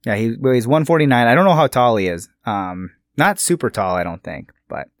 Yeah, he's 149. I don't know how tall he is. Not super tall, I don't think.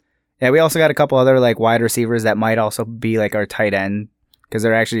 But yeah, we also got a couple other like wide receivers that might also be like our tight end because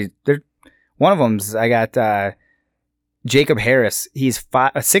they're one of them's I got Jacob Harris. He's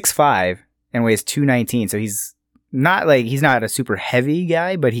 6'5" and weighs 219. So he's not a super heavy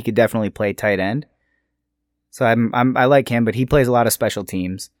guy, but he could definitely play tight end. So I like him, but he plays a lot of special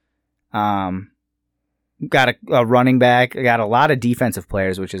teams. Got a running back. Got a lot of defensive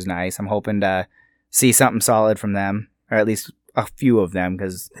players, which is nice. I'm hoping to see something solid from them, or at least a few of them,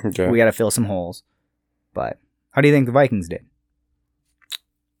 because we got to fill some holes. But how do you think the Vikings did?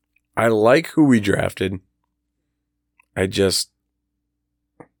 I like who we drafted. The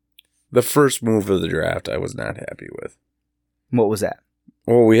first move of the draft, I was not happy with. What was that?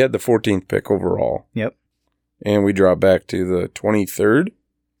 Well, we had the 14th pick overall. Yep. And we dropped back to the 23rd.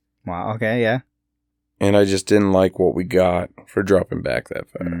 Wow, okay, yeah. And I just didn't like what we got for dropping back that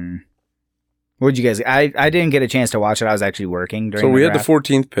far. What'd you guys... I didn't get a chance to watch it. I was actually working during So we the had the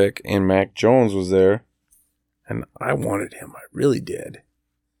 14th pick, and Mac Jones was there. And I wanted him. I really did.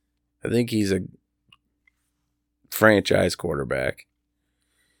 I think he's a franchise quarterback.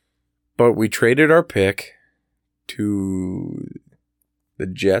 But we traded our pick to the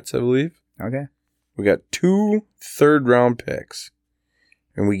Jets, I believe. Okay. We got 2 third-round picks.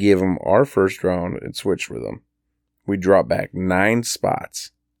 And we gave them our first round and switched with them. We dropped back 9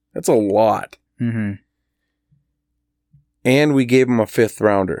 spots. That's a lot. Mm-hmm. And we gave them a 5th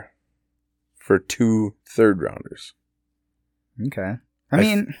rounder for 2 third rounders. Okay.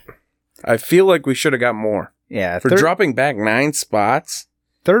 I feel like we should have got more. Yeah. For dropping back 9 spots.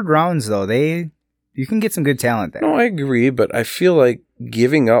 Third rounds, though, you can get some good talent there. No, I agree, but I feel like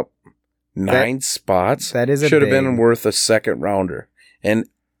giving up 9 spots should have been worth a 2nd rounder. And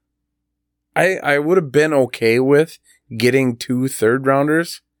I would have been okay with getting 2 third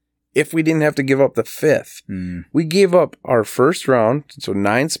rounders if we didn't have to give up the 5th. We gave up our first round, so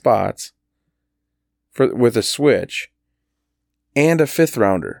 9 spots with a switch, and a 5th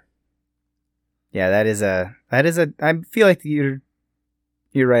rounder. Yeah, that is a. I feel like you're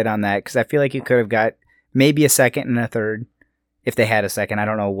right on that because I feel like you could have got maybe a 2nd and a 3rd if they had a 2nd. I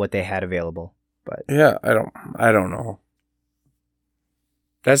don't know what they had available, but yeah, I don't know.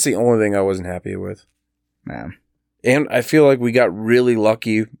 That's the only thing I wasn't happy with. Yeah. And I feel like we got really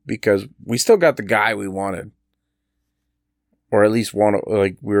lucky because we still got the guy we wanted. Or at least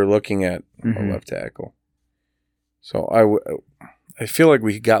we were looking at a left tackle. So I feel like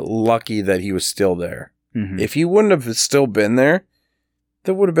we got lucky that he was still there. Mm-hmm. If he wouldn't have still been there,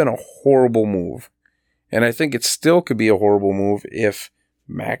 that would have been a horrible move. And I think it still could be a horrible move if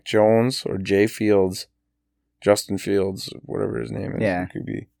Mac Jones or Justin Fields, whatever his name is. Yeah. It could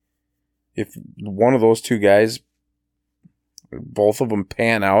be. If one of those 2 guys, both of them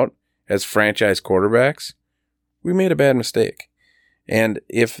pan out as franchise quarterbacks, we made a bad mistake. And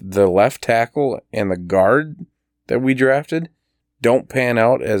if the left tackle and the guard that we drafted don't pan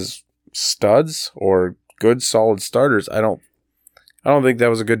out as studs or good solid starters, I don't think that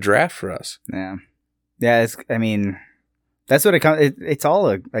was a good draft for us. Yeah. Yeah, that's what it comes. It's all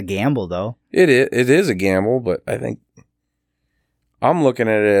a gamble, though. It is a gamble, but I think I'm looking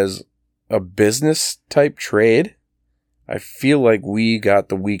at it as a business type trade. I feel like we got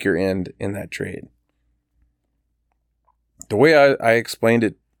the weaker end in that trade. The way I explained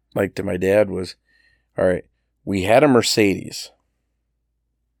it, like to my dad, was, all right, we had a Mercedes,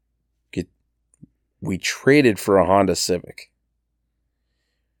 we traded for a Honda Civic.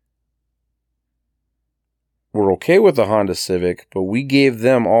 We're okay with the Honda Civic, but we gave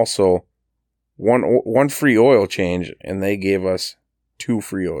them also one free oil change, and they gave us 2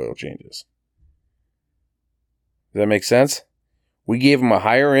 free oil changes. Does that make sense? We gave them a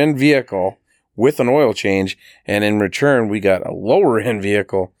higher end vehicle with an oil change, and in return, we got a lower end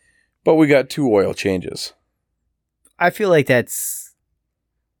vehicle, but we got 2 oil changes. I feel like that's...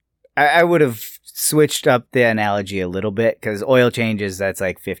 I would have switched up the analogy a little bit, because oil changes, that's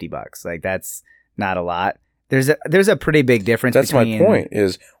like $50. Like, that's not a lot. There's a pretty big difference. That's my point,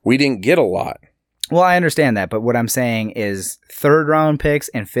 is we didn't get a lot. Well, I understand that, but what I'm saying is 3rd round picks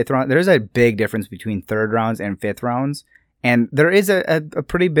and 5th round, there's a big difference between 3rd rounds and 5th rounds, and there is a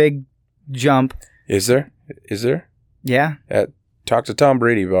pretty big jump. Is there? Yeah. Talk to Tom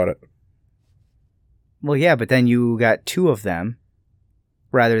Brady about it. Well, yeah, but then you got 2 of them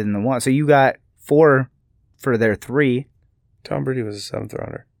rather than the 1. So you got 4 for their 3. Tom Brady was a 7th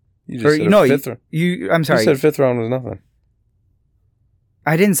rounder. You just said a 5th round. I'm sorry. You said 5th round was nothing.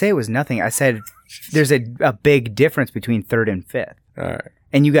 I didn't say it was nothing. I said there's a big difference between 3rd and 5th. All right.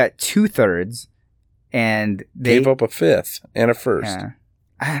 And you got 2 thirds, and they gave up a 5th and a 1st.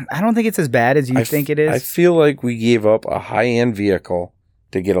 Yeah. I don't think it's as bad as you think it is. I feel like we gave up a high-end vehicle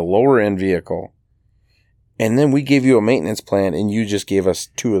to get a lower-end vehicle, and then we gave you a maintenance plan, and you just gave us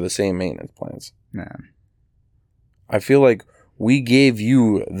 2 of the same maintenance plans. No. I feel like we gave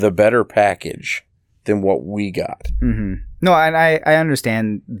you the better package than what we got. Mm-hmm. No, and I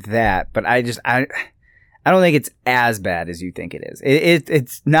understand that, but I don't think it's as bad as you think it is.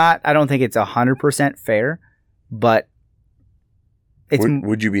 It's not. I don't think it's 100% fair, but it's.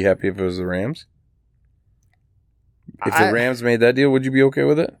 Would you be happy if it was the Rams? If the Rams made that deal, would you be okay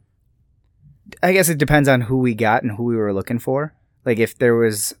with it? I guess it depends on who we got and who we were looking for. Like if there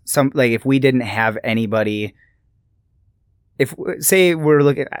was if we didn't have anybody. Say we're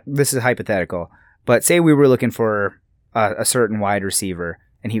looking. This is hypothetical, but say we were looking for a certain wide receiver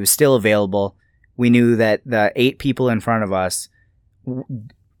and he was still available. We knew that the 8 people in front of us,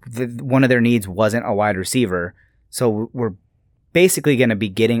 one of their needs wasn't a wide receiver. So we're basically going to be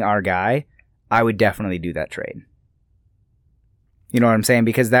getting our guy. I would definitely do that trade. You know what I'm saying?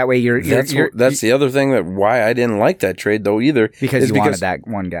 Because that way that's the other thing that why I didn't like that trade though either. Because you wanted that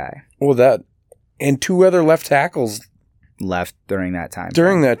one guy. Well, that and 2 other left tackles left during that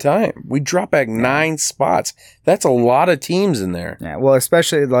time. We dropped back 9 spots. That's a lot of teams in there. Yeah, well,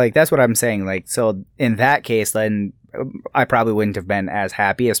 especially that's what I'm saying. So in that case, then I probably wouldn't have been as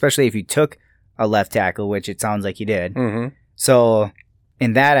happy, especially if you took a left tackle, which it sounds like you did. Mm-hmm. So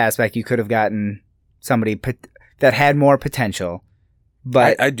in that aspect, you could have gotten somebody that had more potential.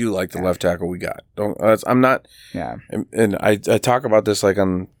 But I do like the left tackle we got. I'm not. Yeah. And I talk about this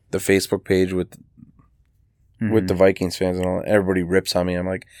on the Facebook page with the Vikings fans and all. Everybody rips on me. I'm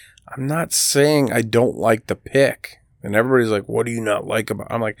like, I'm not saying I don't like the pick. And everybody's like, what do you not like about?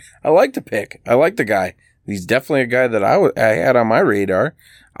 I'm like, I like the pick. I like the guy. He's definitely a guy that I had on my radar.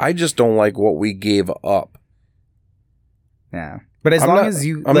 I just don't like what we gave up. Yeah. But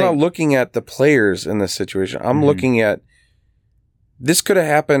I'm not looking at the players in this situation. I'm looking at this could have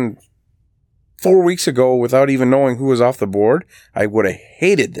happened 4 weeks ago without even knowing who was off the board. I would have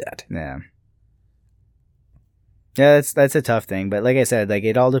hated that. Yeah. Yeah, that's a tough thing. But like I said,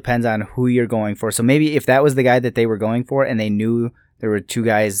 it all depends on who you're going for. So maybe if that was the guy that they were going for and they knew there were 2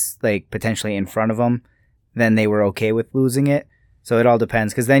 guys potentially in front of them, then they were okay with losing it. So it all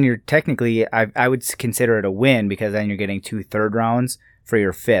depends. Because then you're technically, I would consider it a win because then you're getting 2 third rounds for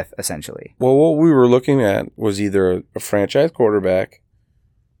your 5th, essentially. Well, what we were looking at was either a franchise quarterback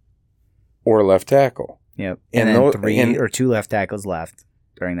or a left tackle. Yep. And then 3 or 2 left tackles left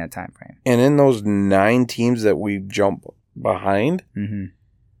during that time frame. And in those 9 teams that we jump behind,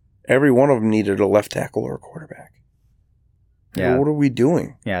 every one of them needed a left tackle or a quarterback. Yeah. Well, what are we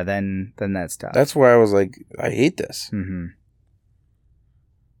doing? Yeah, then that's tough. That's why I was like, I hate this. Mm-hmm.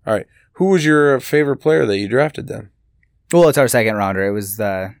 All right. Who was your favorite player that you drafted then? Well, it's our 2nd rounder. It was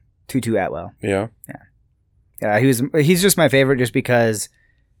Tutu Atwell. Yeah. Yeah. He's just my favorite just because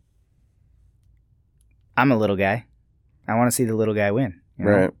I'm a little guy. I want to see the little guy win.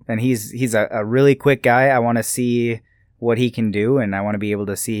 Right. And he's a really quick guy. I want to see what he can do, and I want to be able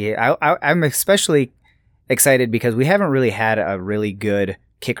to see. I'm especially excited because we haven't really had a really good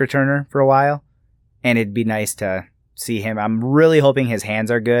kick returner for a while, and it'd be nice to see him. I'm really hoping his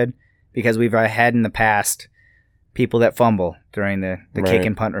hands are good because we've had in the past people that fumble during the kick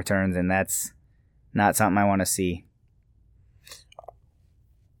and punt returns, and that's not something I want to see.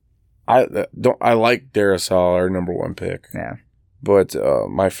 I like Darrisaw, our number 1 pick. Yeah. But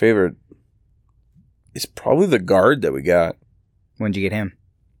my favorite is probably the guard that we got. When'd you get him?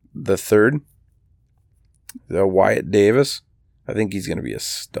 The third. The Wyatt Davis. I think he's going to be a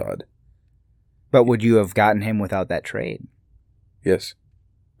stud. But would you have gotten him without that trade? Yes.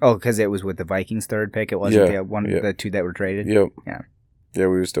 Oh, because it was with the Vikings' third pick. It wasn't the two that were traded. Yep. Yeah,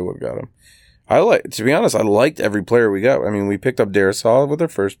 we still would have got him. To be honest, I liked every player we got. I mean, we picked up Darrisaw with our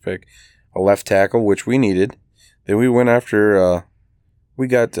first pick, a left tackle, which we needed. Then we went after. We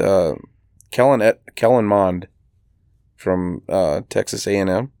got Kellen Mond from Texas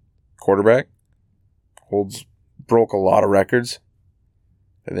A&M, quarterback. Broke a lot of records.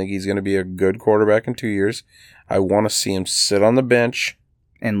 I think he's going to be a good quarterback in 2 years. I want to see him sit on the bench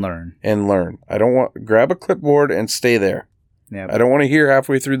and learn. I don't want grab a clipboard and stay there. Yep. I don't want to hear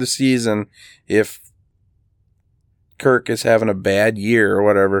halfway through the season if Kirk is having a bad year or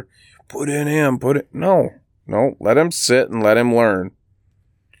whatever. No, let him sit and let him learn.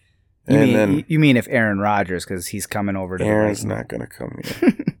 You mean if Aaron Rodgers, because he's coming over to Aaron's not going to come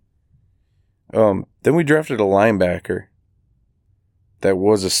here. Then we drafted a linebacker that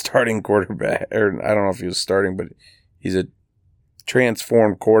was a starting quarterback. Or I don't know if he was starting, but he's a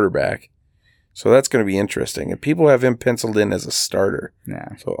transformed quarterback. So that's going to be interesting. And people have him penciled in as a starter.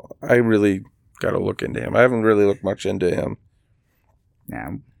 Yeah. So I really got to look into him. I haven't really looked much into him.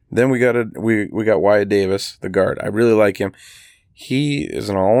 Yeah. Then we got Wyatt Davis, the guard. I really like him. He is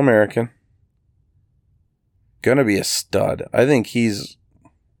an All-American. Gonna be a stud. I think he's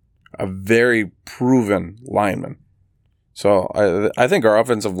a very proven lineman. So I think our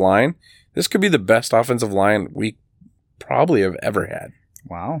offensive line, this could be the best offensive line we probably have ever had.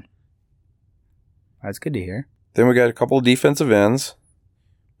 Wow. That's good to hear. Then we got a couple of defensive ends.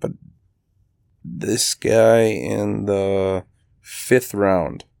 But this guy in the 5th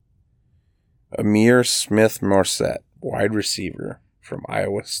round, Amir Smith-Marset, wide receiver from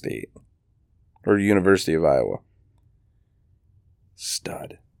Iowa State or University of Iowa.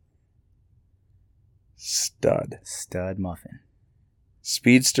 Stud muffin.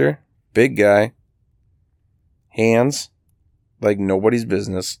 Speedster, big guy, hands like nobody's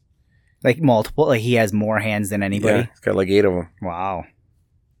business. Like multiple, like he has more hands than anybody. Yeah, he's got like 8 of them. Wow.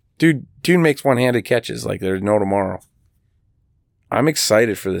 Dude makes one-handed catches like there's no tomorrow. I'm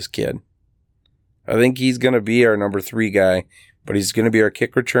excited for this kid. I think he's going to be our number 3 guy, but he's going to be our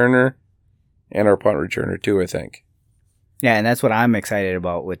kick returner and our punt returner too, I think. Yeah, and that's what I'm excited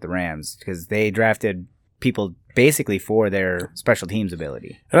about with the Rams, because they drafted people basically for their special teams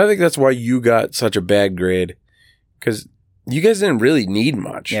ability. And I think that's why you got such a bad grade, because you guys didn't really need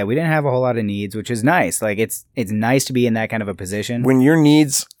much. Yeah, we didn't have a whole lot of needs, which is nice. Like it's nice to be in that kind of a position. When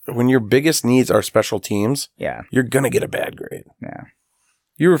your biggest needs are special teams, yeah, you're going to get a bad grade. Yeah.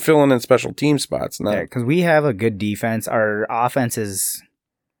 You were filling in special team spots. Yeah, because we have a good defense. Our offense is...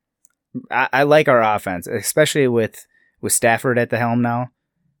 I like our offense, especially with Stafford at the helm now.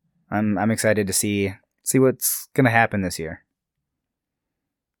 I'm excited to see what's going to happen this year.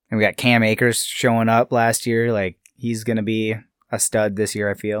 And we got Cam Akers showing up last year. Like, he's going to be a stud this year,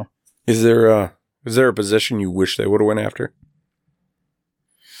 I feel. Is there a position you wish they would have went after?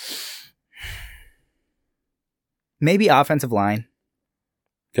 Maybe offensive line.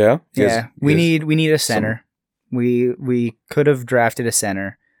 Yeah? Yeah. We need a center. We could have drafted a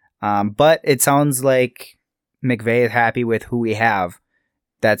center. But it sounds like McVay is happy with who we have.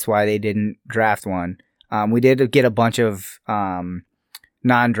 That's why they didn't draft one. We did get a bunch of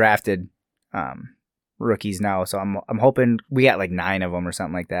non-drafted rookies now, so I'm hoping we got like 9 of them or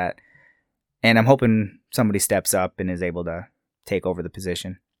something like that. And I'm hoping somebody steps up and is able to take over the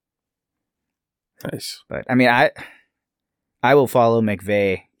position. Nice. But I mean, I will follow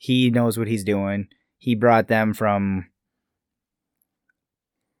McVay. He knows what he's doing. He brought them from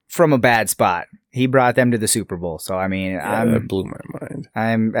a bad spot. He brought them to the Super Bowl. So I mean, that blew my mind.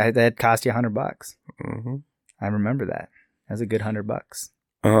 That cost you $100. Mm-hmm. I remember that. That's a good $100.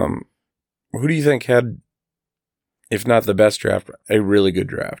 Who do you think had, if not the best draft, a really good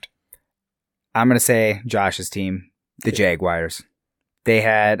draft? I'm gonna say Josh's team, the Jaguars. They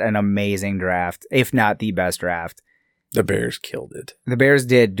had an amazing draft, if not the best draft. The Bears killed it. The Bears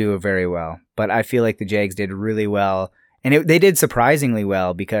did do very well, but I feel like the Jags did really well. And they did surprisingly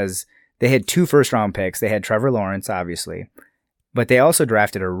well because they had 2 first-round picks. They had Trevor Lawrence, obviously. But they also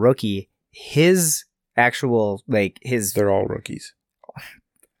drafted a rookie. His actual, They're all rookies.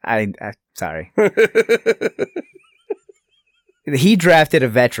 Sorry. He drafted a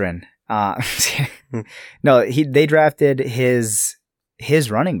veteran. No, they drafted his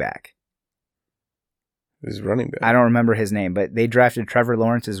running back. His running back. I don't remember his name, but they drafted Trevor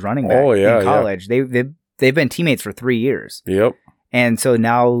Lawrence's running back in college. Yeah. They've been teammates for 3 years. Yep. And so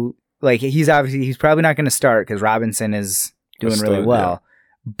now like he's probably not going to start because Robinson is doing really well,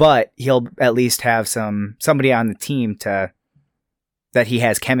 but he'll at least have somebody on the team that he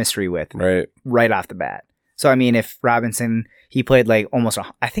has chemistry with right off the bat. So I mean, if Robinson, he played like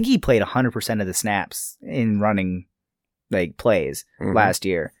I think he played 100% of the snaps in running like plays last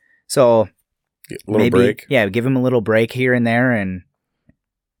year. So break. Yeah, give him a little break here and there, and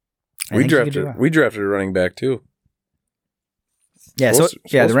we drafted a running back too. Yeah, supposed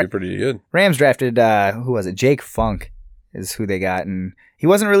to be pretty good. Rams drafted who was it? Jake Funk is who they got, and he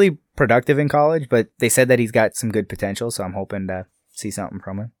wasn't really productive in college, but they said that he's got some good potential, so I'm hoping to see something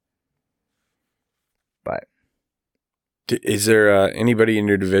from him. But is there anybody in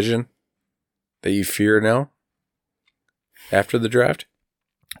your division that you fear now after the draft?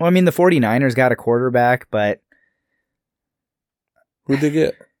 Well, I mean, the 49ers got a quarterback, but who'd they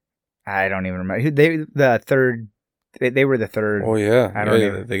get? I don't even remember. They were the third. Oh yeah, I don't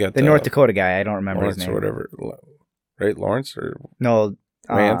even. They got the North Dakota guy. I don't remember Lawrence his name. Or whatever, right? Lawrence or no,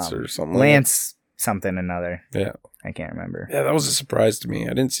 Lance or something. Lance something another. Yeah, I can't remember. Yeah, that was a surprise to me.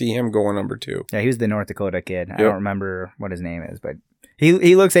 I didn't see him going number 2. Yeah, he was the North Dakota kid. Yep. I don't remember what his name is, but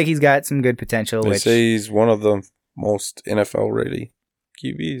he looks like he's got some good potential. They say he's one of the most NFL ready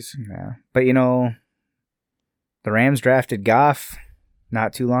QBs. Yeah, but the Rams drafted Goff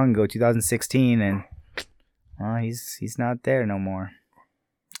not too long ago, 2016, and he's not there no more.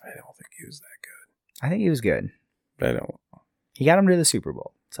 I don't think he was that good. I think he was good. I don't. He got him to the Super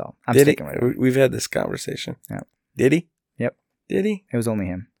Bowl, so I'm sticking with it. We've had this conversation. Yeah. Did he? Yep. Did he? It was only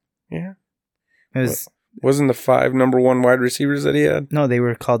him. Yeah. It wasn't the 5 number 1 wide receivers that he had? No, they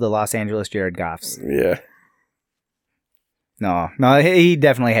were called the Los Angeles Jared Goffs. Yeah. No, he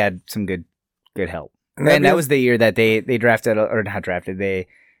definitely had some good help. And that was the year that they drafted, or not drafted,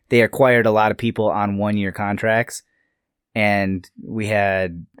 they acquired a lot of people on 1-year contracts, and we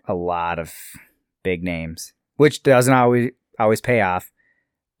had a lot of big names, which doesn't always pay off,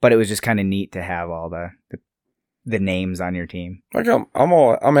 but it was just kind of neat to have all the names on your team. Like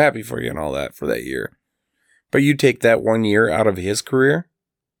I'm happy for you and all that for that year, but you take that 1 year out of his career,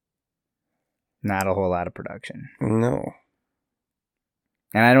 not a whole lot of production. No.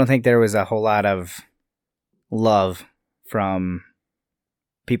 And I don't think there was a whole lot of love from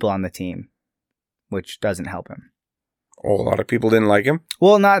people on the team, which doesn't help him. Oh, a lot of people didn't like him?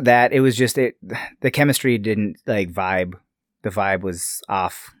 Well, not that. It was just the chemistry didn't vibe. The vibe was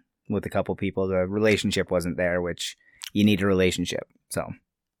off with a couple people. The relationship wasn't there, which you need a relationship. So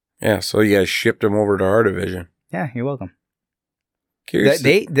yeah, so you guys shipped him over to our division. Yeah, you're welcome. Curious.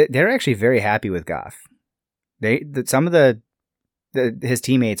 They're actually very happy with Goff. Some of his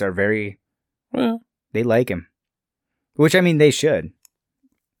teammates are very well. They like him, which I mean they should.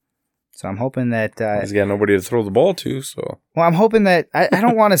 So I'm hoping that he's got nobody to throw the ball to. So I'm hoping that I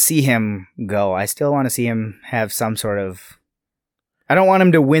don't want to see him go. I still want to see him have some sort of. I don't want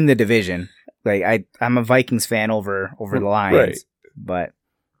him to win the division. Like I'm a Vikings fan over the Lions, right. But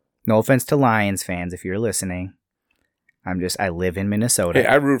no offense to Lions fans if you're listening. I live in Minnesota. Hey,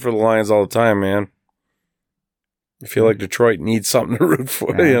 I root for the Lions all the time, man. I feel like Detroit needs something to root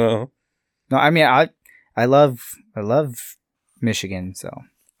for, No, I mean I love Michigan, so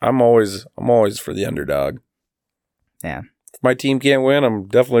I'm always for the underdog. Yeah. If my team can't win, I'm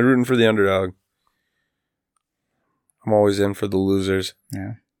definitely rooting for the underdog. I'm always in for the losers.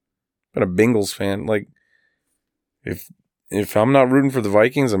 Yeah. Been a Bengals fan. Like if I'm not rooting for the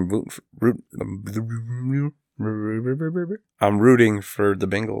Vikings, I'm rooting for the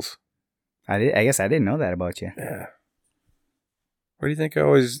Bengals. I guess I didn't know that about you. Yeah. Why do you think I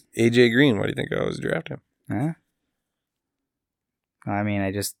always AJ Green? Why do you think I always draft him? Huh? I mean,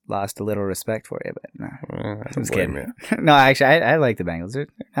 I just lost a little respect for you, but no. I don't blame you. No, actually, I like the Bengals. They're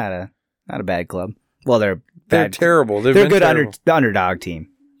not a bad club. Well, they're terrible. They're a good underdog team.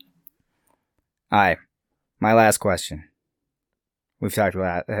 All right, my last question. We've talked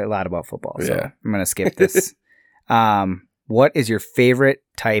a lot about football, so I'm going to skip this. What is your favorite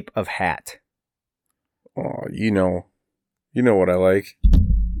type of hat? Oh, you know what I like.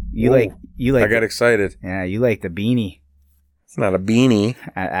 You like. I got excited. Yeah, you like the beanie. It's not a beanie.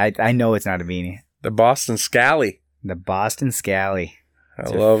 I know it's not a beanie. The Boston Scally. The Boston Scally.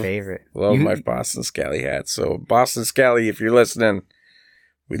 That's your favorite. Love my Boston Scally hat. So Boston Scally, if you're listening,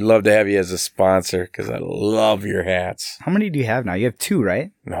 we'd love to have you as a sponsor because I love your hats. How many do you have now? You have 2,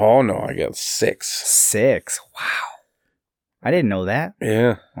 right? No, I got 6. 6. Wow. I didn't know that.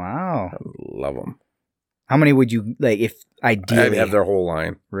 Yeah. Wow. I love them. How many would you like if ideally? I'd have their whole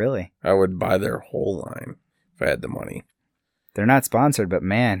line. Really? I would buy their whole line if I had the money. They're not sponsored, but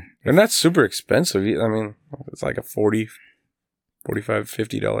man. They're not super expensive. I mean, it's like a 40 $45,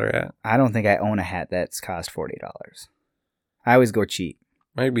 $50 hat. I don't think I own a hat that's cost $40. I always go cheap.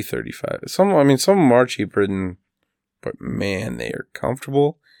 Might be 35. Some of them are cheaper than, but man, they are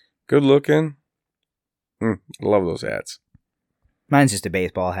comfortable, good looking. Love those hats. Mine's just a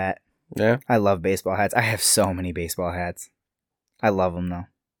baseball hat. Yeah? I love baseball hats. I have so many baseball hats. I love them, though.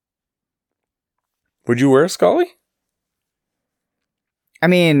 Would you wear a Scully? I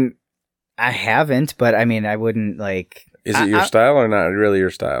mean, I haven't, but I mean, I wouldn't like... Is it your style or not really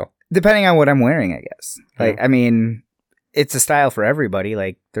your style? Depending on what I'm wearing, I guess. Like, Yeah. I mean, it's a style for everybody.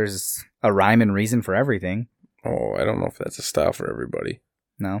 Like, there's a rhyme and reason for everything. Oh, I don't know if that's a style for everybody.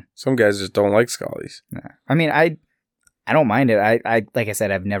 No? Some guys just don't like Scullies. No. I mean, I don't mind it. I like I said,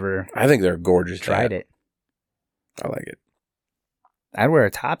 I've never I think they're gorgeous. tried it. I like it. I'd wear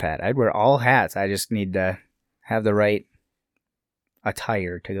a top hat. I'd wear all hats. I just need to have the right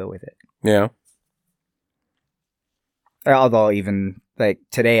attire to go with it. Yeah. Although even like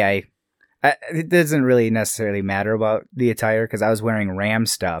today, it doesn't really necessarily matter about the attire because I was wearing Ram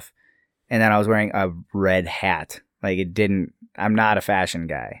stuff, and then I was wearing a red hat. Like it didn't. I'm not a fashion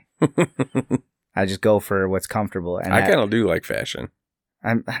guy. I just go for what's comfortable. And I kind of do like fashion.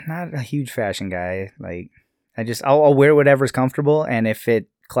 I'm not a huge fashion guy. Like I'll wear whatever's comfortable, and if it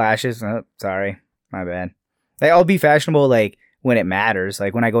clashes, oh, sorry, my bad. Like I'll be fashionable like when it matters.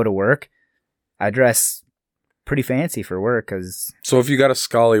 Like when I go to work, I dress pretty fancy for work because... So if you got a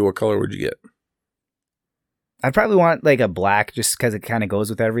Scully, what color would you get? I'd probably want like a black just because it kind of goes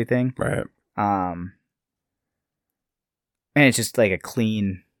with everything. Right. And it's just like a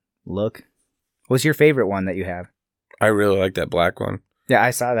clean look. What's your favorite one that you have? I really like that black one. Yeah, I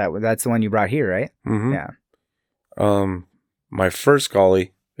saw that. That's the one you brought here, right? Mm-hmm. Yeah. My first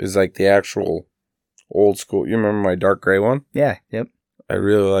Scully is like the actual old school. You remember my dark gray one? Yeah. Yep. I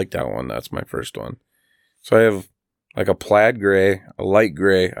really like that one. That's my first one. So I have like a plaid gray, a light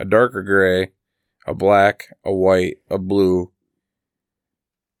gray, a darker gray, a black, a white, a blue.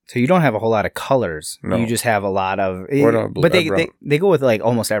 So you don't have a whole lot of colors. No. You just have a lot of... But they go with like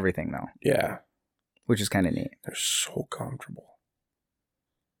almost everything though. Yeah. Which is kind of neat. They're so comfortable.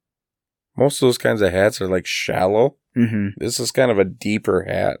 Most of those kinds of hats are like shallow. Mm-hmm. This is kind of a deeper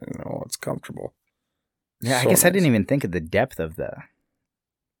hat. It's comfortable. Yeah, So I guess I nice. didn't even think of the depth of the...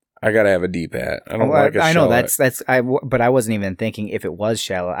 I gotta have a deep hat. I don't like a I know shallow that's but I wasn't even thinking if it was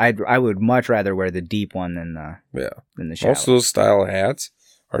shallow. I would much rather wear the deep one than the shallow. Most of those style hats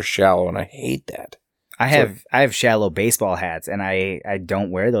are shallow, and I hate that. I have shallow baseball hats, and I don't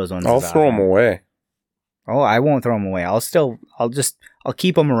wear those ones. I'll throw them away. Oh, I won't throw them away. I'll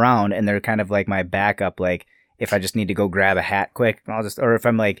keep them around, and they're kind of like my backup. Like if I just need to go grab a hat quick, or if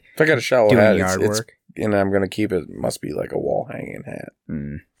I'm like if I got a shallow doing hat, yard work, and I'm gonna keep it. Must be like a wall hanging hat.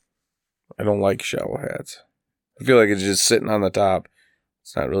 I don't like shallow hats. I feel like it's just sitting on the top.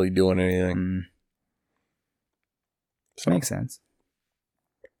 It's not really doing anything. So makes sense.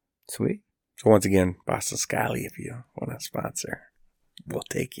 Sweet. So once again, Boston Scally, if you want to sponsor, we'll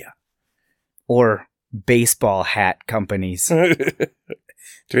take you. Or baseball hat companies. To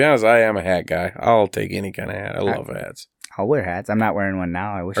be honest, I am a hat guy. I'll take any kind of hat. I love hats. I'll wear hats. I'm not wearing one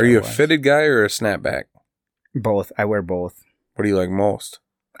now. I wish. Are you a fitted guy or a snapback? Both. I wear both. What do you like most?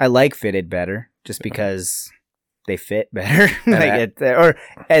 I like fitted better, just because they fit better. Or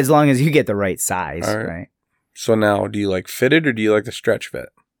as long as you get the right size, right? So now, do you like fitted or do you like the stretch fit?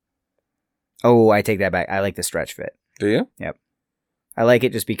 Oh, I take that back. I like the stretch fit. Do you? Yep. I like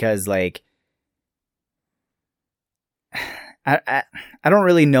it just because, like, I don't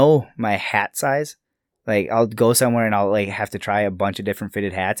really know my hat size. Like, I'll go somewhere and I'll like have to try a bunch of different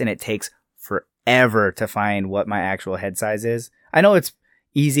fitted hats, and it takes forever to find what my actual head size is. I know it's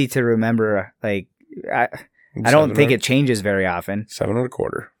easy to remember. Like, I don't think it changes very often. 7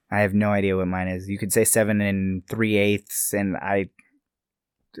 1/4. I have no idea what mine is. You could say 7 3/8, and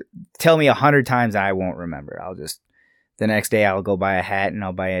tell me 100 times I won't remember. The next day I'll go buy a hat and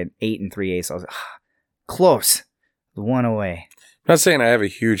I'll buy an 8 3/8. I was close, one away. I'm not saying I have a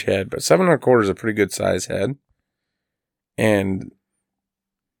huge head, but 7 1/4 is a pretty good size head. And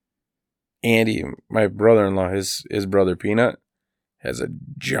Andy, my brother-in-law, his brother Peanut, has a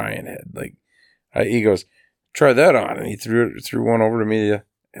giant head. Like, he goes, try that on, and he threw one over to me,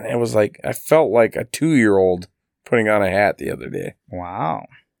 and it was like I felt like a 2-year-old putting on a hat the other day. Wow,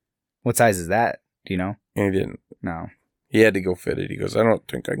 what size is that? Do you know? And he didn't. No, he had to go fitted. He goes, I don't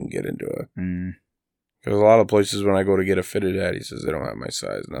think I can get into it. Because a lot of places when I go to get a fitted hat, he says they don't have my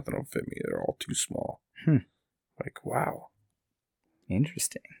size. Nothing will fit me. They're all too small. Like, wow,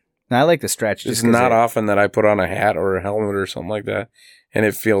 interesting. I like the stretch. It's not often that I put on a hat or a helmet or something like that, and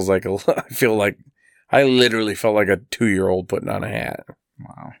it feels like I feel like I literally felt like a 2-year-old putting on a hat.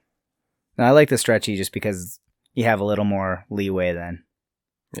 Wow. No, I like the stretchy just because you have a little more leeway then.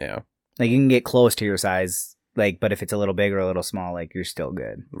 Yeah. Like you can get close to your size, like, but if it's a little big or a little small, like you're still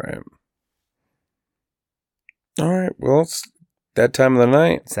good. Right. All right. Well, it's that time of the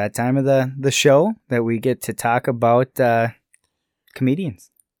night. It's that time of the show that we get to talk about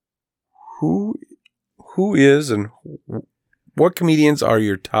comedians. Who is and what comedians are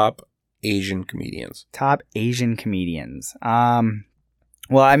your top Asian comedians? Top Asian comedians.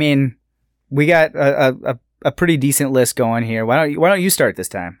 Well, I mean, we got a pretty decent list going here. Why don't you start this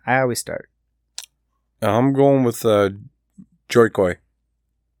time? I always start. I'm going with Joy Koi.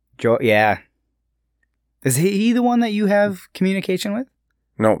 Yeah. Is he the one that you have communication with?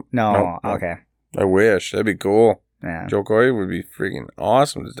 No. Okay. I wish. That'd be cool. Yeah. Joe Koi would be freaking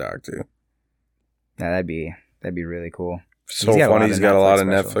awesome to talk to. Yeah, that'd be really cool. So funny. He's got a lot of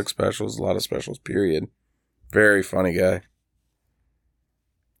Netflix specials, a lot of specials, period. Very funny guy.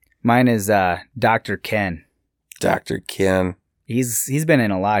 Mine is Dr. Ken. Dr. Ken. He's been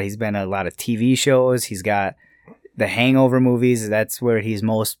in a lot. He's been in a lot of TV shows. He's got the Hangover movies. That's where he's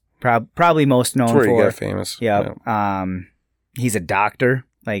most probably most known for. That's where he got famous. Yep. Yeah. He's a doctor.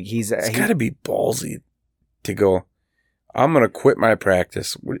 Like he's got to be ballsy to go, I'm going to quit my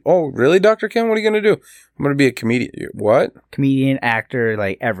practice. Oh, really, Dr. Ken? What are you going to do? I'm going to be a comedian. What? Comedian, actor,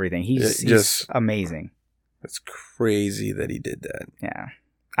 like everything. He's amazing. It's crazy that he did that. Yeah.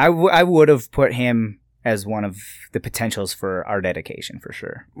 I would have put him as one of the potentials for our dedication for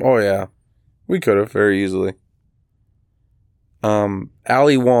sure. Oh, yeah. We could have very easily.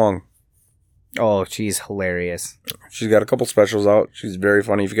 Ali Wong. Oh, she's hilarious. She's got a couple specials out. She's very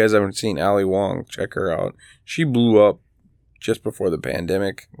funny. If you guys haven't seen Ali Wong, check her out. She blew up just before the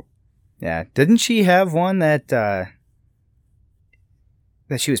pandemic. Yeah. Didn't she have one that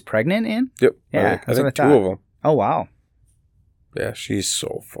she was pregnant in? Yep. Yeah. I think 2 of them. Oh, wow. Yeah, she's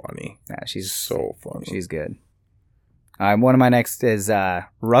so funny. Yeah, she's so funny. She's good. One of my next is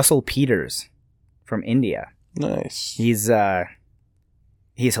Russell Peters from India. Nice. He's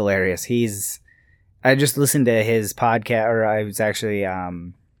hilarious. I just listened to his podcast, or I was actually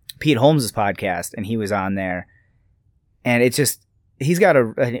Pete Holmes' podcast, and he was on there, and it's just he's got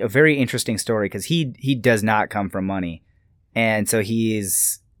a very interesting story because he does not come from money, and so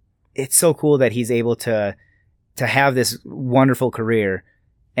it's so cool that he's able to have this wonderful career,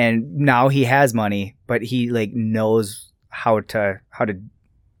 and now he has money, but he like knows how to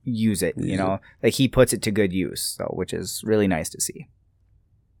use it, you know, like he puts it to good use, so which is really nice to see.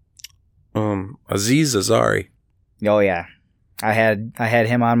 Aziz Ansari. Oh yeah, I had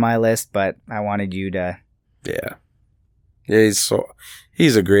him on my list, but I wanted you to. Yeah,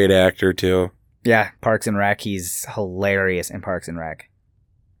 he's a great actor too. Yeah, Parks and Rec. He's hilarious in Parks and Rec.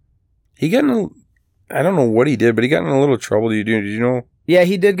 He got in I don't know what he did, but he got in a little trouble. Did you know? Yeah,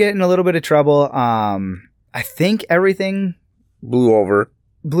 he did get in a little bit of trouble. I think everything blew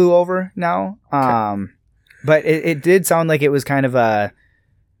over now. But it did sound like it was kind of a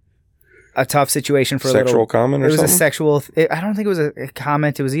tough situation for sexual a little comment or something. It was a sexual. I don't think it was a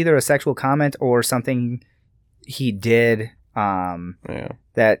comment. It was either a sexual comment or something he did. Yeah.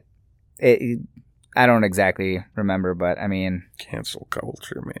 That I don't exactly remember, but I mean, cancel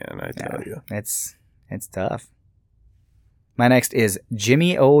culture, man. I tell you, it's tough. My next is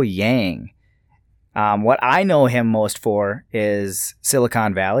Jimmy O. Yang. What I know him most for is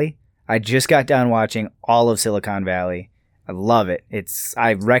Silicon Valley. I just got done watching all of Silicon Valley. I love it.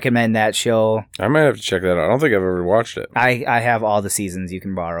 I recommend that show. I might have to check that out. I don't think I've ever watched it. I have all the seasons. You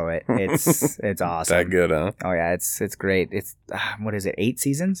can borrow it. It's awesome. That good, huh? Oh yeah, it's great. It's what is it? 8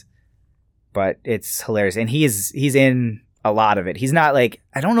 seasons? But it's hilarious, and he's in a lot of it. He's not like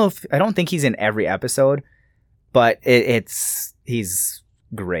I don't think he's in every episode, but he's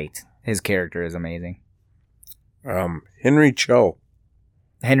great. His character is amazing. Henry Cho.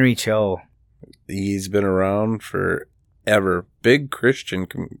 He's been around forever. Big Christian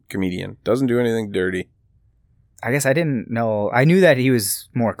comedian. Doesn't do anything dirty. I guess I didn't know. I knew that he was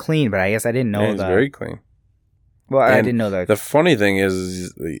more clean, but I guess I didn't know he's very clean. Well, I didn't know that. The funny thing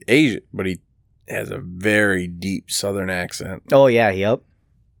is the Asian, but he has a very deep Southern accent. Oh yeah, yep.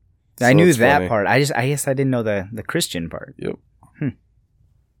 So I knew that funny. part. I guess I didn't know the Christian part. Yep.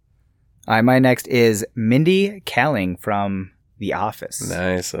 My next is Mindy Kaling from The Office.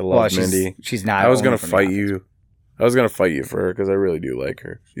 Nice. I love Mindy. She's not. I was gonna fight you. I was gonna fight you for her because I really do like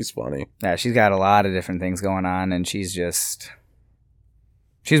her. She's funny. Yeah, she's got a lot of different things going on, and she's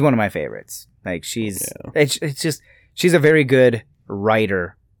one of my favorites. Like it's just she's a very good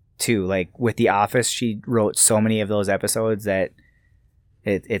writer too. Like with The Office, she wrote so many of those episodes that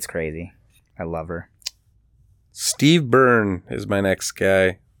it's crazy. I love her. Steve Byrne is my next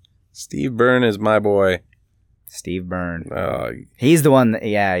guy. Steve Byrne is my boy. Steve Byrne. He's the one that,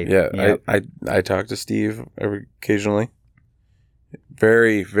 yeah. Yep. I talk to Steve occasionally.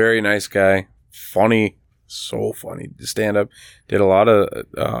 Very, very nice guy. Funny. So funny. Stand up. Did a lot of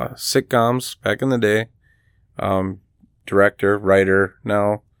sitcoms back in the day. Director, writer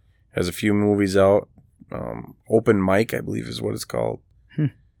now. Has a few movies out. Open Mic, I believe is what it's called.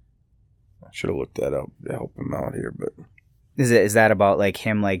 I should have looked that up to help him out here, but is that about like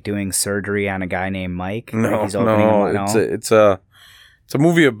him like doing surgery on a guy named Mike? No, it's a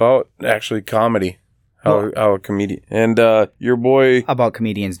movie about actually comedy. How a comedian and your boy about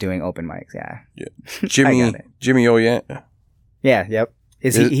comedians doing open mics, yeah. Jimmy O, yeah. Yeah, yep.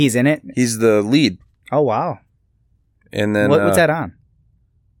 He's in it? He's the lead. Oh wow. And then what's that on?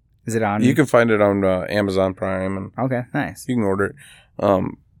 Is it on? You can find it on Amazon Prime, and okay, nice. You can order it.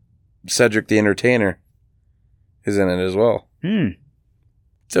 Cedric the Entertainer is in it as well.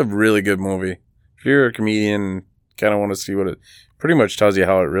 It's a really good movie. If you're a comedian, kind of want to see what it pretty much tells you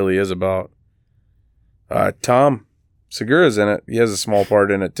how it really is about. Tom Segura's in it. He has a small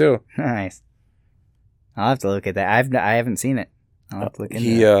part in it too. Nice. I'll have to look at that. I haven't seen it. I'll have to look into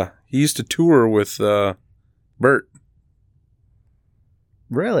it. He used to tour with Bert.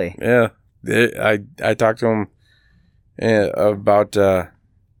 Really? Yeah. I talked to him about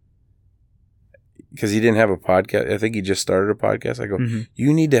because he didn't have a podcast. I think he just started a podcast. I go,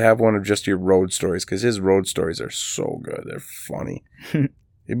 you need to have one of just your road stories because his road stories are so good. They're funny.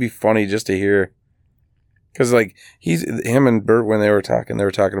 It'd be funny just to hear. Because like him and Bert, when they were talking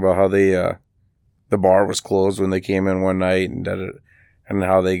about how they the bar was closed when they came in one night and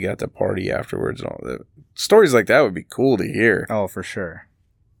how they got to party afterwards and all that. Stories like that would be cool to hear. Oh, for sure.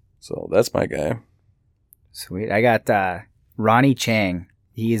 So that's my guy. Sweet. I got Ronnie Chang.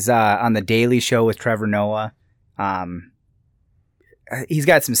 He's on The Daily Show with Trevor Noah. He's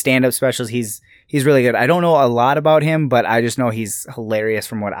got some stand-up specials. He's really good. I don't know a lot about him, but I just know he's hilarious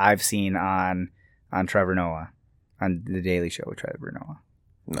from what I've seen on Trevor Noah, on The Daily Show with Trevor Noah.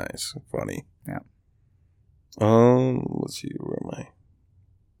 Nice. Funny. Yeah. Let's see. Where am I?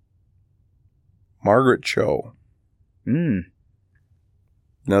 Margaret Cho.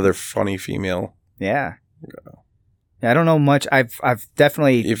 Another funny female. Yeah. I don't know much. I've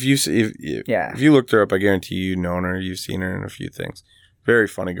definitely. If you looked her up, I guarantee you've known her. You've seen her in a few things. Very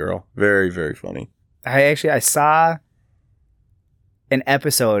funny girl. Very, very funny. I saw an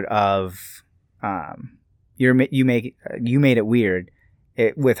episode of you made it weird.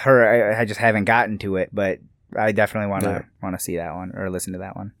 With her, I just haven't gotten to it, but I definitely want to see that one or listen to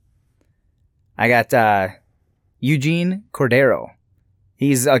that one. I got Eugene Cordero.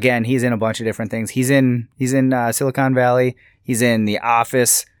 He's in a bunch of different things. He's in Silicon Valley. He's in The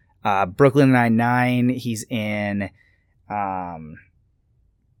Office, Brooklyn Nine-Nine. He's in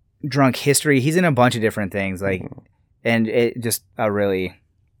Drunk History. He's in a bunch of different things, and it just really,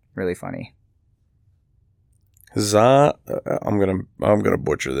 really funny. I'm gonna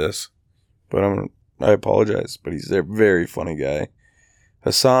butcher this, but I apologize. But he's a very funny guy.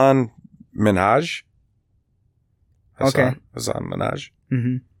 Hassan Minhaj. Hassan Minhaj.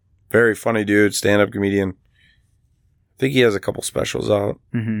 Mm-hmm. Very funny dude, stand-up comedian. I think he has a couple specials out.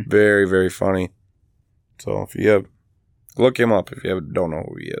 Mm-hmm. Very, very funny. So if you look him up if you don't know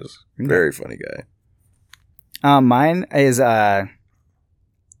who he is. Very funny guy. Mine is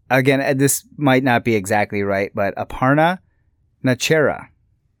again, this might not be exactly right, but Aparna Nachera.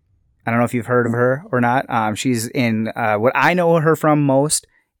 I don't know if you've heard of her or not. She's in what I know her from most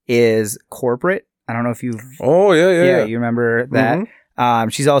is Corporate. I don't know if you've. Oh yeah. You remember that? Mm-hmm.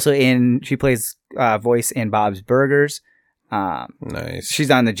 She's also she plays voice in Bob's Burgers. Nice. She's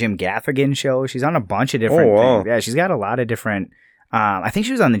on the Jim Gaffigan show. She's on a bunch of different things. Yeah, she's got a lot of different. I think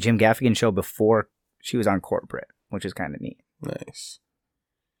she was on the Jim Gaffigan show before she was on Corporate, which is kind of neat. Nice.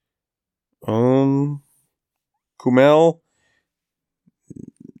 Kumail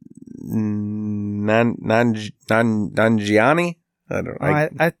Nanjiani. I don't know.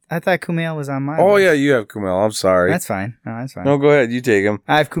 I thought Kumail was on mine. Oh yeah, you have Kumail. I'm sorry. That's fine. No, that's fine. No, go ahead. You take him.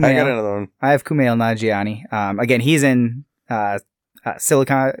 I have Kumail. I got another one. I have Kumail Nanjiani. Again, he's in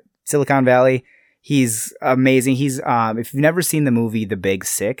Silicon Valley. He's amazing. He's if you've never seen the movie The Big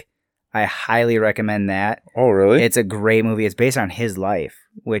Sick, I highly recommend that. Oh really? It's a great movie. It's based on his life,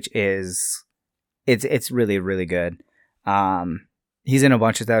 which is it's really, really good. He's in a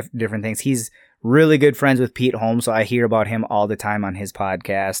bunch of different things. He's really good friends with Pete Holmes, so I hear about him all the time on his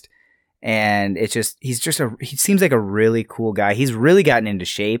podcast. And he seems like a really cool guy. He's really gotten into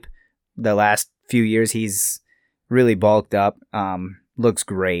shape the last few years. He's really bulked up. Looks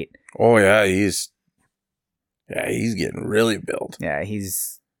great. Oh yeah, Yeah, he's getting really built. Yeah,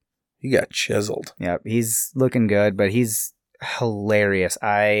 He got chiseled. Yep, he's looking good, but he's hilarious.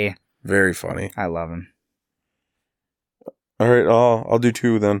 Very funny. I love him. All right, I'll do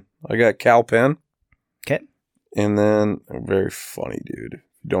 2 then. I got Cal Penn. Okay. And then a very funny dude. If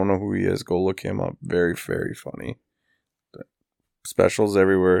you don't know who he is, go look him up. Very, very funny. Specials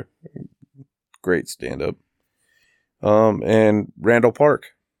everywhere. Great stand-up. And Randall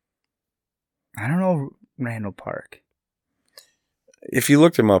Park. I don't know Randall Park. If you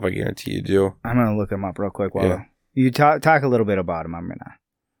looked him up, I guarantee you do. I'm gonna look him up real quick while you talk a little bit about him. I'm gonna.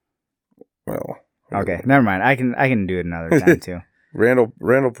 Well. Okay, never mind. I can do it another time too. Randall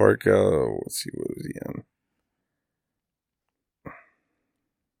Park. Let's see, what was he in?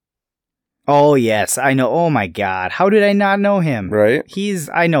 Oh yes, I know. Oh my God, how did I not know him? Right?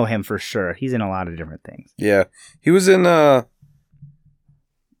 I know him for sure. He's in a lot of different things. Yeah, he was in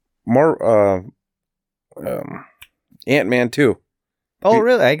Ant-Man 2. Oh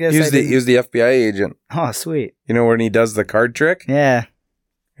really? I guess he was the FBI agent. Oh sweet. You know when he does the card trick? Yeah.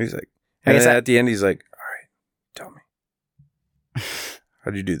 He's like, and then at the end he's like, "All right, tell me,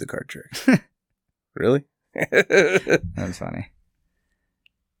 how'd you do the card trick?" Really? That's funny.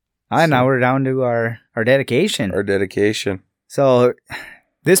 Now we're down to our dedication. Our dedication. So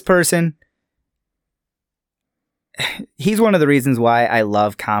this person, he's one of the reasons why I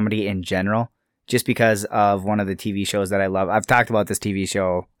love comedy in general, just because of one of the TV shows that I love. I've talked about this TV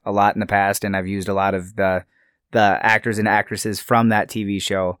show a lot in the past, and I've used a lot of the actors and actresses from that TV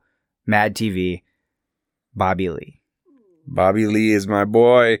show, Mad TV, Bobby Lee. Bobby Lee is my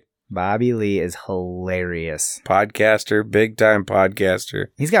boy. Bobby Lee is hilarious. Podcaster, big time podcaster.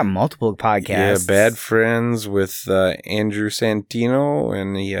 He's got multiple podcasts. Yeah, Bad Friends with Andrew Santino,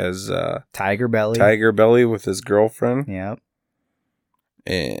 and he has Tiger Belly with his girlfriend. Yep.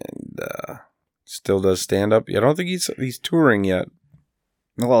 And still does stand up. I don't think he's touring yet.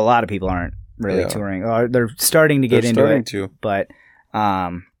 Well, a lot of people aren't really touring. They're starting to get into it. But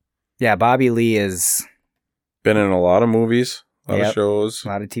yeah, Bobby Lee is been in a lot of movies. A lot of shows. A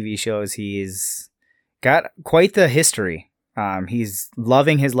lot of TV shows. He's got quite the history. He's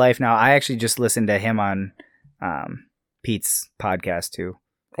loving his life now. I actually just listened to him on Pete's podcast too.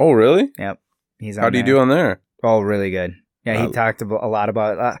 Oh, really? Yep. He's on How do you do on there? Oh, really good. Yeah, he talked a lot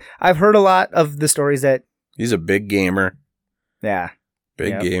about... I've heard a lot of the stories that... He's a big gamer. Yeah.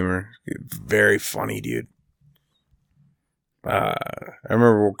 Big gamer. Very funny, dude. I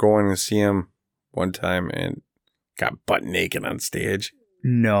remember going to see him one time and got butt naked on stage.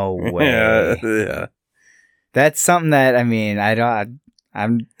 No way. Yeah. That's something that, I mean,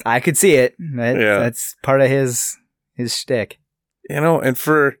 I could see it. That's part of his shtick. You know, and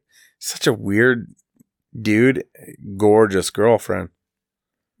for such a weird dude, gorgeous girlfriend.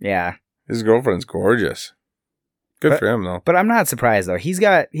 Yeah. His girlfriend's gorgeous. Good for him, though. But I'm not surprised, though. He's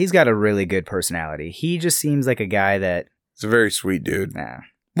got a really good personality. He just seems like a guy that... He's a very sweet dude. Yeah.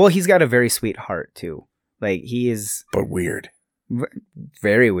 Well, he's got a very sweet heart, too. Like, he is... But weird.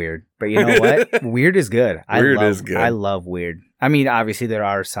 Very weird. But you know what? Weird is good. Weird is good. I love weird. I mean, obviously, there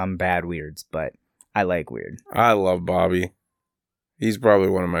are some bad weirds, but I like weird. I love Bobby. He's probably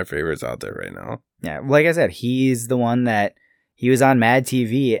one of my favorites out there right now. Yeah. Like I said, he's the one that... He was on Mad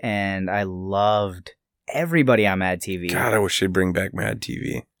TV, and I loved everybody on Mad TV. God, I wish they'd bring back Mad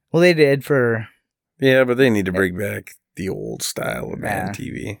TV. Well, they did for... Yeah, but they need to bring back the old style of Mad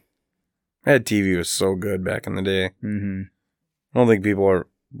TV. Mad TV was so good back in the day. Mm-hmm. I don't think people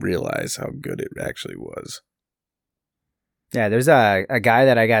realize how good it actually was. Yeah, there's a guy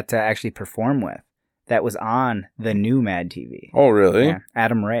that I got to actually perform with that was on the new Mad TV. Oh, really? Yeah,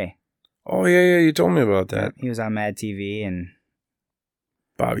 Adam Ray. Oh, yeah, you told me about that. He was on Mad TV, and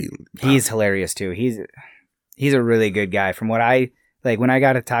Bobby. He's hilarious, too. He's a really good guy. From what I... Like, when I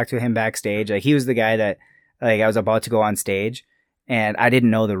got to talk to him backstage, like, he was the guy that... Like, I was about to go on stage, and I didn't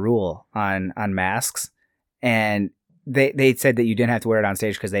know the rule on masks, and they said that you didn't have to wear it on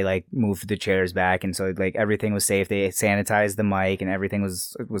stage because they like moved the chairs back, and so like everything was safe. They sanitized the mic, and everything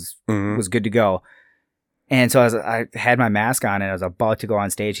was good to go. And so I had my mask on, and I was about to go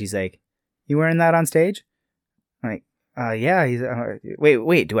on stage. He's like, "You wearing that on stage?" I'm like, "Yeah." He's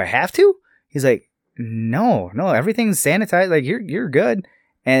wait, do I have to? He's like, "No, everything's sanitized. Like you're good."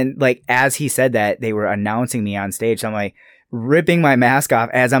 And like as he said that, they were announcing me on stage. So I'm like ripping my mask off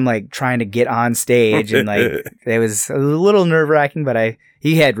as I'm like trying to get on stage, and like it was a little nerve wracking, but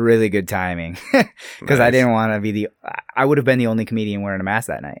he had really good timing because nice. I didn't want to be I would have been the only comedian wearing a mask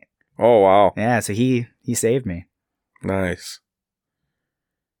that night. Oh wow! Yeah, so he saved me. Nice.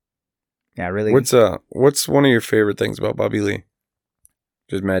 Yeah, really. What's one of your favorite things about Bobby Lee?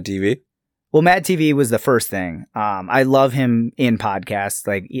 Just Mad TV? Well, Matt TV was the first thing. I love him in podcasts,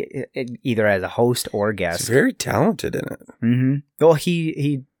 like either as a host or guest. He's very talented in it. Mm-hmm. Well,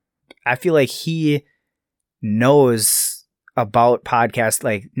 I feel like he knows about podcasts.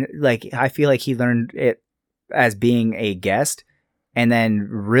 Like I feel like he learned it as being a guest, and then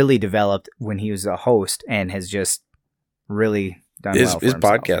really developed when he was a host, and has just really done well for his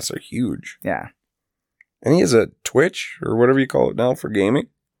himself. podcasts are huge. Yeah. And he has a Twitch or whatever you call it now for gaming.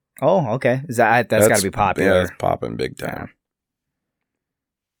 Oh, okay. That's got to be popular. Yeah, it's popping big time. Yeah.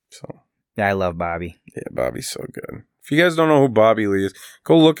 So. Yeah, I love Bobby. Yeah, Bobby's so good. If you guys don't know who Bobby Lee is,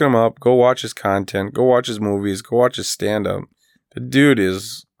 go look him up. Go watch his content. Go watch his movies. Go watch his stand-up. The dude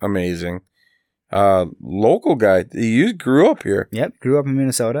is amazing. Local guy. He grew up here. Yep, grew up in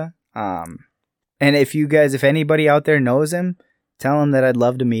Minnesota. And if anybody out there knows him, tell him that I'd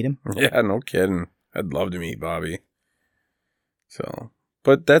love to meet him. Yeah, no kidding. I'd love to meet Bobby. So,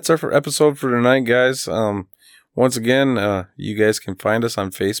 but that's our episode for tonight, guys. Once again, you guys can find us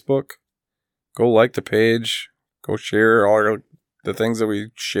on Facebook. Go like the page. Go share all the things that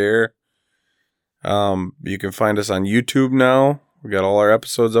we share. You can find us on YouTube now. We got all our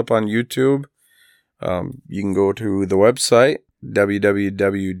episodes up on YouTube. You can go to the website,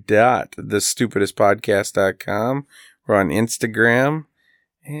 www.thestupidestpodcast.com. We're on Instagram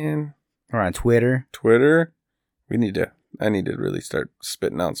and we're on Twitter. I need to really start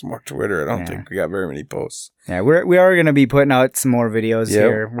spitting out some more Twitter. I don't think we got very many posts. Yeah, we are going to be putting out some more videos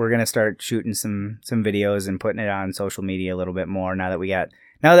here. We're going to start shooting some videos and putting it on social media a little bit more now that we got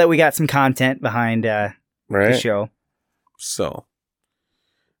some content behind the show. So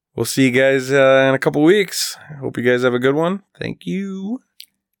we'll see you guys in a couple weeks. Hope you guys have a good one. Thank you.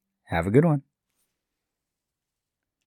 Have a good one.